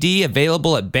CD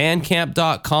available at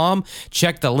bandcamp.com.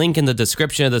 Check the link in the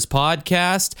description of this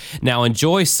podcast. Now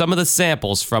enjoy some of the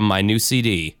samples from my new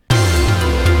CD.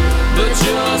 But